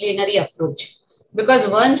multidisciplinary approach. Because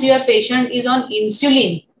once your patient is on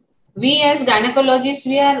insulin, we as gynecologists,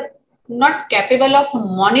 we are not capable of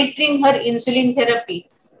monitoring her insulin therapy.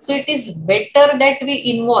 So it is better that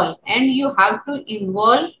we involve, and you have to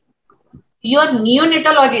involve your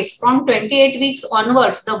neonatologist from 28 weeks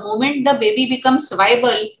onwards. The moment the baby becomes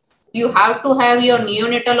viable, you have to have your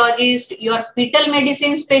neonatologist, your fetal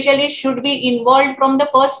medicine specialist should be involved from the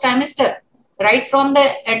first trimester, right from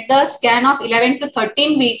at the scan of 11 to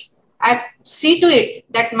 13 weeks. I see to it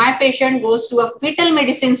that my patient goes to a fetal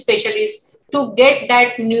medicine specialist to get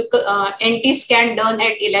that NT scan done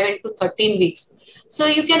at 11 to 13 weeks. So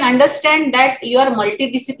you can understand that your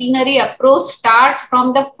multidisciplinary approach starts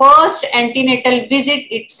from the first antenatal visit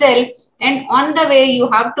itself, and on the way you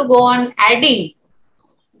have to go on adding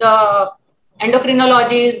the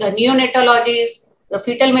endocrinologist, the neonatologist, the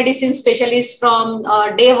fetal medicine specialist from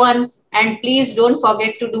day one, and please don't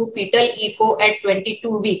forget to do fetal echo at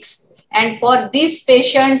 22 weeks. And for these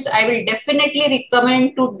patients, I will definitely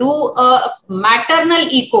recommend to do a maternal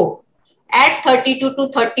echo at 32 to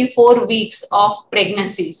 34 weeks of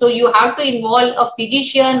pregnancy. So you have to involve a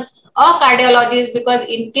physician, a cardiologist, because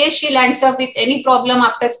in case she lands up with any problem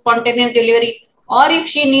after spontaneous delivery, or if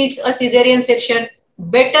she needs a cesarean section,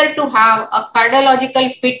 better to have a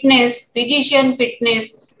cardiological fitness, physician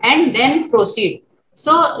fitness, and then proceed.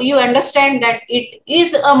 So you understand that it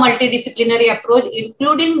is a multidisciplinary approach,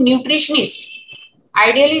 including nutritionists.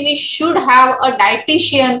 Ideally, we should have a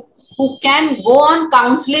dietitian who can go on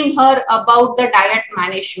counseling her about the diet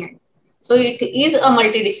management. So it is a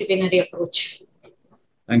multidisciplinary approach.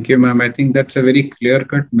 Thank you, ma'am. I think that's a very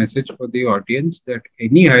clear-cut message for the audience that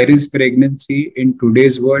any high-risk pregnancy in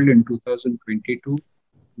today's world in 2022,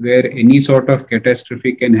 where any sort of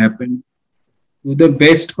catastrophe can happen, to the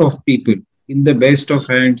best of people, in the best of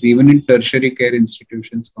hands, even in tertiary care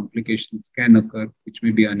institutions, complications can occur, which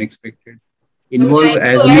may be unexpected. Involve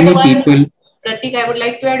as many people. Pratik, I would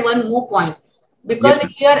like to add one more point. Because yes,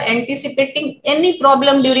 if you are anticipating any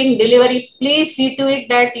problem during delivery, please see to it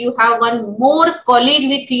that you have one more colleague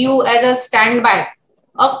with you as a standby.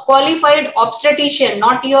 A qualified obstetrician,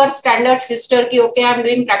 not your standard sister, ki, okay, I'm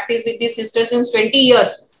doing practice with this sister since 20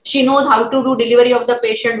 years. She knows how to do delivery of the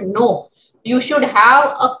patient. No. You should have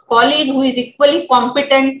a colleague who is equally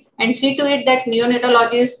competent, and see to it that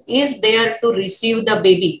neonatologist is there to receive the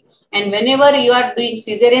baby. And whenever you are doing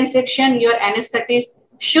cesarean section, your anesthetist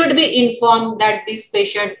should be informed that this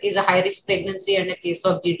patient is a high-risk pregnancy and a case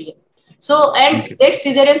of GDM. So, and that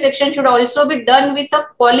cesarean section should also be done with a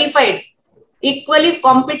qualified, equally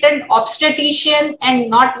competent obstetrician and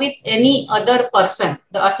not with any other person.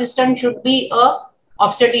 The assistant should be a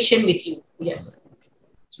obstetrician with you. Yes.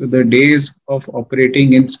 So the days of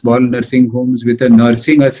operating in small nursing homes with a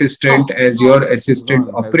nursing assistant as your assistant,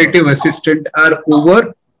 operative assistant are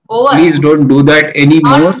over. Please don't do that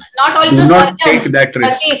anymore. Not also do not surgeons. Take that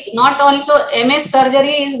risk. Not also MS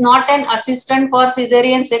surgery is not an assistant for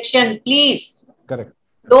cesarean section. Please. Correct.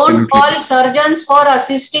 Don't Absolutely. call surgeons for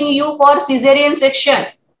assisting you for cesarean section.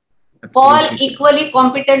 Absolutely. Call equally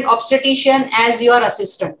competent obstetrician as your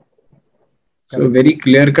assistant. So very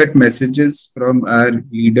clear-cut messages from our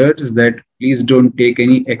leaders that please don't take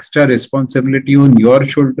any extra responsibility on your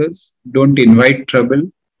shoulders. Don't invite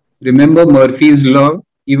trouble. Remember Murphy's law.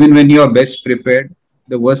 even when you are best prepared,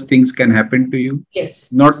 the worst things can happen to you. Yes.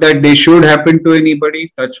 Not that they should happen to anybody,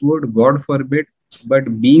 touch wood, God forbid, but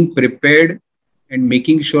being prepared and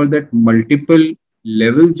making sure that multiple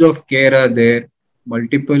levels of care are there,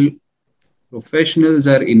 multiple professionals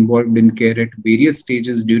are involved in care at various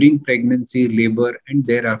stages during pregnancy, labor, and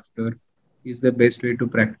thereafter is the best way to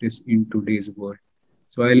practice in today's world.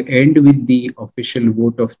 So I'll end with the official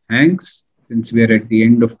vote of thanks since we are at the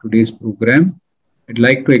end of today's program. I'd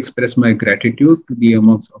like to express my gratitude to the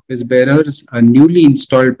AMOG's office bearers, our newly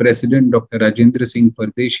installed president, Dr. Rajendra Singh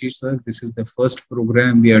Pardeshi, sir. This is the first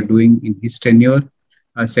program we are doing in his tenure.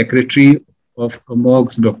 Our secretary of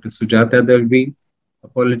AMOG's, Dr. Sujata Dalvi.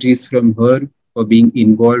 Apologies from her for being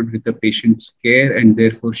involved with the patient's care and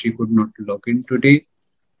therefore she could not log in today.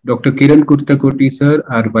 Dr. Kiran Kurtakoti, sir,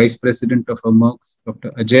 our Vice President of AMOG's, Dr.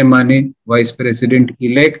 Ajay Mane, Vice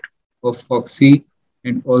President-elect of FOXI,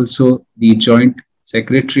 and also the Joint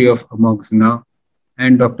Secretary of AMOG's now,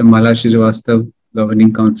 and Dr. Mala Srivastav,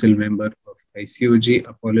 Governing Council member of ICOG.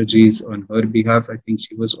 Apologies on her behalf. I think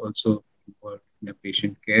she was also involved in a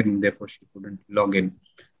patient care and therefore she couldn't log in.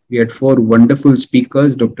 We had 4 wonderful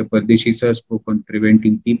speakers. Dr. Pardeshi sir spoke on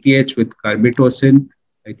preventing PPH with carbetocin.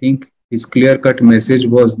 I think his clear-cut message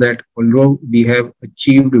was that although we have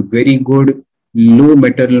achieved very good low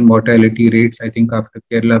maternal mortality rates, I think after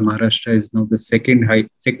Kerala, Maharashtra is now the second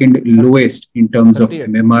lowest in terms 38, of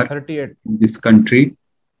MMR 38. in this country.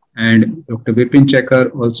 And Dr. Vipin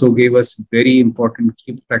Chakar also gave us very important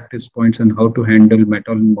key practice points on how to handle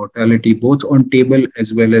maternal mortality, both on table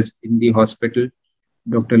as well as in the hospital.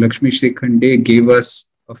 Dr. Lakshmi Shrikhande gave us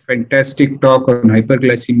a fantastic talk on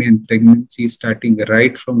hyperglycemia and pregnancy, starting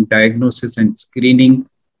right from diagnosis and screening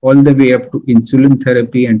all the way up to insulin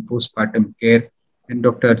therapy and postpartum care. And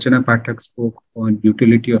Dr. Archana Pathak spoke on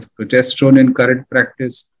utility of progesterone in current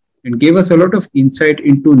practice and gave us a lot of insight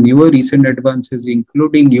into newer recent advances,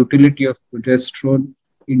 including utility of progesterone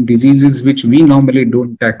in diseases which we normally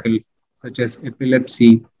don't tackle, such as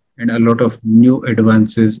epilepsy, and a lot of new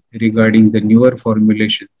advances regarding the newer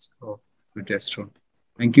formulations of progesterone.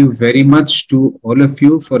 Thank you very much to all of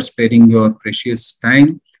you for sparing your precious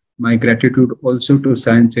time. My gratitude also to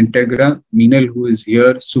Science Integra, Meenal who is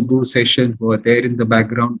here, Subbu Session who are there in the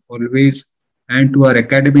background always, and to our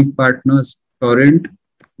academic partners, Torrent,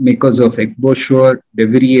 makers of ECBOSure,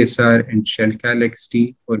 Devery SR and Shellcal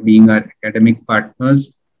XT for being our academic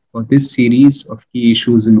partners for this series of key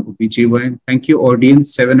issues in OBGYN. Thank you,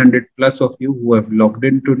 audience, 700 plus of you who have logged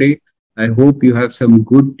in today. I hope you have some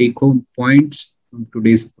good take-home points from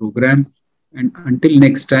today's program. And until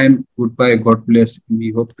next time, goodbye, God bless.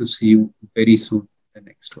 We hope to see you very soon in the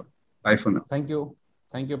next one. Bye for now. Thank you.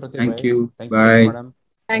 Thank you, Pratik. Thank you. Thank Bye. you, madam.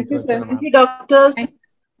 Thank you, sir. Thank you, doctors.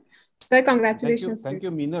 Sir, congratulations. Thank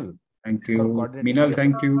you, Meenal. Thank you. For coordinating Meenal, this.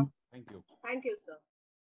 thank you. Thank you. Thank you, sir.